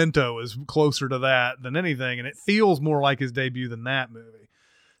think Memento is closer to that than anything, and it feels more like his debut than that movie.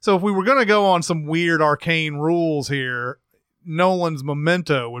 So if we were going to go on some weird arcane rules here, Nolan's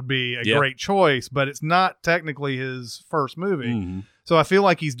Memento would be a great choice, but it's not technically his first movie. So I feel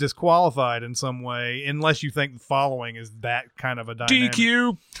like he's disqualified in some way, unless you think The Following is that kind of a dynamic.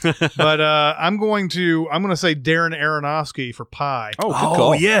 DQ. But I'm going to say Darren Aronofsky for Pi. Oh, good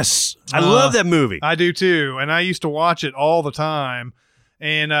call. Yes. I love that movie. I do too, and I used to watch it all the time.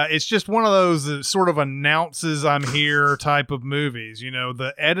 And it's just one of those that sort of announces I'm here type of movies.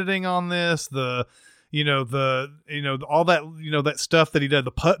 The editing on this, all that, that stuff that he did,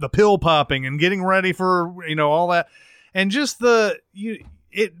 the pill popping and getting ready for, all that. And just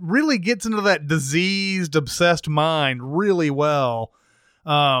it really gets into that diseased, obsessed mind really well.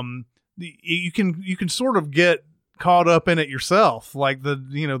 You can sort of get caught up in it yourself, like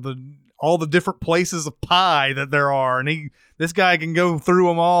all the different places of Pi that there are, and this guy can go through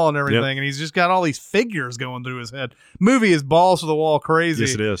them all and everything, and he's just got all these figures going through his head. Movie is balls to the wall crazy.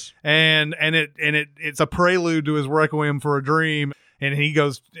 Yes, it is. And it's a prelude to his Requiem for a Dream, and he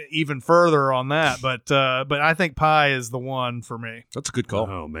goes even further on that. But I think Pi is the one for me. That's a good call.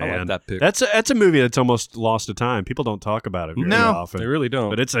 Oh man, I like that pick. That's a movie that's almost lost to time. People don't talk about it very often. They really don't.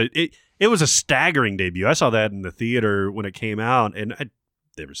 But it was a staggering debut. I saw that in the theater when it came out, and I'd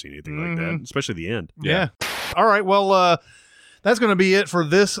never seen anything like that, especially the end. Yeah. All right. Well, that's going to be it for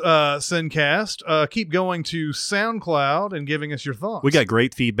this Sincast. Keep going to SoundCloud and giving us your thoughts. We got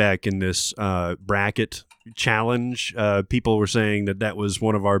great feedback in this bracket challenge. People were saying that was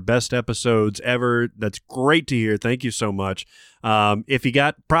one of our best episodes ever. That's great to hear. Thank you so much. If you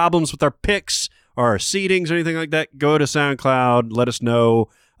got problems with our picks or our seatings or anything like that, go to SoundCloud. Let us know.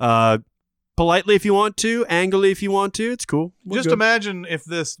 Politely if you want to, angrily if you want to. It's cool. Just imagine if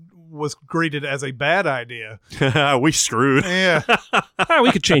this was greeted as a bad idea. We screwed. Yeah.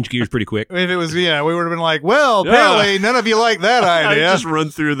 We could change gears pretty quick. If it was, we would have been like, well, apparently none of you like that idea. Just run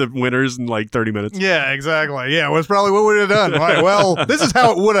through the winners in like 30 minutes. Yeah, exactly. Yeah, was probably what we'd have done. Right. Well, this is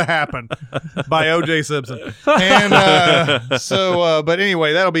how it would have happened by O.J. Simpson. And but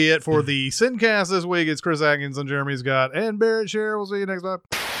anyway, that'll be it for the Sincast this week. It's Chris Atkins and Jeremy Scott and Barrett Sher. We'll see you next time.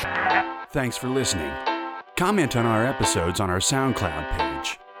 Thanks for listening. Comment on our episodes on our SoundCloud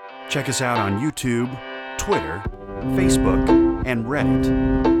page. Check us out on YouTube, Twitter, Facebook, and Reddit.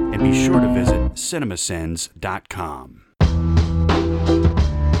 And be sure to visit cinemasins.com.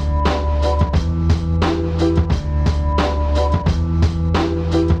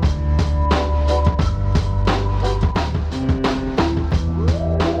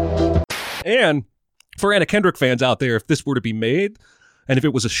 for Anna Kendrick fans out there, if this were to be made, and if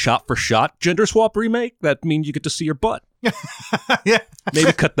it was a shot-for-shot gender swap remake, that means you get to see her butt. Yeah.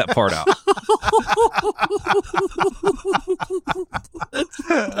 Maybe cut that part out.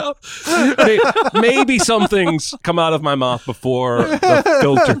 Maybe some things come out of my mouth before the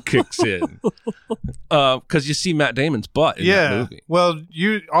filter kicks in. Because you see Matt Damon's butt in that movie. Well,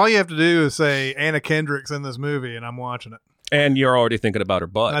 all you have to do is say Anna Kendrick's in this movie, and I'm watching it. And you're already thinking about her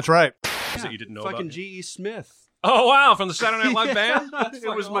butt. That's right. That you didn't know Fucking about. G.E. Smith. Oh, wow. From the Saturday Night Live band?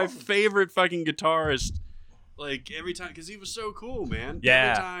 It was my favorite fucking guitarist. Like, every time, because he was so cool, man.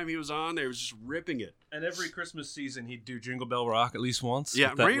 Yeah. Every time he was on there, he was just ripping it. And every Christmas season, he'd do Jingle Bell Rock at least once. Yeah.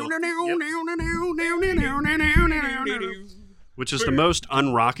 with that Which is the most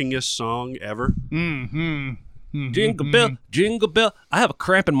unrockingest song ever. Mm-hmm. Jingle Bell. I have a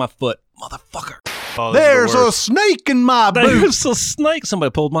cramp in my foot. Motherfucker. Oh, this is There's the a worst. snake in my boot. There's a snake. Somebody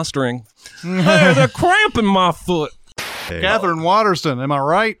pulled my string. There's a cramp in my foot. Catherine Waterston, am I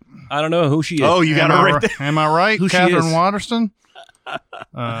right? I don't know who she is. Oh, you got Am it I right there. Am I right? Who she Catherine is. Waterston.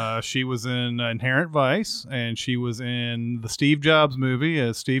 She was in Inherent Vice, and she was in the Steve Jobs movie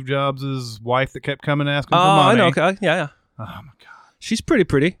as Steve Jobs' wife that kept coming asking for I money. know. Okay. Yeah. Oh my god, She's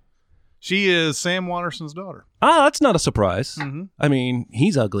pretty. she is Sam Waterston's daughter. That's not a surprise. Mhm. I mean,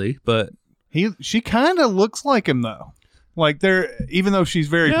 he's ugly, but She kind of looks like him though. Like even though she's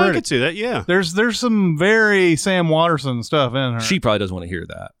very Yeah, I pretty, could see that, yeah. there's some very Sam Waterston stuff in her. she probably doesn't want to hear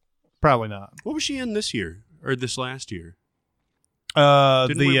that. Probably not. What was she in this year? Or this last year?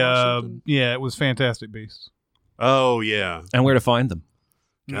 Didn't we watch something? Yeah, it was Fantastic Beasts. Oh, yeah. And where to find them?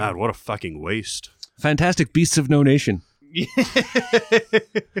 God, what a fucking waste. Fantastic Beasts of No Nation.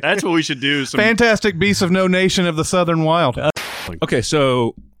 That's what we should do. Fantastic Beasts of No Nation of the Southern Wild. Okay,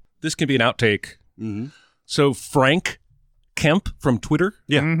 so this can be an outtake. Mm-hmm. So Frank Kemp from Twitter,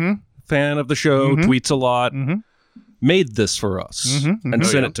 Yeah. Mm-hmm. fan of the show, tweets a lot, made this for us Mhm, and mhm.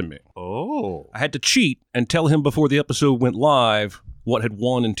 sent Oh, yeah. it to me. Oh. I had to cheat and tell him before the episode went live what had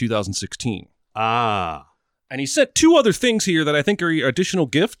won in 2016. Ah. And he sent two other things here that I think are additional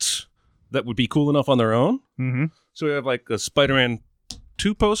gifts that would be cool enough on their own. Mm-hmm. So we have like a Spider-Man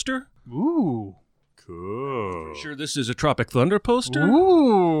 2 poster. Ooh. Cool. Sure, this is a Tropic Thunder poster.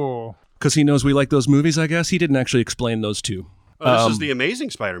 Ooh. Because he knows we like those movies, I guess. He didn't actually explain those two. Oh, this is the Amazing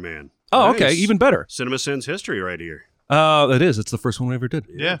Spider-Man. Oh, Nice. okay, even better. CinemaSins history right here. It is. It's the first one we ever did.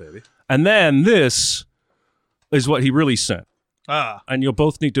 Yeah. baby. And then this is what he really sent. Ah. And you'll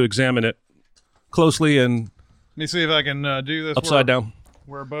both need to examine it closely and Let me see if I can do this upside down.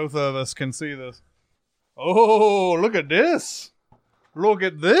 where both of us can see this. Oh, look at this. Look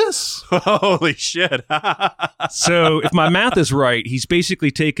at this. Holy shit. So if my math is right, he's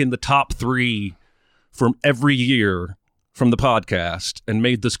basically taken the top 3 from every year from the podcast and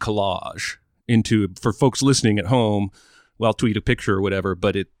made this collage into, for folks listening at home, well, I'll tweet a picture or whatever,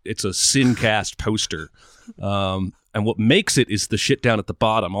 but it's a Sincast poster. And what makes it is the shit down at the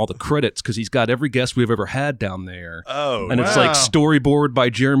bottom, all the credits, because he's got every guest we've ever had down there. Oh, And it's wow. like storyboard by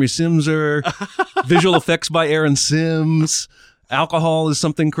Jeremy Simser, visual effects by Aaron Sims, alcohol is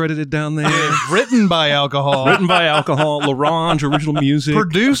something credited down there. Written by alcohol. Written by alcohol, Larange, original music.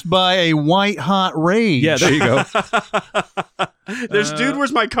 Produced by a white hot rage. Yeah, there you go. There's Dude,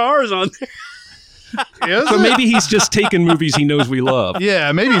 Where's My Car is on there. Is So it? maybe he's just taking movies he knows we love.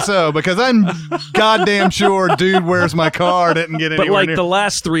 Yeah, maybe so, because I'm goddamn sure Dude, Where's My Car didn't get But anywhere like near. the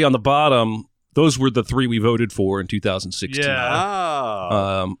last 3 on the bottom, those were the 3 we voted for in 2016. Yeah.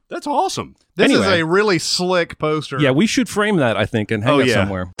 Ah. That's awesome. This is anyway. a really slick poster. Yeah, we should frame that, I think, and hang Oh, it yeah.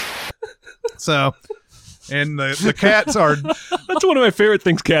 somewhere. So, and the cats are. That's one of my favorite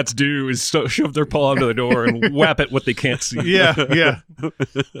things cats do is shove their paw under the door and whap at what they can't see. Yeah, yeah.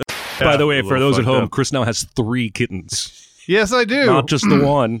 By the way, A for little those at fucked home, up. Chris now has 3 kittens. Yes, I do. Not just the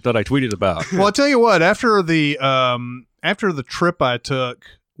one that I tweeted about. Well, I'll tell you what. After the trip I took,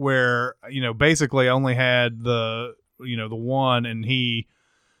 where basically I only had the one, and he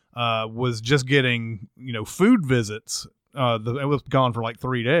was just getting food visits. It was gone for like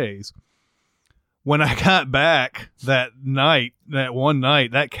 3 days. When I got back that one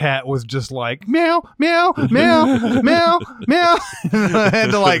night, that cat was just like meow, meow, meow, meow, meow. I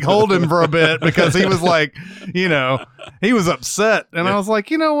had to like hold him for a bit because he was like, he was upset, and I was like,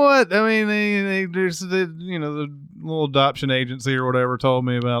 you know what? I mean, there's the little adoption agency or whatever told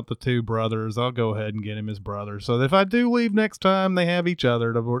me about the 2 brothers. I'll go ahead and get him his brother. So that if I do leave next time, they have each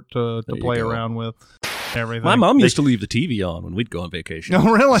other to you play go. around with. Everything. My mom used to leave the TV on when we'd go on vacation. Oh,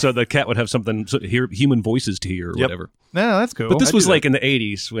 really? So the cat would have something, hear human voices to hear or Yep. whatever. No, that's cool. But this I was do like in the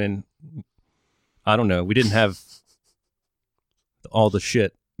 80s when, I don't know, we didn't have all the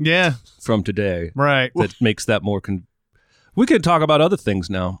shit Yeah. from today Right. that makes that more. We could talk about other things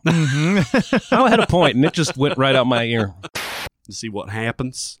now. Mm-hmm. I had a point, and it just went right out my ear. See what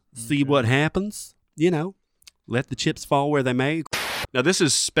happens. See what happens. You know, let the chips fall where they may. Now, this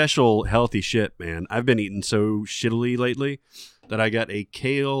is special healthy shit, man. I've been eating so shittily lately that I got a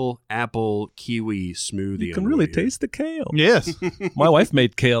kale, apple, kiwi smoothie. You can on the really way here. taste the kale. Yes. My wife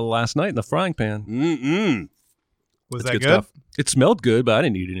made kale last night in the frying pan. Mm-mm. Was That's that good good? stuff. It smelled good, but I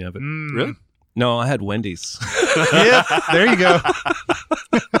didn't eat any of it. Mm. Really? No, I had Wendy's. Yeah. There you go.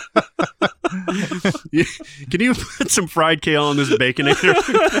 Can you put some fried kale on this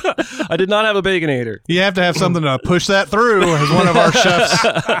Baconator? I did not have a Baconator. You have to have something to push that through, as one of our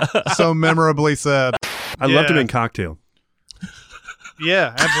chefs so memorably said. I loved him in Cocktail.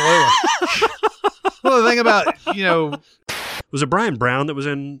 Yeah, absolutely. Well, the thing about, Was it Brian Brown that was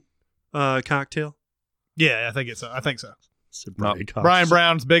in Cocktail? yeah, I think so. Brian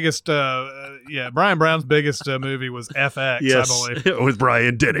Brown's biggest, Brian Brown's biggest movie was FX, Yes, I believe. with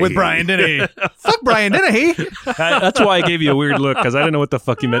Brian Dennehy. With Brian Dennehy. Fuck Brian Dennehy. That's why I gave you a weird look, because I didn't know what the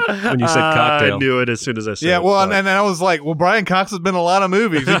fuck you meant when you said Cocktail. I knew it as soon as I said Yeah, it. well, but- and I was like, well, Brian Cox has been in a lot of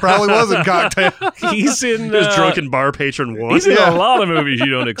movies. He probably was in Cocktail. He's in He was drunken bar patron one. He's in Yeah. a lot of movies you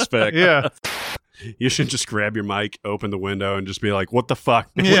don't expect. Yeah. You should just grab your mic, open the window, and just be like, "What the fuck?"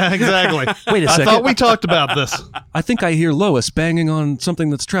 Yeah, exactly. Wait a I second. thought we talked about this. I think I hear Lois banging on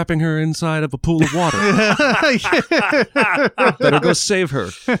something that's trapping her inside of a pool of water. Better go save her.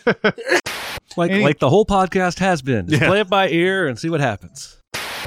 Like the whole podcast has been. Just play it by ear and see what happens.